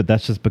fighter, but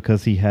that's just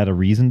because he had a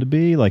reason to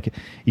be. Like,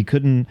 he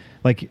couldn't,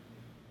 like,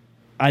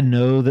 I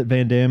know that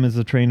Van Damme is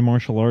a trained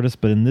martial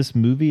artist, but in this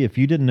movie, if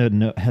you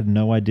had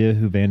no idea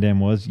who Van Damme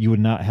was, you would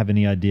not have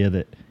any idea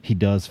that he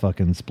does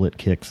fucking split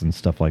kicks and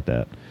stuff like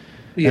that.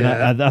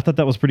 Yeah. And I thought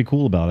that was pretty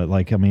cool about it.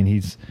 Like, I mean,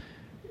 he's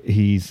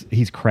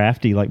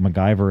crafty, like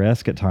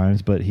MacGyver-esque at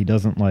times, but he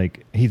doesn't,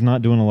 like, he's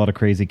not doing a lot of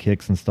crazy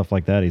kicks and stuff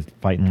like that. He's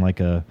fighting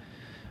like I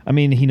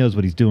mean, he knows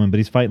what he's doing, but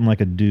he's fighting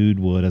like a dude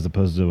would, as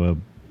opposed to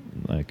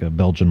a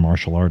Belgian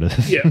martial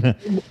artist. Yeah.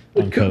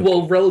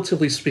 Well,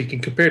 relatively speaking,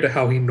 compared to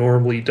how he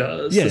normally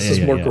does, this is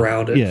more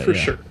grounded, for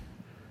sure.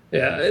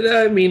 Yeah, and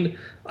I mean,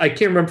 I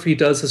can't remember if he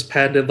does his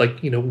patented,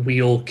 like,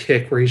 wheel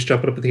kick where he's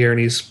jumping up in the air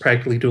and he's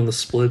practically doing the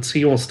splits.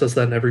 He almost does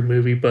that in every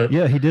movie, but...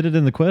 Yeah, he did it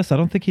in The Quest. I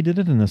don't think he did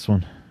it in this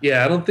one.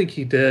 Yeah, I don't think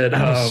he did.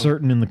 I was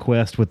certain in The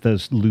Quest with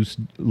those loose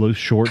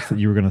shorts that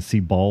you were going to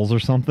see balls or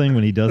something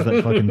when he does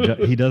that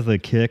fucking... he does the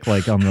kick,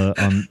 like, on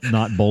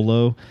not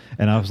Bolo,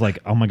 and I was like,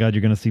 oh my god,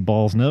 you're going to see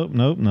balls. Nope,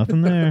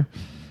 nothing there.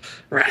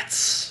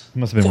 Rats. He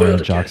must have been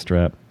wearing a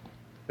jockstrap.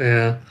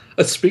 Yeah.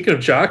 Speaking of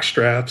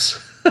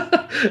jockstraps...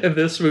 in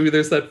this movie,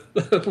 there's that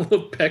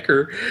little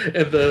pecker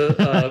in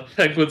the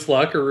Penguin's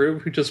locker room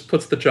who just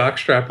puts the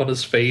jockstrap on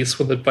his face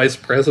when the vice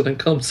president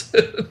comes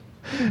in.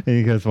 And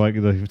he goes, like,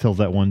 he tells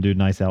that one dude,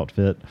 "Nice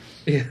outfit."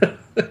 Yeah,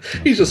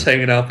 he's just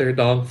hanging out there,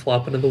 dog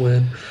flopping in the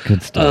wind.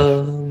 Good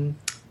stuff.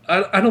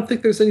 I don't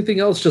think there's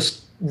anything else.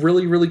 Just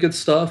really, really good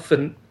stuff.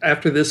 And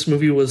after this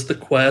movie was The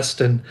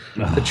Quest and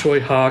the Choi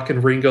Hawk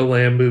and Ringo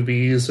Lam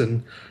movies,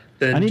 and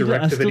then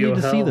direct-to-video hell. I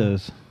still need to see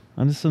those.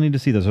 I just still need to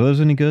see those. Are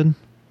those any good?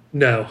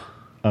 No.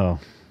 Oh.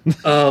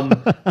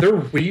 They're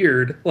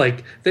weird.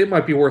 Like, they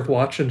might be worth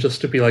watching just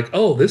to be like,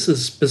 oh, this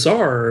is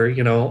bizarre. Or,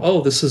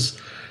 oh, this is,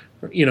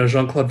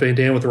 Jean-Claude Van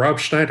Damme with Rob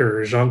Schneider,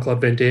 or Jean-Claude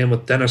Van Damme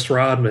with Dennis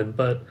Rodman.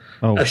 But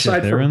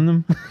shit, they're in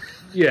them?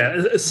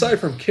 Yeah, aside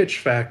from kitsch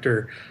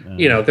factor,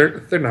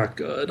 they're not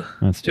good.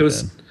 That's too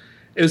bad.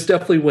 It was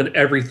definitely when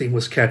everything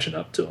was catching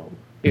up to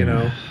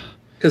him,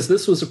 because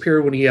this was a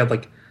period when he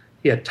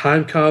had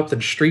Time Cop,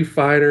 then Street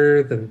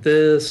Fighter, then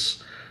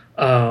this.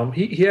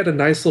 He had a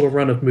nice little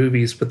run of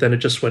movies, but then it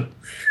just went.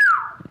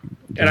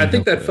 And I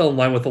think that fell in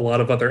line with a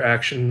lot of other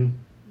action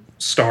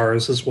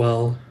stars as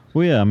well.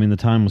 Well, yeah, I mean the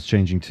time was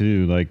changing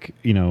too. Like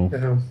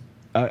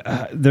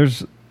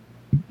there's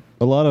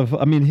a lot of.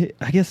 I mean,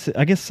 I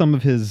guess some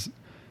of his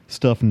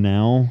stuff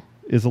now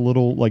is a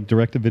little like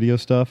direct-to-video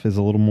stuff is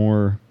a little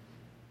more.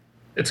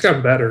 It's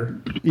gotten better.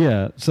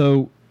 Yeah.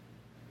 So,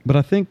 but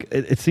I think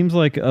it seems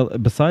like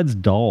besides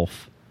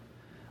Dolph,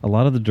 a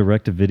lot of the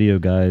direct-to-video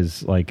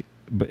guys like.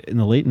 But in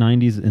the late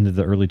 90s into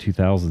the early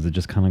 2000s, it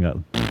just kind of got,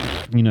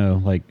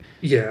 a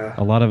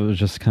lot of it was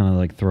just kind of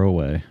like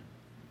throwaway.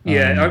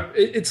 Yeah,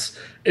 it's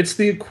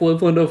the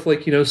equivalent of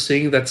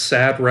seeing that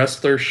sad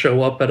wrestler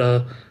show up at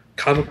a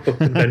comic book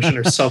convention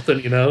or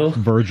something,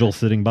 Virgil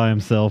sitting by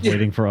himself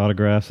waiting for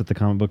autographs at the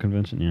comic book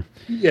convention, yeah.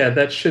 Yeah,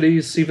 that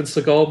shitty Steven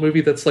Seagal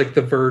movie that's like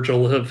the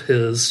Virgil of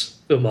his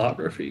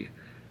filmography,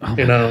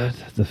 God.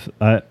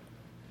 I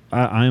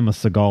am a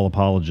Seagal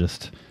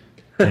apologist.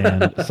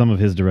 And some of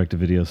his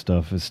direct-to-video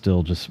stuff is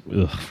still just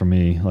for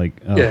me.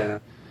 Yeah,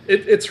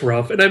 it's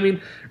rough. And I mean,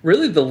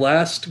 really, the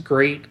last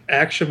great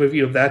action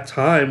movie of that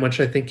time, which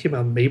I think came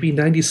out maybe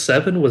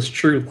 '97, was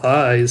True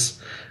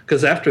Lies.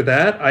 Because after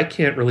that, I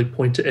can't really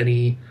point to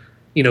any,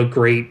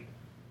 great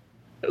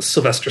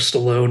Sylvester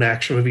Stallone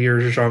action movie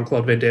or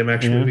Jean-Claude Van Damme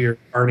action movie or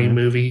Arnie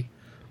movie.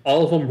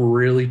 All of them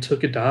really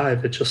took a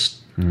dive. It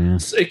just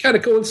it kind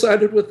of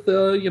coincided with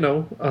the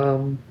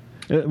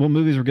well,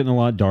 movies were getting a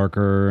lot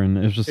darker, and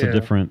it was just a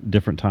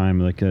different time.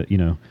 Like,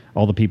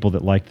 all the people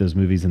that liked those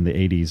movies in the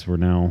 80s were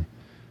now,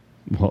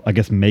 well, I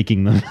guess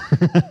making them.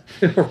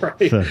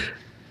 Right. So.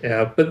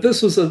 Yeah, but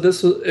this was a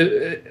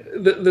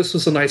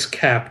nice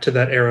cap to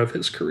that era of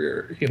his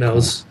career. It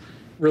was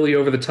really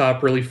over the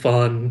top, really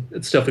fun.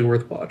 It's definitely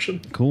worth watching.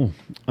 Cool.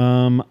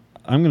 I'm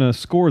going to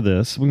score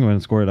this. We're going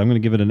to score it. I'm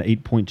going to give it an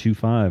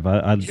 8.25.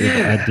 I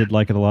did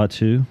like it a lot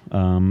too.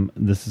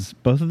 This is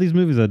both of these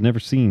movies I'd never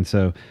seen,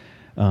 so.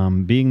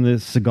 Being the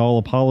Seagal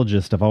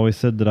apologist, I've always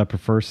said that I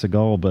prefer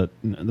Seagal, but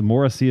the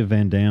more I see of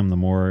Van Damme, the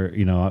more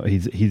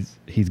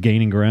he's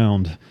gaining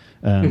ground,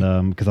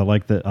 and because I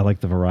like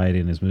the variety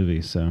in his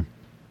movies. So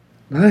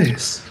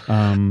nice.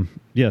 So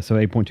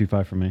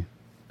 8.25 for me.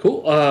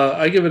 Cool.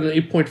 I give it an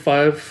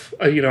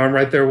 8.5. I'm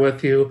right there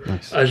with you.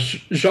 Nice.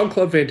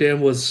 Jean-Claude Van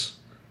Damme was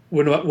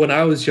when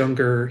I was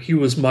younger. He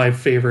was my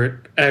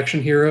favorite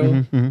action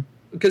hero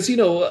because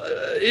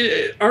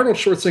Arnold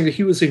Schwarzenegger.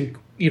 He was in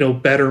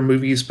better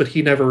movies, but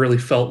he never really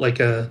felt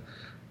like an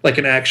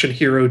action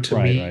hero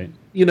to me. Right.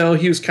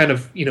 He was kind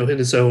of, in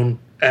his own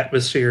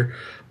atmosphere.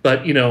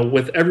 But,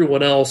 with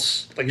everyone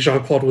else, like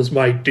Jean-Claude was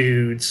my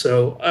dude.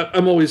 So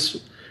I'm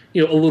always, a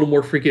little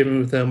more forgiving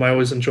with him. I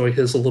always enjoy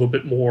his a little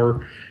bit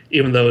more,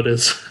 even though it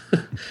is,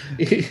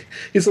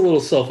 he's a little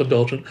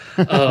self-indulgent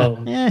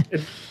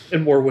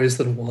in more ways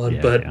than one.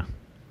 Yeah, but,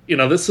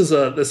 this is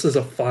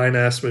a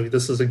fine-ass movie.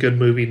 This is a good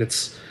movie, and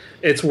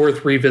it's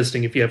worth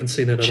revisiting if you haven't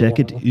seen it in a while. Check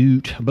it out.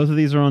 Both of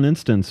these are on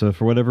Instant, so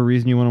for whatever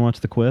reason you want to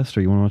watch The Quest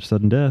or you want to watch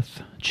Sudden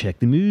Death, check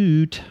them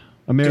out.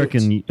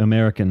 American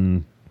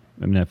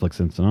Netflix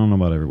Instant. I don't know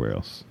about everywhere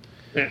else.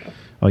 Yeah.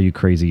 All you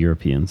crazy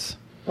Europeans.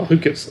 Oh, who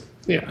gives them?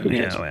 Yeah, who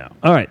gives them? Yeah.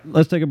 All right,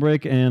 let's take a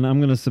break, and I'm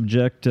going to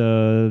subject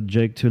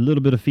Jake to a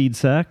little bit of feed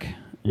sack,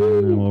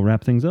 and we'll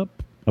wrap things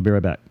up. I'll be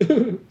right back.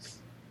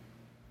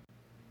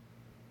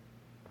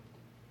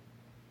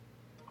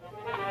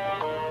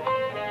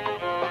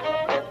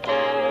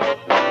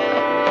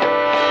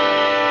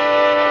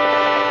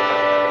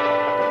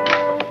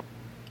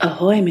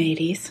 Ahoy,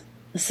 mateys.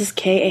 This is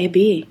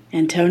KAB,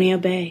 Antonio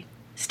Bay.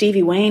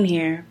 Stevie Wayne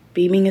here,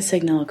 beaming a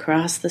signal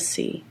across the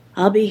sea.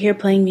 I'll be here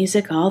playing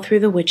music all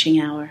through the witching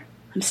hour.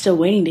 I'm still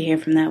waiting to hear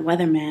from that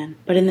weatherman,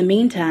 but in the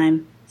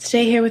meantime,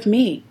 stay here with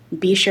me.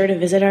 Be sure to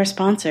visit our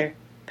sponsor,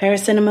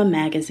 Paracinema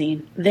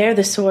Magazine. They're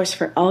the source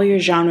for all your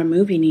genre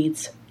movie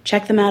needs.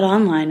 Check them out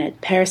online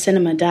at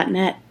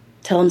paracinema.net.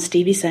 Tell them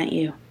Stevie sent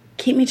you.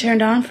 Keep me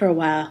turned on for a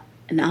while,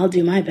 and I'll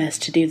do my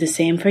best to do the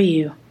same for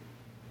you.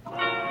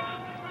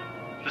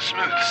 The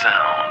smooth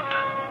sound.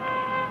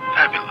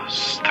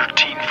 Fabulous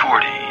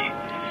 1340.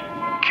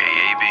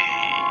 KAB.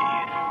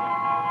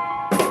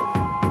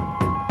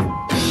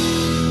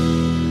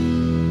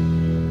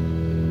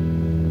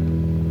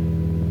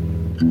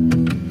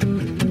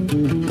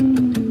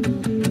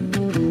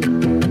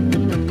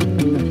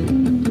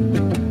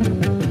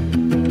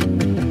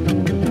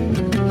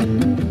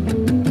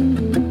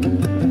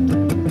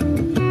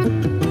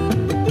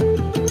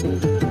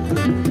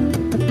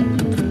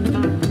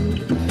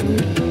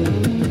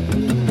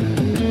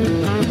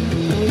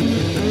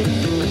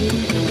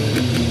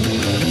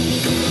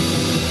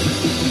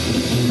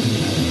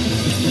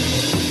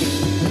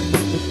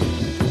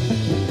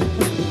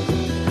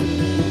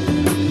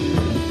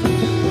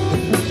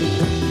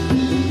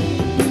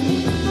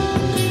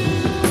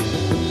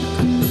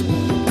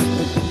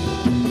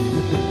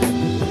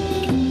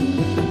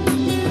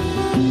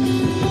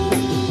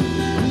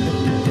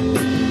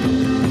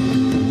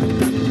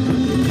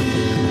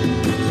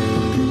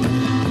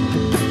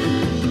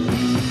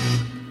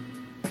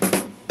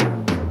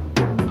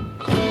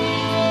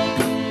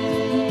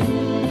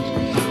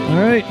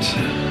 right.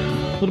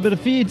 A little bit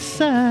of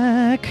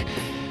feedback.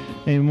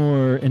 A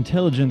more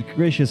intelligent,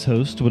 gracious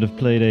host would have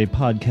played a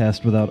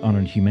podcast without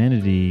honored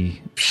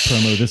humanity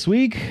promo this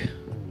week,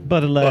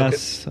 but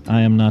alas,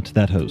 I am not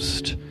that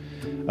host.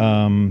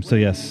 So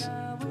yes,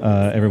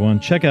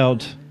 everyone, check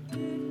out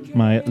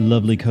my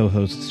lovely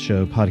co-host's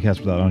show,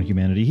 Podcast Without Honored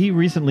Humanity. He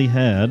recently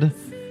had,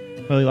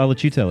 well, I'll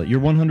let you tell it, your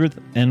 100th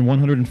and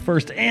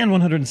 101st and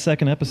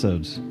 102nd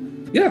episodes.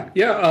 Yeah.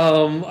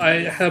 I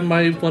had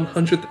my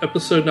 100th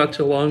episode not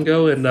too long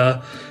ago, and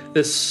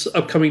this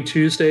upcoming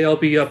Tuesday I'll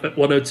be up at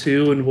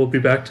 102, and I'll be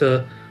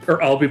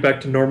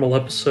back to normal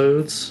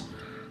episodes.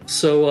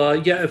 So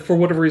if for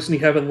whatever reason you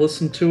haven't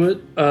listened to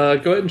it, go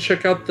ahead and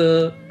check out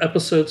the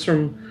episodes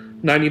from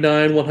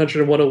 99,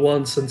 100, and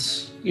 101,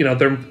 since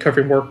they're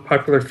covering more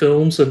popular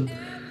films and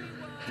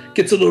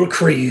gets a little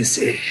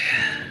crazy.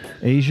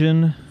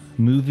 Asian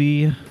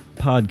movie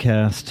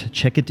podcast.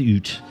 Check it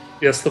out.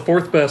 Yes, the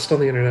fourth best on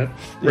the internet.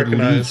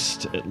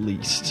 Recognized. At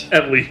least.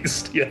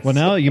 Yes. Well,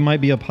 now you might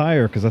be up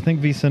higher, because I think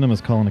V Cinema's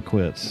calling it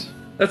quits.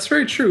 That's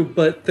very true,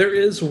 but there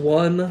is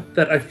one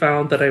that I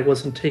found that I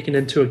wasn't taking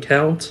into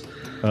account,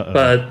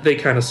 but they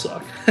kind of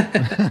suck.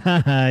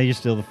 You're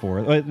still the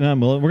fourth. Wait, no,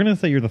 we're going to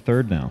say you're the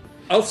third now.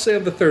 I'll say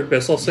I'm the third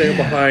best. I'll say I'm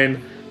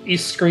behind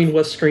East Screen,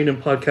 West Screen,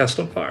 and Podcast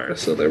on Fire.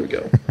 So there we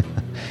go.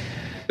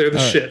 They're the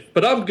shit,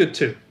 but I'm good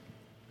too.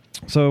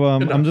 So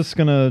I'm just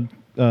going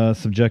to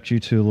subject you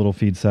to a little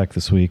feedback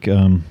this week.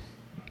 I'm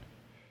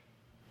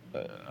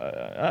going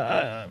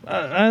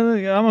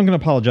to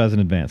apologize in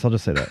advance. I'll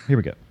just say that. Here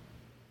we go.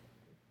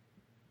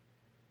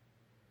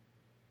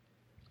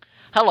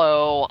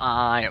 Hello,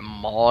 I'm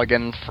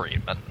Morgan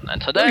Freeman,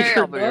 and today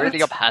I'll be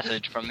reading a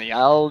passage from the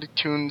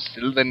iTunes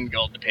Sylvan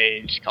Gold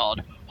page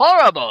called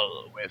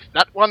Horrible, with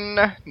not one,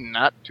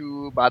 not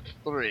two, but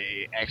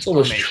three It's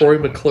almost Troy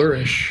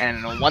McClurish.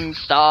 And 1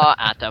 star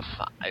out of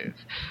 5.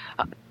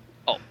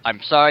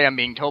 I'm sorry, I'm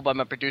being told by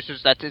my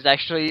producers that is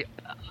actually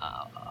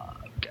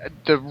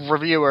the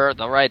reviewer,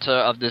 the writer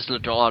of this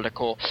little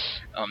article,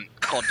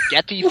 called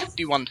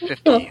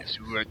Getty5150 is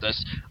who wrote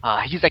this.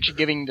 He's actually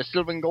giving the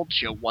Silver and Gold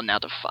show 1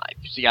 out of 5.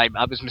 See, I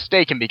was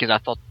mistaken because I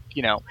thought,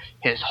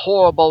 his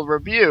horrible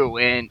review,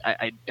 and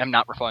I'm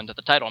not referring to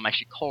the title, I'm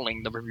actually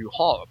calling the review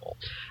horrible.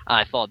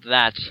 I thought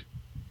that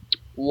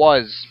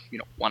was,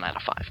 1 out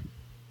of 5.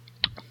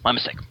 My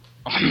mistake.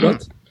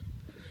 What?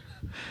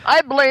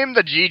 I blame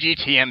the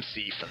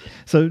GGTMC for this.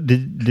 So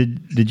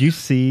did you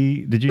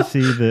see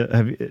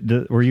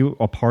were you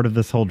a part of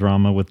this whole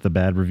drama with the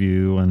bad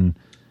review? And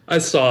I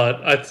saw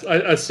it.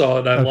 I saw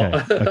it.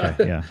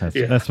 Okay, yeah,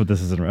 that's what this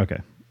is.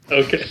 Okay.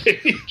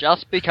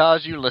 Just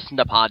because you listen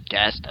to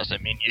podcasts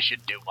doesn't mean you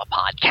should do a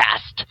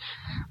podcast.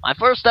 My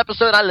first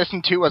episode I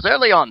listened to was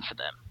early on for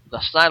them,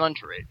 The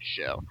Silent Rage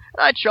Show, and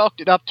I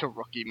chalked it up to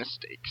rookie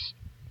mistakes.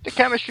 The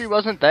chemistry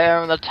wasn't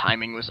there and the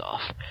timing was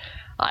off.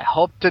 I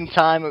hoped in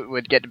time it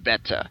would get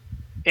better.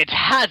 It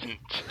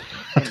hasn't.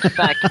 In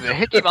fact, the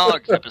Hickey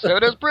Boggs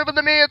episode has proven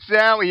to me it's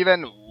now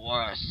even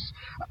worse.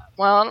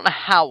 Well, I don't know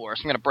how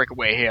worse. I'm going to break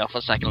away here for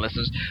a second,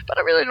 listeners. But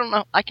I really don't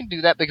know. I can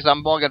do that because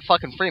I'm Morgan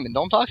fucking Freeman.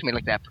 Don't talk to me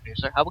like that,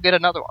 producer. I will get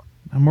another one.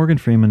 Morgan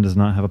Freeman does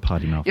not have a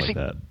potty mouth like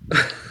that.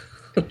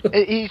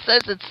 He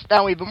says it's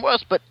now even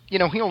worse, but, he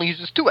only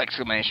uses 2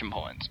 exclamation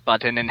points.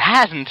 But in It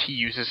Hasn't, he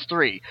uses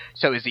 3.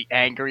 So is he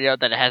angrier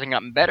that it hasn't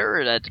gotten better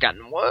or that it's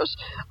gotten worse?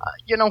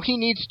 He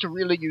needs to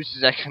really use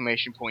his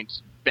exclamation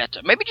points better.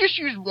 Maybe just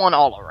use 1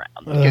 all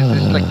around. Because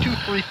this like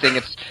 2-3 thing,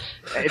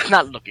 it's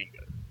not looking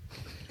good.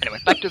 Anyway,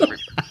 back to the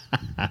review.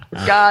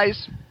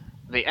 Guys,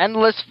 the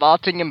endless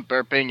farting and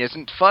burping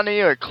isn't funny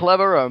or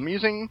clever or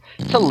amusing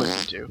to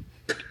listen to.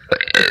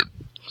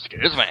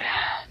 Excuse me.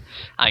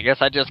 I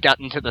guess I just got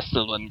into the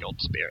Silver and Gold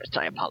spirit.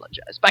 I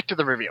apologize. Back to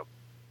the review.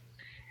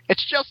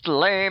 It's just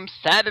lame,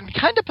 sad, and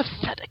kind of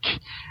pathetic.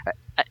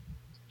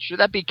 Should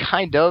that be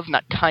kind of,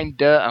 not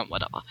kinda,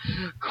 whatever.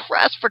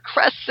 Crass for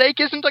crass sake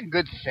isn't a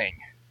good thing.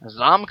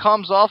 Zom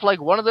comes off like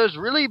one of those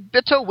really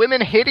bitter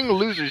women-hating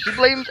losers who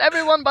blames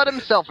everyone but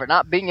himself for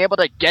not being able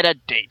to get a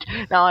date.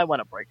 Now I want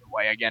to break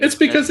away again. It's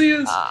because he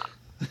is.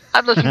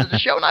 I've listened to the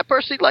show and I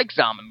personally like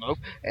Zom and Loaf,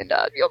 and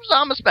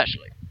Zom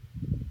especially.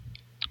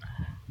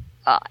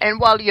 And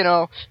while,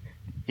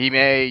 he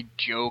may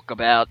joke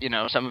about,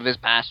 some of his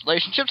past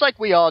relationships like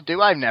we all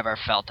do, I've never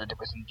felt that it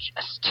was in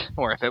jest.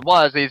 Or if it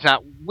was, he's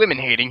not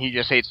women-hating, he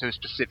just hates those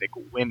specific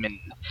women.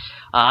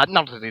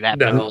 Not only that,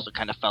 but I've also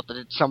kind of felt that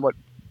it's somewhat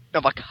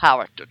of a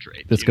character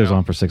trait. This goes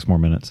on for 6 more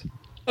minutes.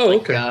 Oh,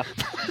 okay.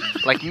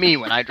 Like me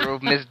when I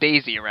drove Miss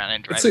Daisy around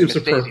and driving Miss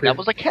Daisy. That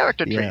was a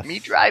character trait, me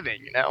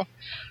driving,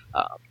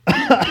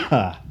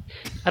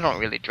 I don't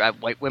really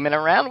drive white women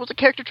around. It was a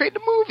character trait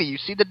in the movie. You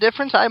see the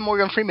difference? I,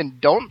 Morgan Freeman,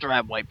 don't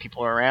drive white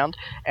people around.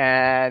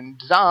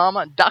 And Zom,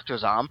 Dr.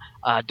 Zom,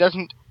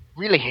 doesn't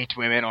really hate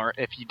women, or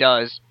if he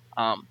does,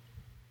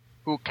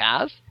 who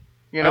cares?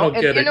 I don't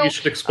get it. You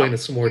should explain it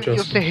some more,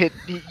 Justin.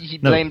 He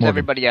blames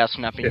everybody else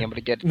for not being able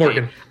to get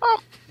Morgan.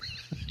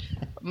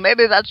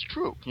 Maybe that's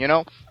true,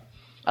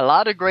 A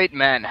lot of great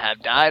men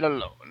have died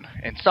alone,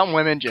 and some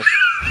women just,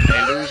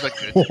 they lose a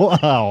good...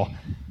 Wow.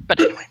 But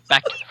anyway,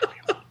 back to the review.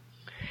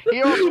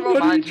 He also What are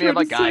reminds you me of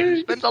a trying to guy who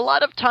say? spends a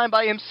lot of time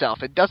by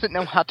himself and doesn't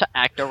know how to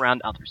act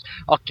around others.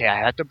 Okay, I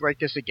had to break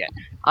this again.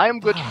 I am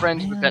good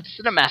friends with that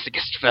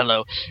cinemasochist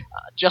fellow,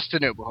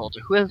 Justin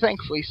Oberholzer, who has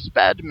thankfully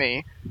spared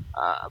me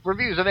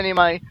reviews of any of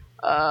my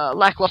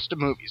lackluster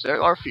movies.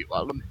 There are a few,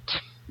 I'll admit.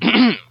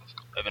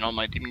 Living on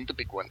my demon, the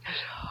big one.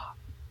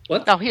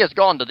 What? Now, he has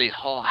gone to these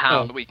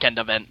Hound weekend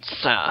events,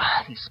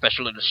 these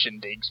special little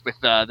shindigs with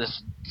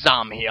this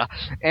Zom here,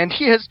 and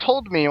he has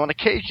told me on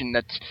occasion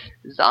that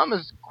Zom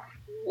is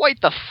quite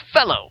the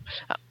fellow.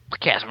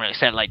 He hasn't really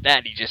said it like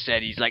that. He just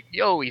said he's like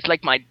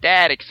my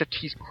dad, except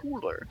he's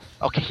cooler.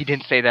 Okay, he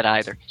didn't say that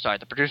either. Sorry,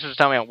 the producers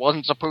told me I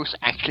wasn't supposed to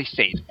actually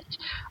say that.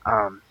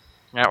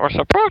 That was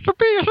supposed to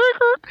be a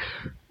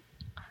secret.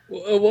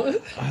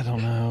 What? I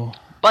don't know.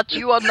 But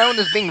you are known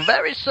as being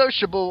very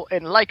sociable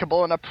and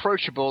likable and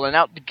approachable and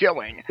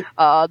outgoing.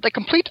 The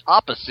complete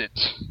opposite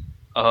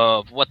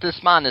of what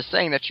this man is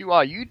saying that you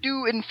are. You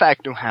do, in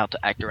fact, know how to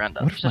act around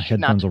What others. if my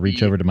headphones will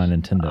reach over to my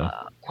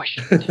Nintendo?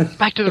 Question.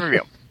 Back to the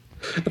review.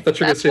 I thought you were going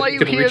to That's say why you you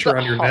can hear reach the...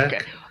 around your neck.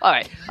 Okay.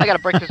 Alright, I gotta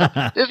break this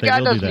up. This They guy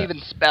will do doesn't that. even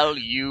spell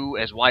you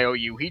as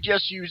Y-O-U. He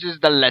just uses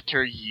the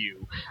letter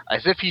U.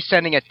 As if he's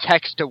sending a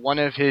text to one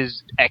of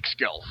his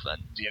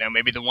ex-girlfriends. You know,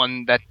 maybe the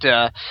one that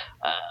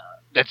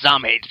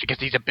Zom hates because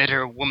he's a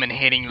bitter,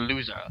 woman-hating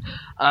loser.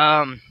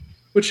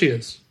 Which he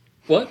is.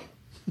 What?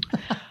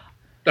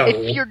 Oh.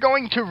 If you're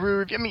going to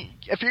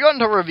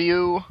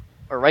review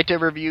or write a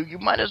review, you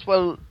might as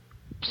well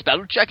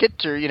spell check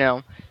it or,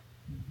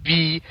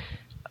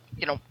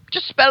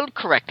 just spelled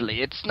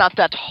correctly. It's not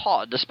that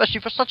hard, especially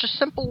for such a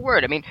simple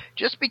word. I mean,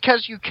 just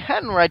because you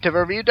can write a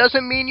review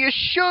doesn't mean you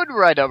should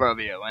write a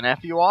review. And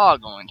if you are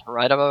going to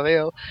write a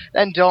review,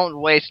 then don't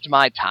waste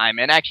my time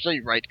and actually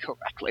write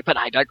correctly. But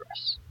I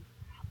digress.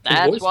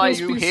 That's why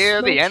you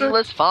hear the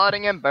endless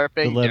farting and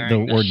burping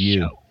during the word show.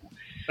 you.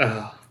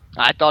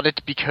 I thought it's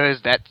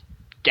because that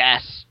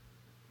gas,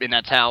 and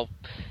that's how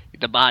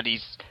the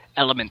body's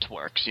element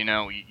works. You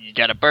know, you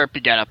gotta burp,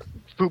 you gotta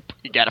poop,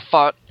 you gotta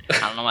fart. I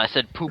don't know why I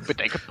said poop, but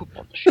they could poop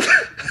on the show.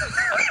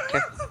 Okay.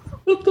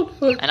 What the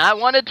fuck? And I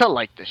wanted to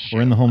like this show.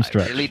 We're in the home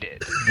stretch. I really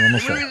did. We're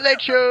almost The there. movies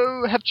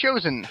they have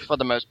chosen, for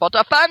the most part,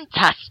 are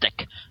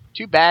fantastic.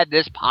 Too bad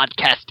this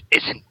podcast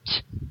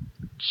isn't.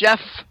 Jeff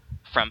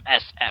from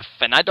SF,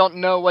 and I don't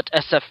know what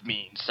SF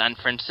means. San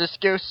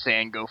Francisco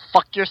saying go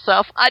fuck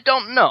yourself? I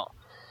don't know.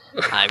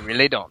 I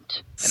really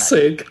don't.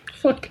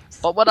 Fuck.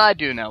 But what I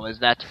do know is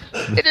that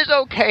it is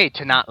okay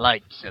to not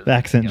like silly The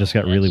accent just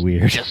got really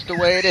weird. just the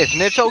way it is,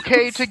 and it's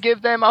okay to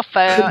give them a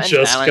fair and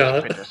Just balanced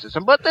got-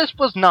 criticism. But this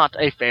was not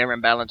a fair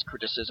and balanced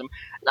criticism,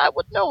 and I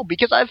would know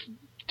because I've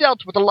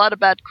dealt with a lot of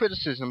bad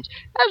criticisms,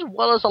 as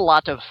well as a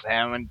lot of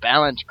fair and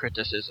balanced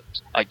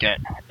criticisms.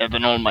 Again,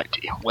 Evan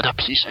Almighty, what a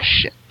piece of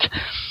shit.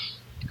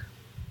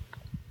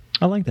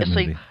 I like that You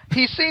movie. see,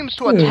 he seems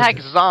to attack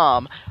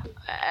Zom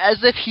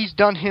as if he's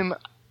done him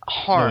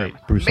harm. No,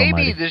 wait, Bruce Maybe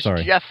Almighty, this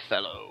sorry. Jeff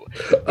fellow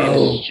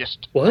Oh, is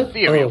just what? a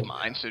theory Oh. of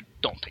mine, so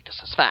don't take this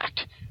as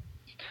fact.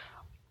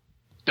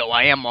 Though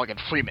I am Morgan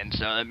Freeman,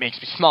 so it makes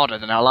me smarter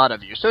than a lot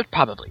of you, so it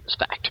probably is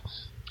fact.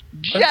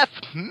 Jeff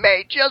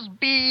may just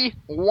be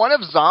one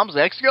of Zom's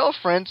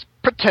ex-girlfriends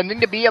pretending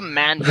to be a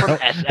man from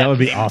SF. that would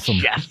be named awesome.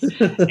 Jeff.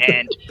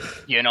 And,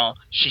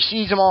 she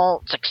sees him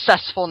all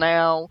successful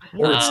now.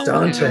 Or it's with a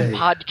Dante.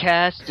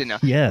 podcast and a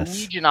Yes.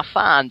 legion of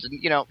fans. And,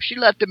 she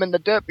left him in the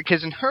dirt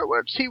because, in her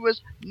words, he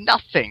was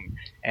nothing.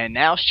 And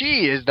now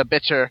she is the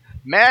bitter,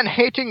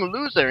 man-hating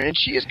loser, and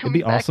she is It'd coming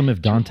be back awesome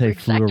if Dante to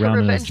flew exact her around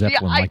in a revenge via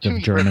Zeppelin like the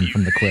iTunes German review.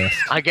 from the Quest.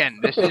 Again,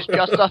 this is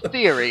just a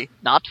theory,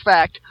 not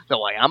fact,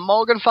 though I am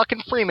Morgan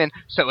fucking Freeman,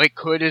 so it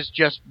could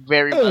just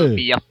very well Hey.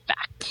 be a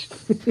fact.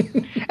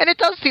 And it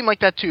does seem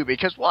like that too,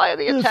 because why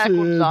the This attack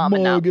with is Zom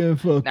and now... Morgan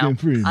fucking Now,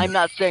 Freeman. I'm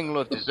not saying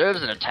Love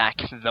deserves an attack,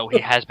 though he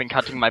has been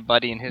cutting my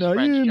buddy and his Now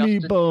friend you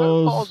Justin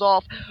meatballs. balls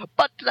off,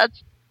 but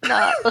that's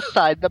not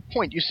beside the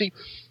point. You see,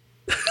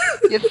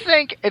 you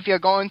think if you're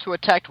going to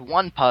attack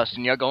one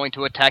person, you're going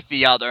to attack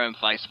the other and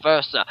vice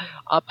versa.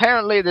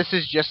 Apparently this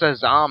is just a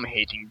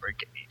Zom-hating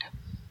brigade.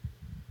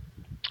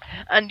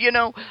 And,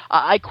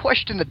 I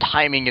question the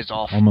timing is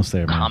off. Almost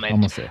there, man. Comment,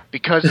 Almost there.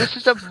 because this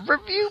is a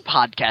review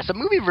podcast, a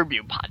movie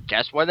review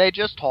podcast, where they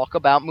just talk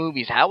about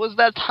movies. How is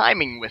that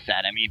timing with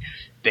that? I mean,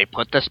 they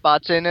put the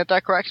spots in at the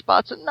correct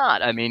spots and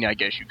not. I mean, I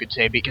guess you could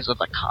say because of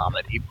the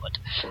comedy, but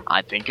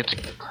I think it's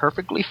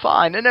perfectly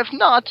fine. And if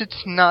not,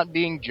 it's not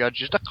being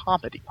judged as a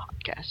comedy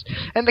podcast.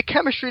 And the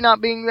chemistry not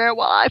being there,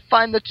 well, I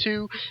find the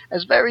two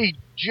as very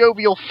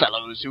jovial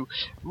fellows who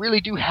really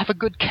do have a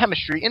good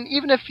chemistry. And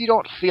even if you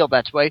don't feel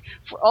that way,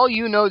 for all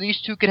you know, these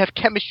two could have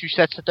chemistry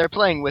sets that they're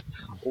playing with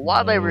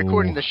while they're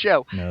recording the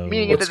show. No.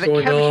 Meaning What's that the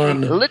going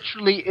chemistry on?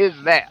 literally is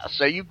there,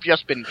 so you've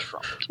just been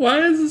trumped.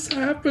 Why is this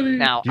happening?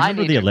 Now, Do you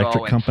remember I need the to go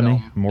Electric and Company?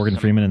 film Morgan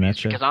some Freeman in that movies,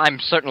 show? because I'm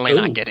certainly Ooh.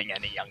 not getting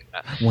any younger.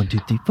 1, 2,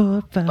 3,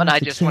 4, 5, But I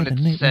 6, just wanted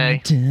 7, to 8, say, 9,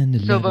 10, 11,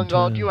 Silver and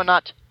Gold, 12. you are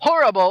not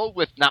horrible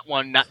with not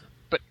one, not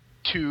but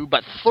 2,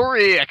 but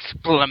 3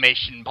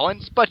 exclamation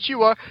points. But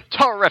you are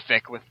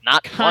terrific with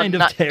not Kind one, of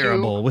not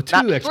terrible two, with 2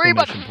 not 3,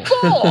 but exclamation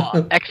points.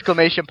 4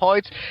 exclamation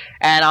points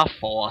and a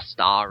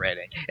 4-star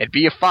rating. It'd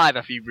be a 5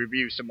 if you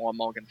review some more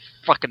Morgan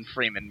fucking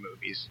Freeman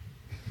movies.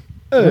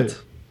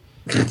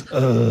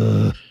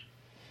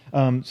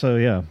 So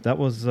yeah, that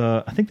was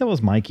I think that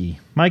was Mikey.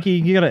 Mikey,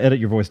 you gotta edit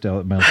your voice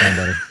down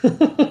better.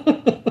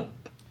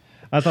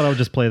 I thought I would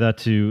just play that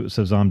too,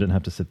 so Zom didn't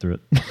have to sit through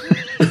it.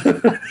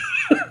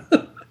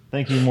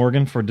 Thank you,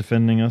 Morgan, for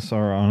defending us,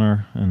 our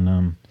honor,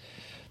 and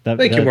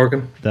Thank you,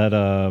 Morgan.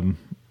 That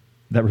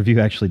review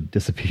actually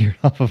disappeared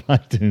off of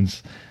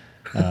iTunes.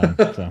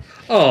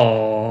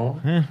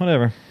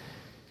 Whatever.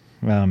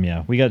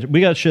 Yeah, we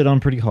got shit on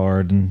pretty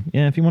hard, and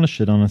yeah, if you want to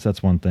shit on us,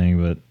 that's one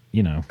thing, but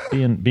you know,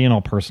 being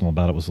all personal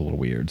about it was a little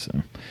weird.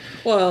 So,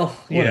 well,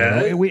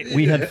 yeah,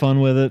 we had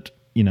fun with it.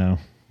 You know,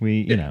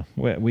 we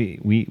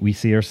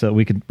see ourselves.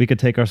 We could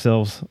take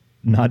ourselves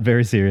not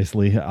very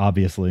seriously,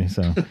 obviously.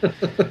 So,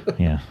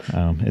 yeah,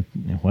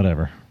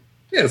 whatever.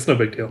 Yeah, it's no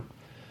big deal.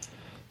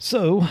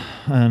 So,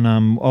 and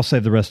I'll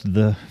save the rest of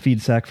the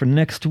feed sack for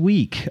next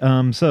week.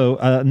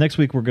 Next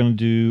week we're going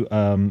to do,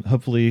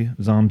 hopefully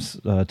Zom's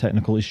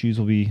technical issues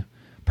will be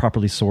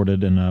properly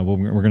sorted, and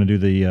we're going to do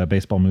the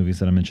baseball movies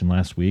that I mentioned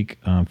last week,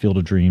 Field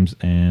of Dreams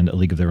and A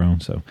League of Their Own.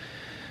 So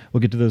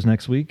we'll get to those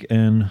next week.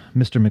 And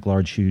Mr.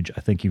 McLarge Huge,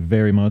 I thank you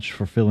very much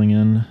for filling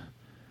in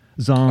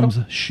Zom's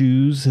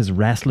shoes, his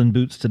wrestling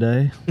boots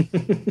today,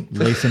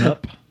 lacing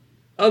up.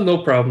 Oh, no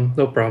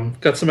problem.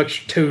 Got some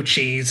extra toe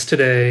cheese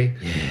today.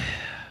 Yeah.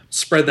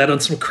 Spread that on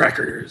some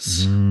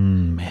crackers.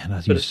 Man, I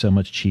used so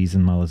much cheese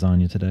in my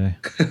lasagna today.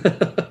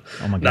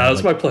 Oh my god! No, it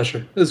was my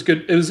pleasure. It was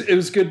good. It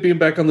was good being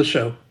back on the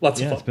show.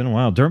 Lots of fun. It's been a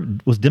while.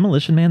 Was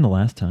Demolition Man the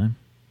last time?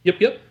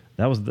 Yep.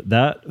 That was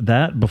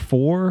that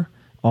before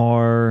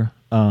our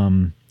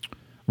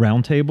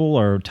round table,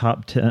 our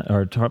top 10,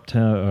 or top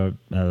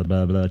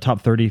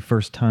top 30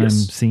 first time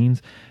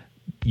scenes.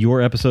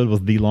 Your episode was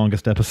the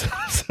longest episode.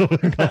 So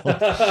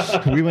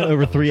we went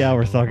over 3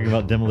 hours talking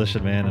about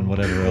Demolition Man and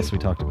whatever else we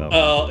talked about.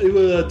 It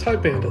was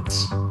Time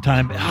Bandits.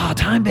 Time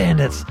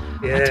Bandits.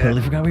 Yeah. I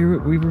totally forgot we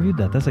reviewed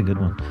that. That's a good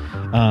one.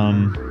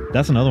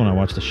 That's another one I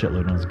watched a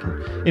shitload when I was a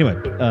kid. Anyway,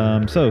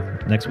 so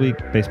next week,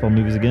 baseball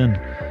movies again.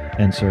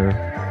 And sir,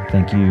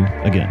 thank you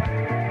again.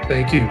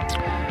 Thank you.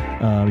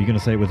 You're going to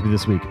say it with me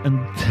this week.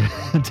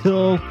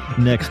 Until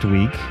next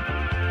week.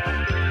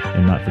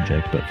 And not for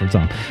Jake, but for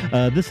Zom.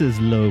 This is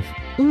Loaf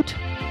Oot.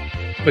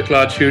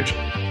 McLeod Huge.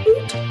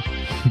 Oot.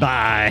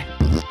 Bye.